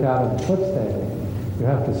 to work out an eclipse table, you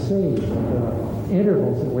have to see the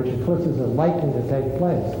intervals in which eclipses are likely to take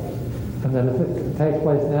place. And then if it takes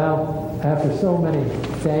place now, after so many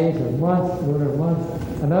days or months, lunar months,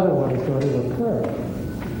 another one is going to occur.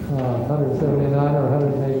 179 or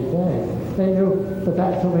 180 days. They knew, but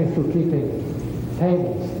that's only through keeping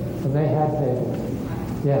tables. And they had tables.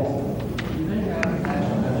 Yes? Do they have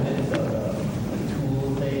actual evidence of the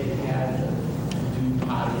tools they had to do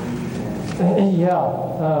pottery?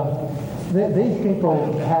 These people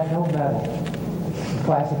had no metal.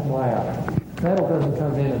 Classic Maya. Metal doesn't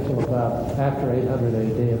come in until about after 800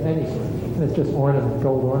 AD of any sort. It's just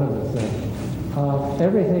gold ornaments there.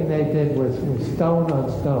 Everything they did was stone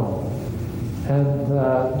on stone. And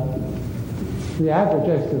the average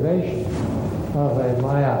excavation of a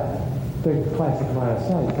big classic Maya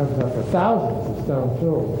site comes up with thousands of stone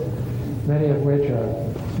tools, many of which are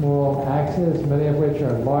small axes, many of which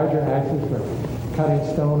are larger axes for cutting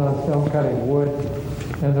stone on stone, cutting wood.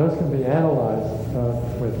 And those can be analyzed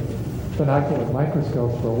with binocular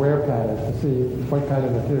microscopes for wear patterns to see what kind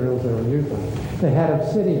of materials they were using. They had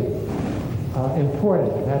obsidian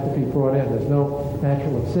imported. It had to be brought in. There's no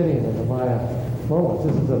natural obsidian in the Maya lowlands.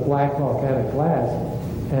 This is a black volcanic glass,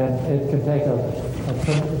 and it can take a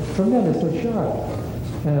tremendously sharp.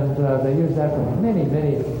 And they use that for many,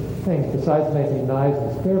 many things. Besides making knives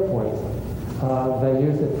and spear points, they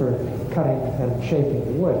use it for cutting and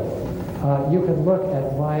shaping wood. You can look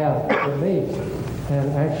at Maya reliefs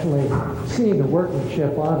and actually see the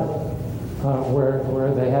workmanship on it,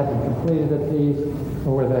 where they hadn't completed a piece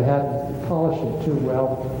or where they hadn't polished it too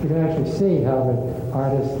well. You can actually see how the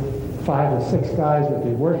artist, 5 or 6 guys would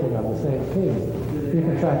be working on the same piece. You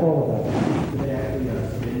can track all of that.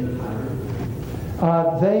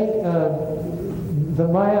 the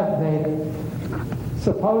Maya made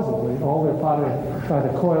supposedly all their pottery by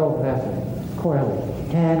the coiled method,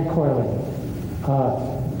 hand coiling.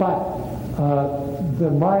 But the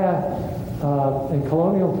Maya in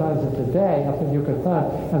colonial times of today, up in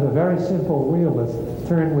Yucatan, have a very simple wheel that's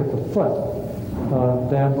turned with the foot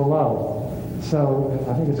down below. So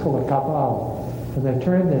I think it's called a capal. And they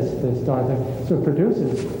turn this darn thing, so it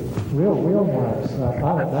produces real wheel marks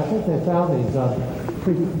on it. And I think they found these on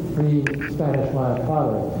pre-Spanish Maya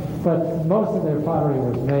pottery. But most of their pottery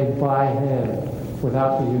was made by hand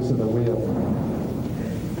without the use of the wheel.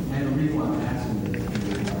 And the reason why I'm asking this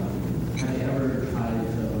is, have you ever tried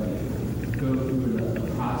to go through the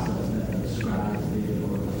process that the scribes did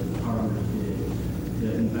or the carvers did to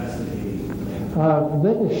investigate?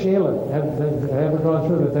 Linda Sheila, have ever gone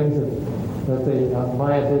through the things that the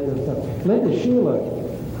Maya did and stuff? Linda Sheila,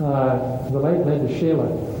 the late Linda Sheila,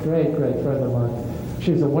 great friend of mine.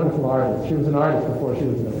 She was a wonderful artist. She was an artist before she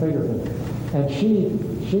was a figurative. And she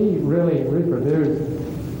really reproduced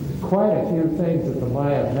quite a few things that the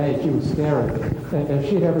Maya made. She was scary. And if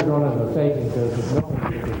she'd ever gone into the faking business, no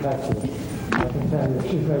one could protect her. I can tell you,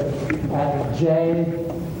 she's made jade,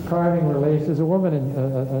 carving reliefs. There's a woman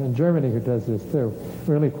in Germany who does this too.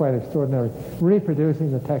 Really quite extraordinary. Reproducing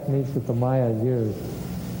the techniques that the Maya used.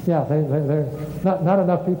 Yeah, they're not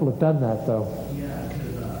enough people have done that though. Yeah,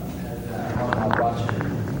 because I watched a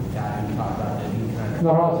guy who talked about that he kind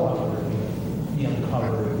of he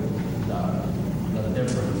uncovered the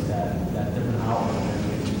difference that different outlets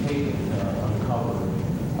are taken to uncover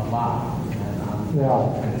a lot. And I'm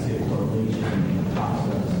trying to see a correlation in the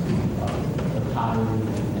process of the pottery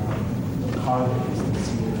and the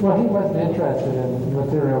carvings. Well, he wasn't interested in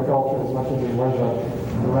material culture as much as he was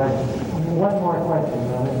the rest. One more question,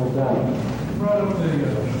 and then we're done. You brought up the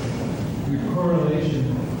correlation,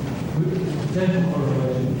 potential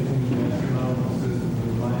correlation between the astronomical systems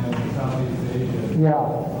of Maya and Southeast Asia. Yeah.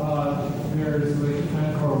 There's like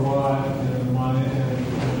Angkor Wat and Maya and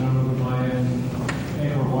a number of the Mayan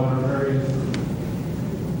Angkor Wat are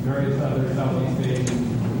various other Southeast Asian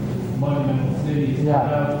monumental cities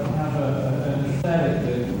have an aesthetic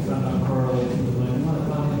that somehow correlates with Maya. You want to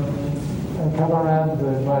comment on that? And come around to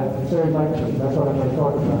my third lecture. That's what I'm going to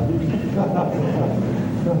talk about.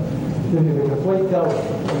 Give you the complete dose.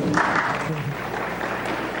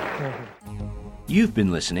 You've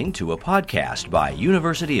been listening to a podcast by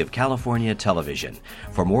University of California Television.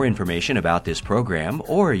 For more information about this program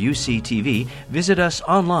or UCTV, visit us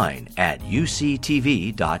online at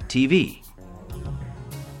uctv.tv.